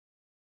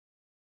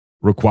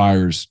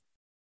requires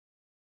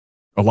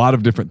a lot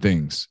of different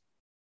things.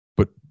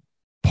 But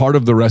part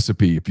of the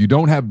recipe, if you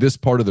don't have this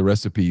part of the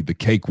recipe, the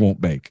cake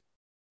won't bake.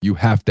 You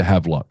have to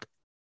have luck.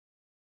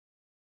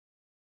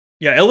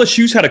 Yeah,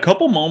 LSU's had a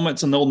couple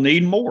moments, and they'll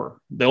need more.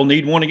 They'll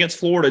need one against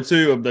Florida,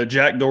 too, of the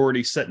Jack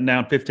Doherty sitting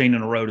down 15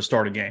 in a row to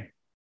start a game,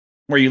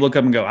 where you look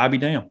up and go, I'll be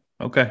damn.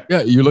 Okay.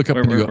 Yeah, you look up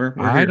and you go,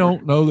 I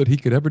don't know that he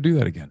could ever do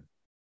that again.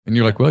 And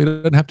you're like, well, he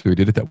doesn't have to. He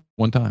did it that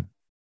one time.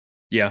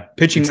 Yeah,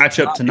 pitching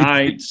matchup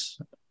tonight.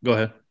 Go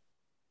ahead.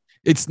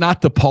 It's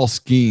not the Paul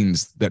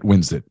Skeens that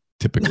wins it,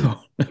 typically.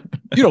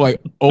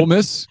 Like Ole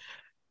Miss,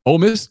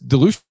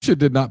 DeLucia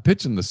did not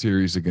pitch in the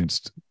series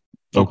against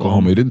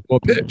Oklahoma. He didn't throw a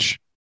pitch.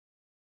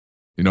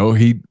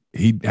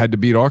 He had to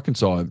beat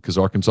Arkansas because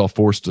Arkansas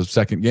forced a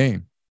second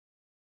game.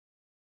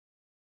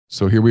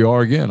 So here we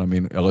are again. I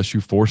mean,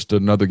 LSU forced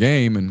another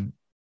game, and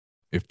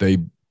if they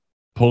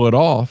pull it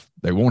off,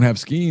 they won't have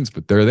Skeens,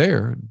 but they're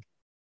there.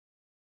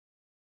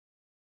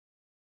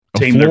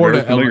 Team they're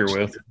very familiar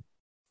with.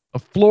 A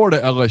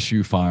Florida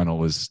LSU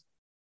final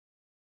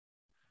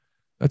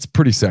that's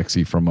pretty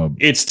sexy from a.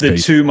 It's the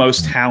two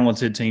most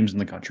talented teams in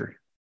the country.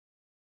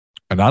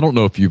 And I don't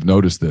know if you've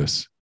noticed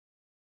this.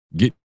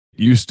 Get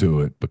used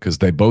to it because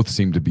they both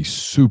seem to be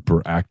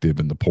super active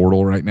in the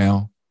portal right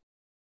now.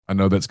 I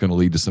know that's going to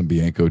lead to some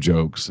Bianco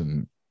jokes,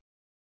 and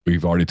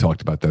we've already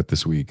talked about that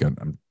this week.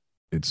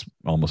 It's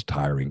almost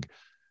tiring.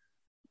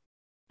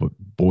 But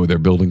boy, they're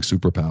building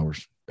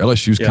superpowers.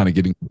 LSU's kind of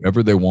getting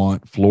whatever they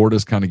want.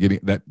 Florida's kind of getting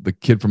that. The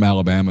kid from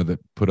Alabama that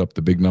put up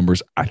the big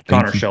numbers. I think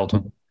Connor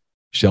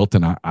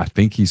Shelton. I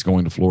think he's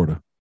going to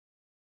Florida.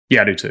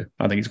 Yeah, I do too.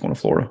 I think he's going to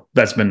Florida.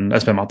 That's been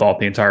my thought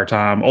the entire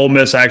time. Ole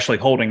Miss actually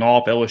holding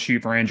off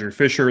LSU for Andrew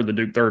Fisher, the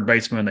Duke third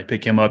baseman. They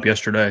picked him up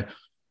yesterday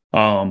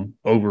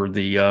over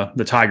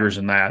the Tigers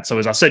in that. So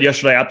as I said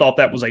yesterday, I thought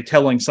that was a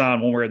telling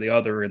sign one way or the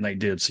other, and they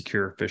did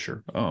secure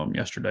Fisher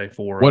yesterday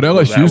for what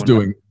LSU's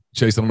doing.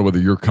 Chase, I don't know whether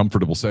you're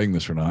comfortable saying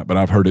this or not, but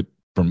I've heard it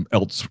from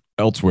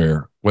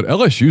elsewhere. What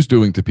LSU's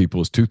doing to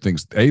people is two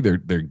things. A, they're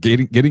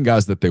getting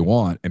guys that they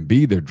want, and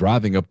B, they're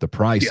driving up the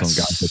price on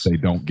guys that they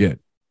don't get.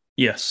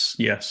 Yes.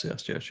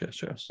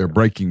 They're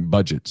breaking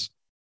budgets.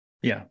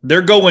 Yeah,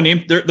 they're going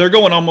in. They're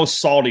going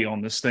almost salty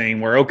on this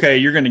thing. Where okay,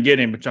 you're going to get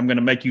him, but I'm going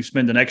to make you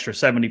spend an extra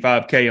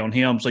 $75K on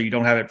him, so you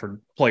don't have it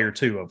for player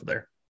 2 over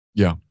there.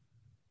 Yeah,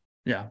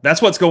 yeah,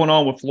 that's what's going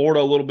on with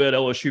Florida a little bit.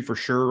 LSU for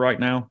sure right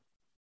now.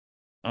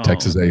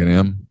 Texas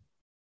A&M.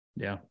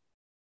 Yeah,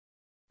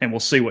 and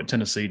we'll see what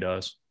Tennessee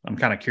does. I'm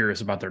kind of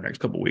curious about their next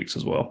couple of weeks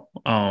as well.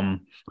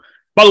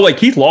 By the way,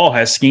 Keith Law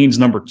has Skeens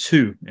number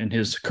 2 in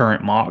his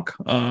current mock.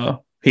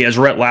 He has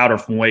Rhett Lauder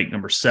from Wake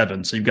number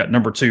 7. So you've got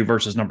number 2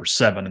 versus number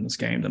 7 in this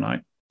game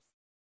tonight.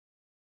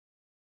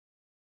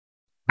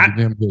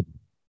 Damn good.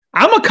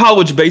 I'm a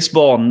college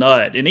baseball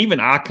nut, and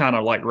even I kind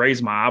of like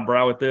raised my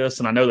eyebrow at this,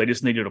 and I know they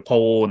just needed a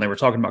poll and they were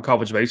talking about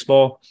college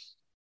baseball.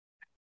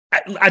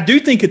 I do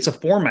think it's a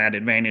format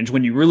advantage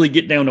when you really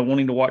get down to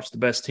wanting to watch the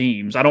best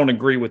teams. I don't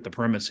agree with the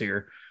premise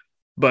here,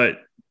 but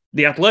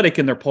the Athletic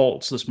in their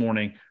pulse this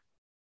morning,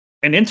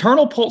 an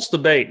internal pulse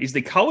debate, is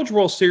the College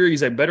World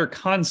Series a better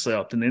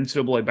concept than the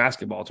NCAA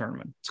basketball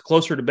tournament? It's a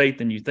closer debate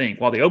than you think.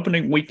 While the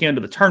opening weekend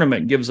of the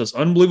tournament gives us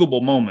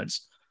unbelievable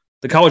moments,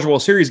 the College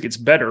World Series gets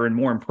better and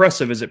more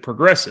impressive as it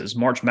progresses.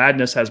 March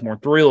Madness has more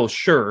thrills,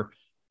 sure,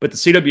 but the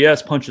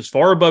CWS punches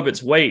far above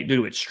its weight due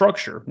to its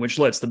structure, which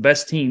lets the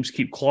best teams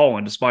keep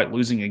clawing despite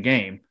losing a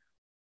game.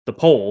 The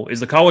poll, is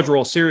the College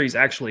World Series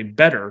actually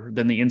better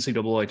than the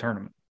NCAA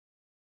tournament?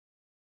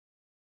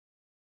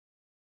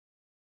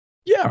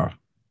 Yeah.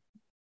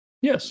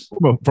 Yes.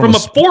 From a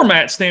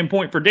format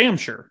standpoint, for damn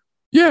sure.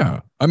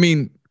 Yeah. I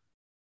mean,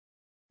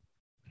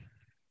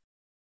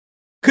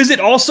 because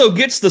it also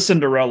gets the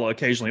Cinderella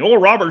occasionally. Oral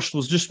Roberts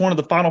was just one of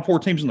the Final 4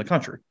 teams in the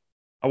country.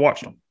 I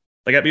watched them.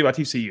 They got beat by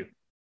TCU.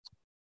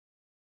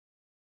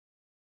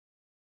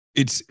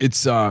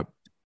 It's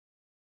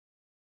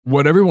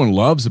what everyone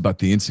loves about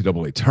the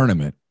NCAA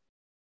tournament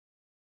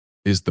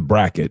is the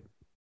bracket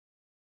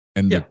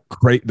and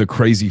the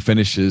crazy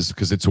finishes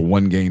because it's a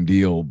 1-game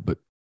deal. But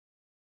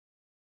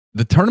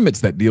the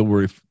tournament's that deal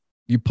where if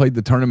you played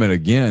the tournament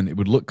again, it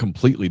would look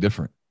completely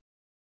different.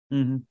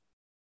 Mm-hmm.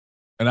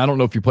 And I don't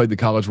know if you played the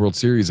College World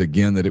Series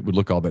again, that it would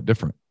look all that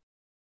different.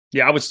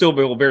 Yeah, I would still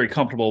feel very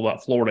comfortable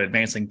about Florida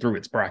advancing through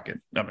its bracket.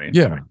 I mean,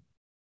 yeah.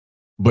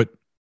 But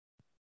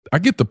I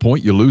get the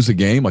point. You lose a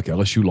game, like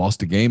LSU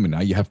lost a game, and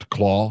now you have to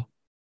claw.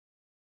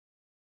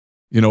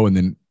 And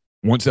then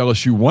once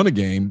LSU won a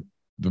game,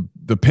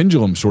 the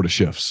pendulum sort of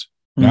shifts.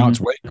 Now it's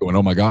Wake going,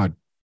 oh my God.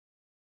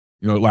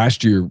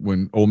 Last year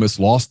when Ole Miss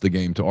lost the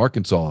game to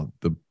Arkansas,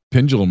 the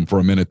pendulum for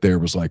a minute there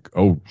was like,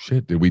 oh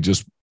shit, did we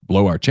just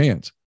blow our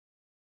chance?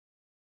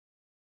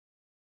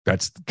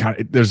 That's kind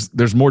of,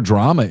 there's more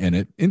drama in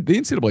it. In the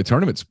NCAA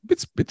tournament,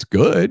 it's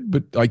good,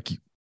 but like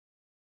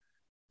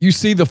you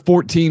see the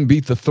 14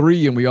 beat the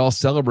 3 and we all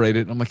celebrate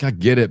it. And I'm like, I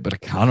get it, but I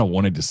kind of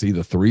wanted to see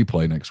the 3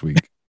 play next week.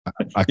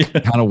 I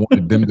kind of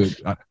wanted them to.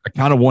 I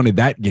kind of wanted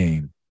that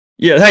game.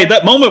 Yeah, hey,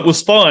 that moment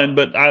was fun,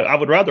 but I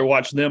would rather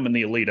watch them in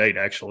the Elite 8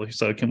 actually.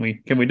 So can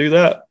we do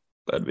that?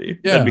 That'd be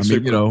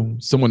super.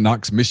 Someone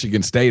knocks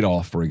Michigan State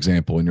off, for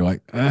example, and you're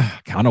like, I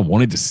kind of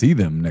wanted to see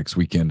them next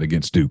weekend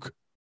against Duke.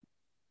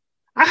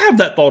 I have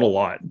that thought a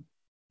lot.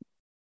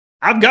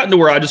 I've gotten to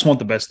where I just want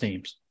the best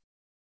teams.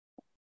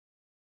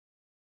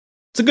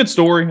 It's a good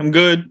story. I'm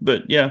good,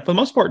 but yeah, for the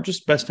most part,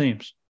 just best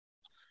teams.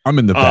 I'm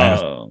in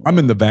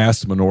the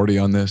vast minority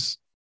on this.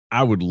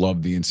 I would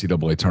love the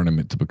NCAA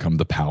tournament to become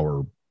the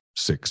Power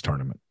 6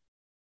 tournament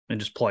and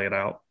just play it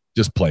out.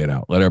 Just play it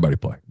out. Let everybody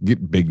play.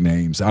 Get big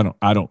names. I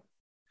don't.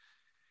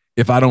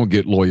 If I don't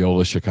get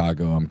Loyola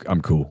Chicago,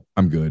 I'm cool.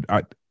 I'm good.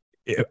 I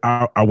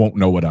won't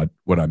know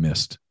what I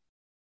missed.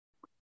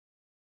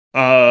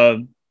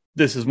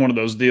 This is one of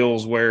those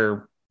deals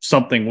where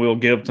something we'll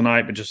give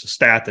tonight, but just a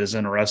stat that is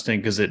interesting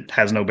because it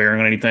has no bearing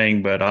on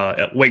anything.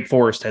 But Wake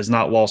Forest has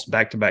not lost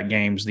back-to-back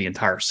games the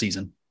entire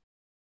season.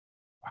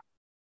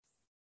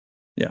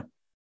 Yeah.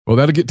 Well,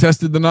 that'll get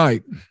tested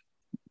tonight.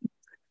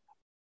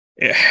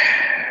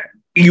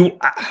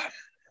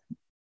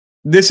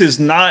 This is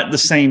not the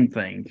same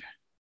thing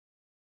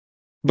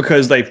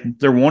because they're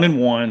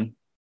 1-1.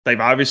 They've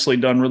obviously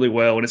done really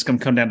well, and it's going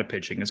to come down to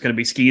pitching. It's going to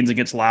be Skeens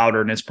against Lauder,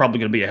 and it's probably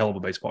going to be a hell of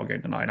a baseball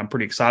game tonight. I'm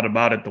pretty excited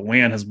about it. The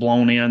wind has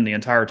blown in the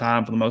entire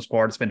time for the most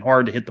part. It's been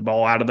hard to hit the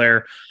ball out of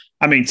there.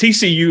 I mean,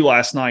 TCU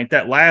last night,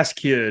 that last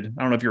kid,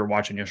 I don't know if you were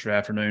watching yesterday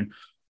afternoon,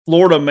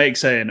 Florida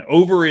makes an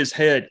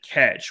over-his-head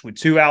catch with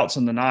 2 outs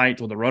in the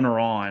ninth with a runner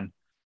on,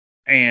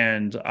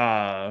 and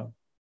to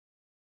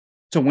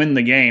win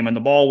the game, and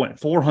the ball went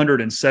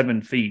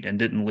 407 feet and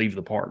didn't leave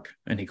the park,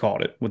 and he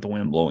caught it with the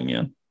wind blowing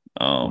in.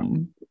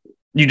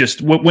 You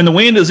just when the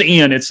wind is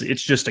in, it's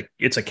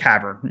a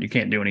cavern. You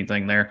can't do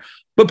anything there.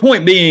 But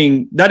point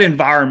being, that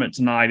environment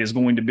tonight is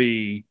going to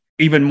be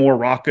even more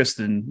raucous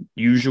than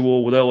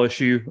usual with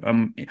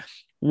LSU.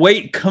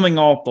 Wake coming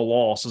off the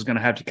loss is going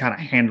to have to kind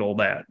of handle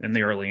that in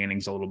the early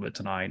innings a little bit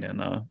tonight,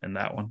 and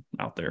that one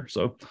out there.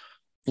 So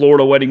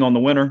Florida waiting on the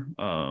winner.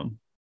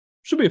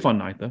 Should be a fun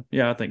night though.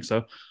 Yeah, I think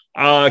so.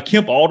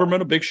 Kemp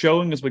Alderman, a big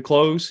showing as we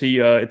close. He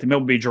at the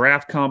MLB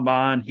Draft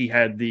Combine, he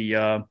had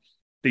the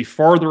the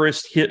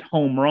farthest hit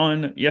home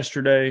run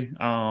yesterday,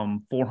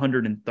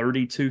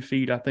 432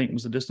 feet, I think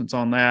was the distance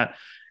on that.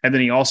 And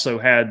then he also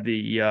had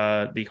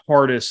the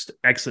hardest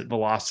exit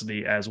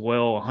velocity as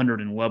well,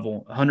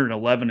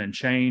 111 and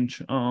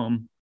change.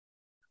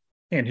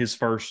 And his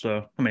first,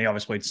 he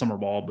always played summer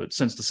ball, but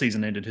since the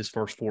season ended, his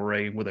first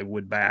foray with a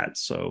wood bat.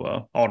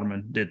 So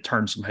Alderman did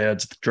turn some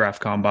heads at the draft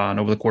combine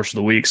over the course of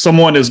the week.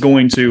 Someone is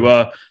going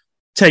to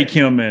take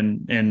him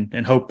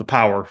and hope the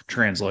power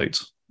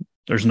translates.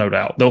 There's no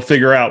doubt. They'll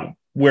figure out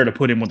where to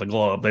put him with the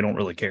glove. They don't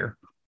really care.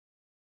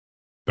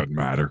 Doesn't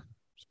matter.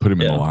 Just put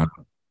him in the line.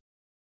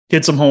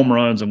 Hit some home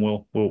runs, and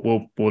we'll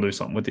do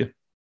something with you.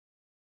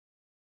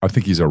 I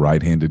think he's a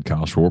right-handed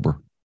Kyle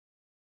Schwarber.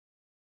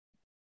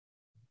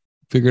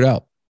 Figure it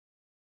out.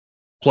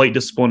 Plate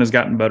discipline has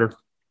gotten better.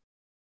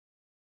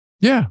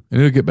 Yeah,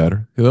 and it'll get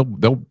better.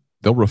 They'll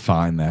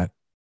refine that.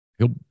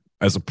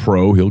 As a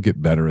pro, he'll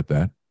get better at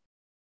that.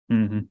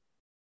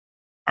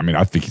 Mm-hmm.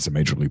 I think he's a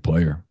major league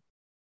player.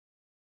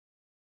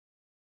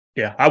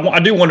 Yeah, I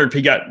do wonder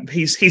if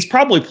he's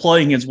probably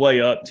playing his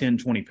way up 10,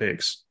 20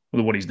 picks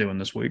with what he's doing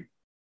this week.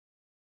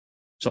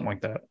 Something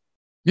like that.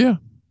 Yeah.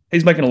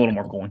 He's making a little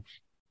more coin.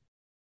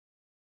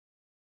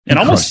 And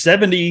almost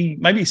 70,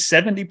 maybe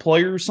 70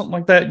 players, something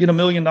like that, get $1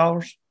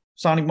 million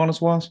signing bonus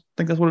wise. I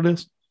think that's what it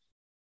is.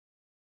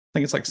 I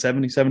think it's like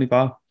 70,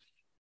 75.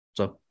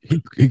 So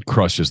he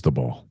crushes the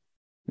ball.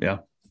 Yeah.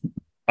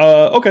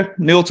 Okay.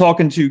 Neil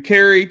talking to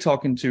Kerry,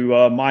 talking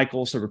to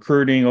Michael. So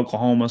recruiting,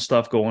 Oklahoma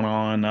stuff going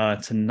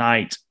on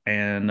tonight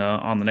and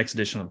on the next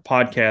edition of the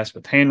podcast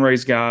with hand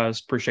raised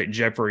guys. Appreciate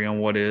Jeffrey on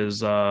what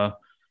is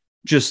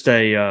just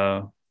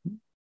a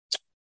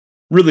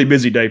really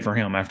busy day for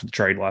him after the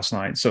trade last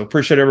night. So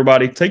appreciate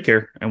everybody. Take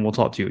care, and we'll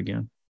talk to you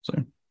again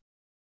soon.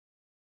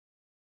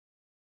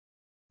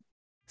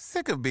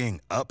 Sick of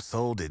being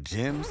upsold at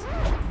gyms?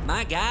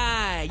 My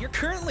guy, you're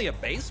currently a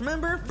base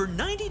member. For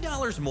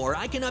 $90 more,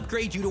 I can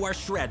upgrade you to our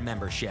Shred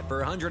membership.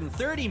 For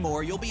 $130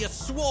 more, you'll be a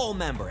Swole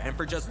member. And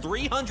for just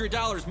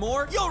 $300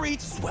 more, you'll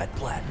reach Sweat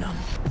Platinum.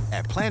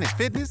 At Planet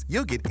Fitness,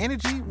 you'll get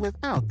energy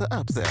without the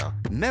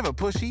upsell. Never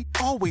pushy,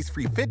 always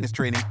free fitness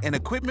training and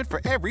equipment for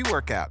every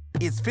workout.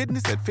 It's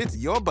fitness that fits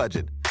your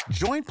budget.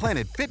 Join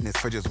Planet Fitness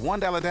for just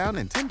 $1 down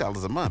and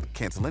 $10 a month.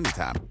 Cancel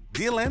anytime.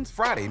 Deal ends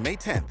Friday, May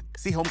 10th.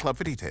 See Home Club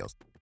for details.